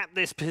cap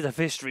this bit of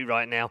history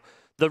right now,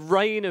 the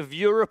reign of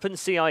Europe and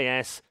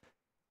CIS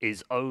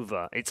is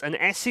over. It's an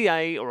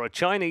SEA or a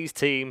Chinese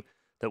team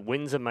that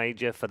wins a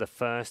major for the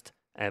first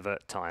ever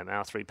time.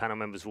 Our three panel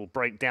members will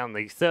break down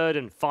the third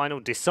and final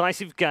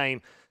decisive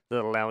game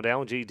that allowed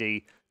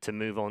LGD to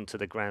move on to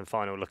the grand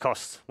final.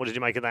 Lacoste, what did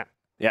you make of that?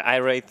 Yeah, I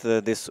rate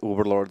this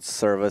Overlord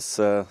service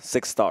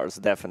 6 stars,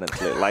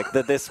 definitely. Like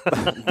the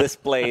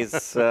displays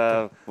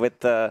with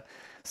the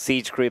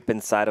siege creep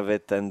inside of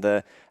it. And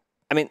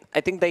I mean,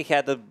 I think they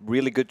had a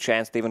really good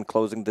chance to even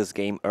closing this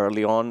game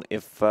early on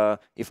if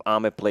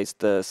Ame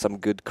placed some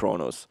good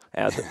chronos.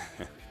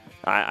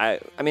 I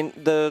mean,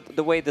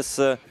 the way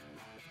this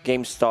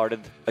game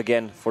started,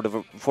 again, for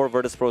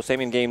Virtus.pro,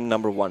 same in game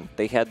number 1.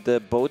 They had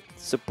both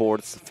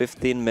supports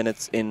 15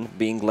 minutes in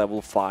being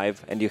level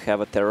 5, and you have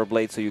a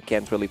Terrorblade, so you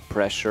can't really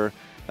pressure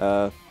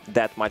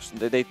that much.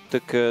 They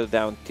took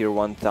down tier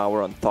 1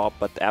 tower on top,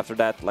 but after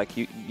that, like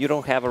you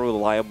don't have a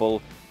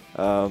reliable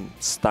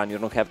stun, you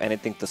don't have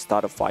anything to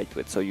start a fight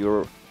with, so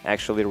you're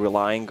actually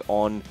relying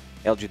on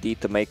LGD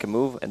to make a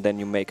move, and then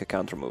you make a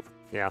counter move.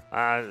 Yeah,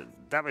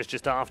 that was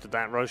just after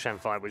that Roshan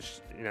fight, which,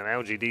 you know,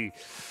 LGD,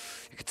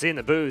 you could see in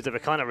the booth, they were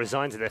kind of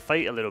resigned to their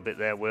fate a little bit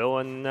there, Will,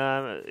 and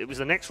it was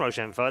the next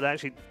Roshan fight that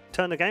actually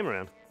turned the game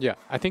around. Yeah,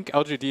 I think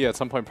LGD at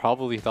some point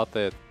probably thought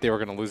that they were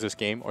going to lose this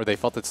game, or they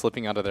felt it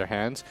slipping out of their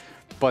hands,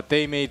 but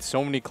they made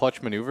so many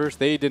clutch maneuvers.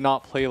 They did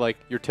not play like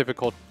your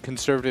typical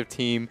conservative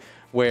team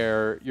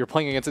where you're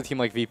playing against a team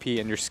like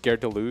VP and you're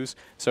scared to lose,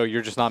 so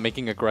you're just not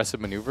making aggressive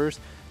maneuvers.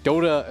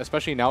 Dota,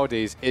 especially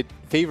nowadays, it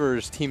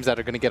favors teams that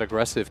are going to get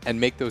aggressive and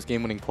make those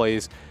game-winning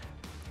plays.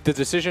 The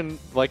decision,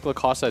 like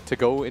Lacoste, to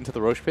go into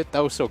the Roche pit,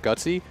 that was so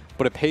gutsy,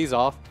 but it pays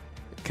off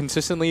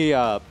consistently.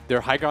 Their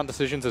high ground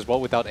decisions as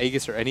well without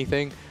Aegis or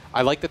anything.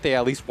 I like that they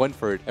at least went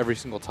for it every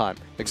single time.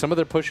 Like, some of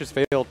their pushes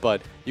failed,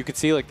 but you could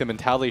see like the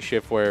mentality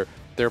shift where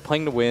they're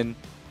playing to win.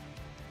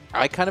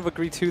 I kind of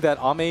agree too that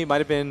Ame might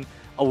have been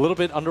a little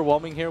bit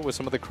underwhelming here with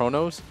some of the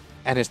chronos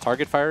and his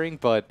target firing,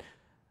 but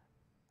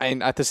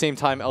and at the same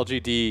time,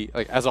 LGD,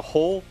 like as a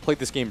whole, played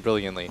this game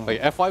brilliantly.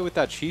 Like FY with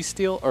that cheese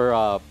steal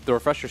or the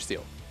refresher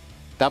steal,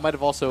 that might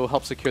have also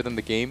helped secure them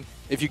the game.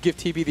 If you give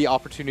TB the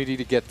opportunity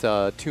to get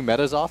 2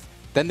 metas off,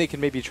 then they can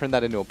maybe turn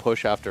that into a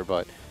push after,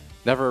 but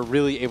never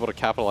really able to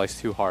capitalize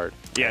too hard.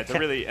 Yeah, to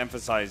really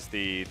emphasize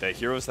the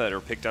heroes that are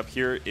picked up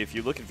here, if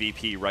you look at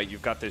VP, right,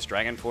 you've got this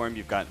Dragon Form,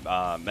 you've got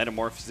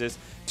Metamorphosis,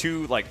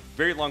 2 like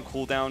very long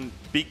cooldown,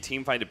 big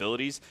team fight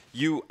abilities.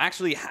 You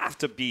actually have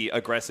to be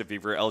aggressive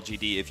if you're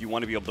LGD if you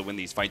want to be able to win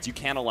these fights. You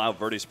can't allow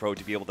Virtus.pro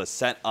to be able to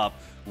set up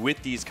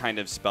with these kind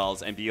of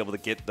spells and be able to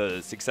get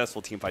the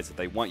successful team fights that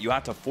they want. You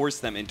have to force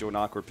them into an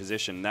awkward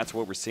position, and that's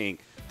what we're seeing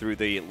through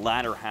the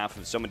latter half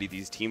of so many of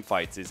these team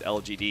fights is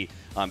LGD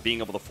being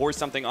able to force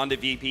something onto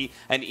VP,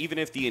 and even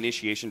if the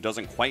initiation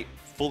doesn't quite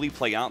fully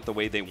play out the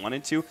way they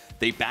wanted to,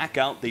 they back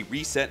out, they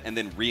reset, and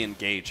then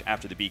re-engage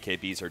after the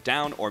BKBs are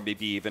down, or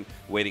maybe even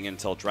waiting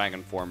until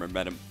Dragon Form or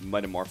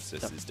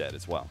Metamorphosis is dead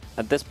as well.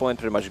 At this point,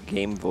 pretty much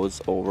game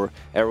was over.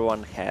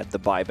 Everyone had the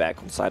buyback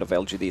on side of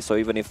LGD, so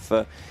even if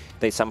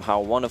they somehow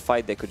won a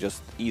fight, they could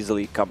just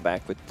easily come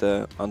back with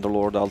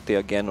Underlord ulti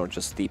again, or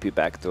just TP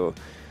back to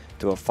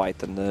a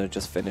fight and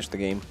just finish the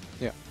game.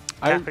 Yeah.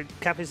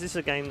 Cap, is this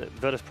a game that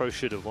Virtus.pro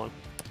should have won?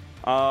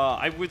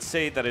 I would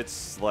say that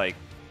it's like,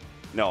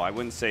 no, I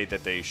wouldn't say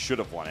that they should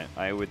have won it.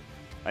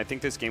 I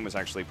think this game was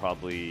actually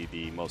probably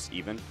the most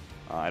even.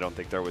 I don't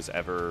think there was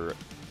ever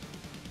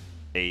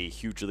a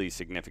hugely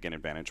significant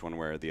advantage one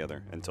way or the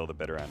other until the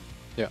bitter end.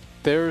 Yeah,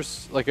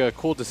 there's like a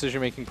cool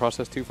decision-making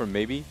process too for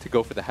maybe to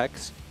go for the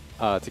Hex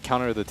to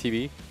counter the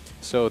TB.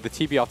 So the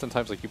TB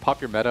oftentimes, like you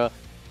pop your meta,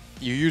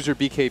 you use your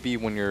BKB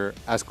when you're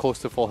as close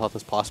to full health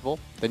as possible,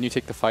 then you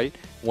take the fight.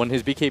 When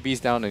his BKB's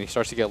down and he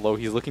starts to get low,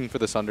 he's looking for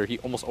the Sunder, he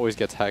almost always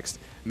gets hexed.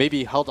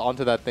 Maybe held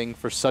onto that thing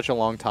for such a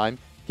long time.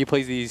 He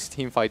plays these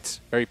team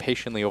fights very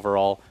patiently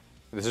overall.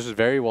 This was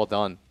very well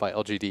done by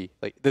LGD.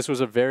 Like, this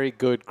was a very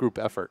good group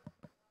effort.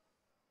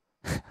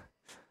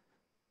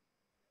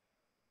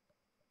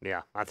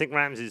 Yeah, I think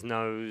Ramses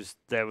knows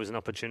there was an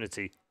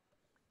opportunity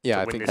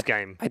to win this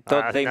game. I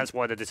think that's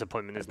why the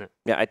disappointment, isn't it?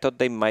 Yeah, I thought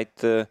they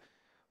might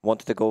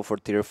wanted to go for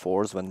tier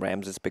 4s when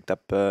Ramses picked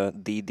up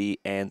DD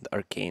and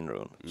Arcane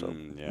Rune. So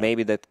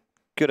maybe that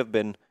could have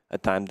been a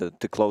time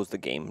to close the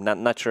game.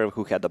 Not sure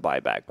who had the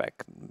buyback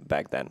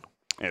back then.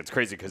 Yeah, it's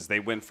crazy because they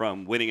went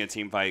from winning a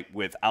team fight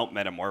without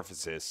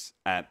Metamorphosis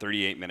at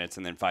 38 minutes,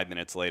 and then 5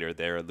 minutes later,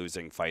 they're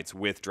losing fights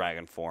with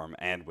Dragon Form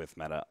and with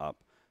Meta up.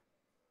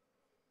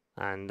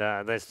 And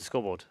there's the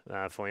scoreboard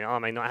for you.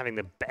 Arme not having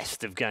the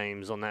best of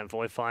games on that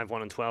Void,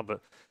 5-1 and 12,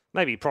 but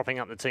maybe propping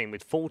up the team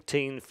with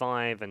 14,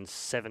 5 and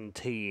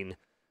 17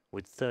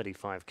 with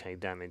 35k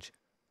damage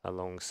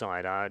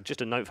alongside.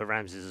 Just a note for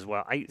Ramses as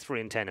well, 8,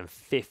 3 and 10 and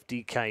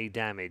 50k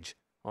damage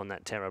on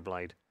that Terror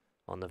Blade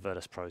on the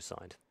Virtus.pro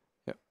side.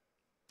 Yep.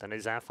 That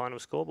is our final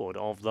scoreboard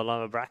of the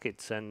lower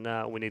brackets, and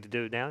all we need to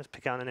do now is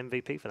pick out an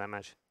MVP for that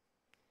match.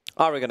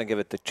 Are we going to give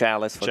it to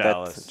Chalice for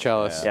that?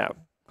 Chalice. Yeah.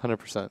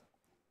 100%.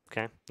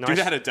 Okay. Nice. Dude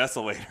had a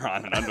Desolator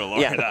on an Underlord.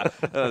 Yeah.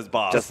 That was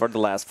boss. Just for the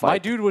last fight. My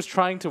dude was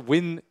trying to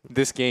win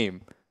this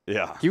game.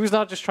 Yeah. He was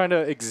not just trying to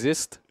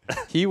exist.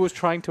 He was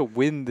trying to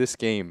win this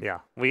game.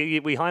 Yeah.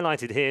 We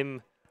highlighted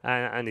him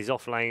and his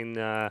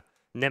off-lane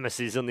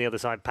nemesis on the other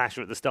side,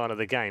 Pasha, at the start of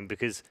the game,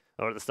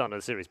 or at the start of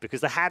the series, because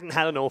they hadn't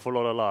had an awful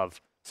lot of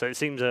love. So it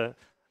seems a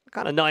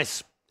kind of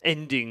nice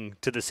ending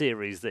to the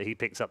series that he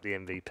picks up the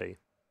MVP.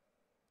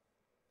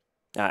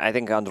 I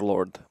think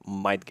Underlord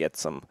might get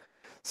some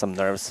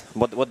nerves.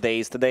 What day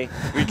is today?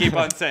 We keep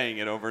on saying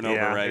it over and over,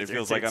 right? It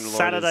feels like Underlord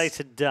Saturday is...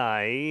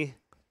 today.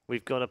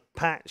 We've got a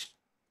patch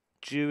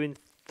due in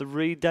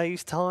 3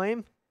 days'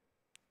 time.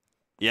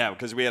 Yeah,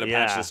 because we had a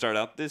patch to start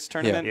out this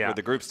tournament with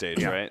the group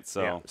stage, right?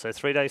 So so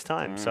 3 days'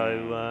 time.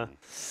 So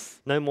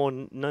no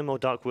more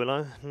Dark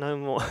Willow. No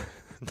more.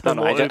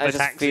 I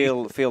just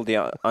feel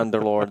the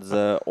Underlord's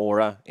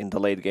aura in the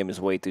late game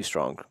is way too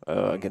strong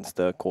against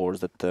the cores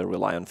that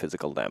rely on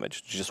physical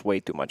damage. Just way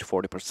too much,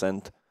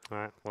 40%.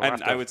 Right. Well,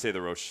 and I would say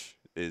the Roche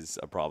is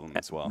a problem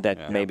as well.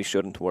 That maybe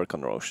shouldn't work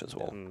on Roche as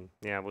well.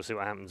 Yeah, we'll see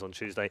what happens on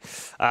Tuesday.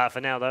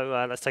 For now,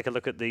 though, let's take a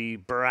look at the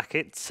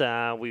brackets.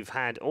 We've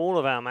had all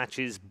of our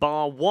matches,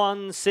 bar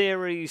one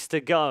series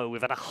to go.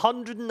 We've had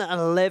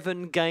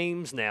 111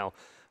 games now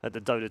at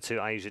the Dota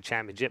 2 Asia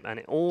Championship, and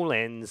it all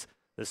ends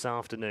this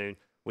afternoon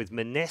with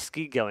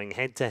Mineski going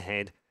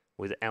head-to-head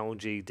with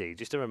LGD.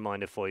 Just a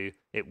reminder for you,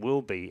 it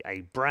will be a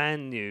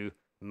brand new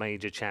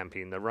major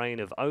champion. The reign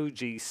of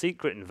OG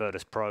Secret and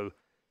Virtus.pro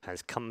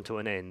has come to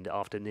an end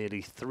after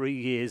nearly 3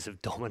 years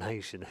of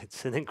domination.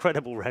 It's an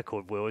incredible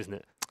record, Will, isn't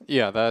it?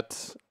 Yeah,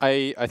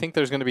 I think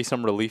there's going to be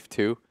some relief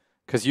too,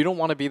 because you don't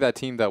want to be that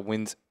team that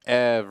wins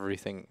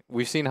everything.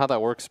 We've seen how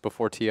that works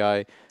before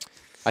TI.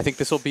 I think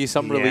this will be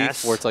some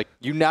relief where it's like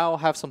you now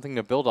have something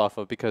to build off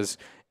of, because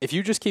if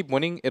you just keep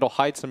winning, it'll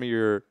hide some of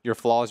your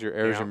flaws, your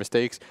errors, your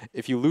mistakes.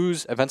 If you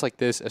lose events like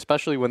this,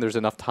 especially when there's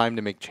enough time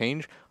to make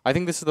change, I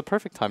think this is the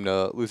perfect time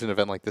to lose an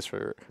event like this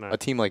for a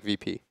team like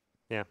VP.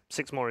 Yeah,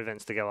 6 more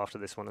events to go after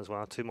this one as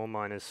well. 2 more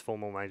minors, 4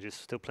 more majors.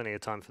 Still plenty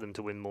of time for them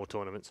to win more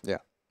tournaments. Yeah.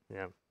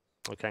 Yeah.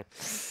 Okay.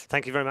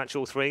 Thank you very much,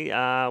 all three. We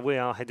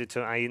are headed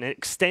to an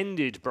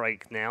extended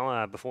break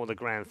now before the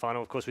grand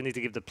final. Of course, we need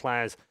to give the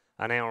players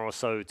an hour or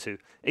so to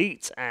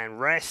eat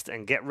and rest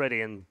and get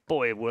ready. And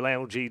boy, will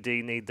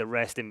LGD need the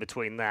rest in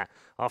between that.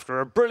 After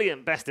a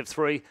brilliant best of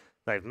 3,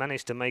 they've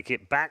managed to make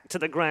it back to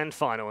the grand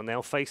final, and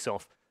they'll face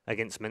off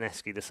against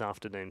Mineski this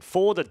afternoon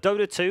for the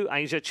Dota 2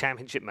 Asia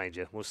Championship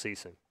Major. We'll see you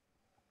soon.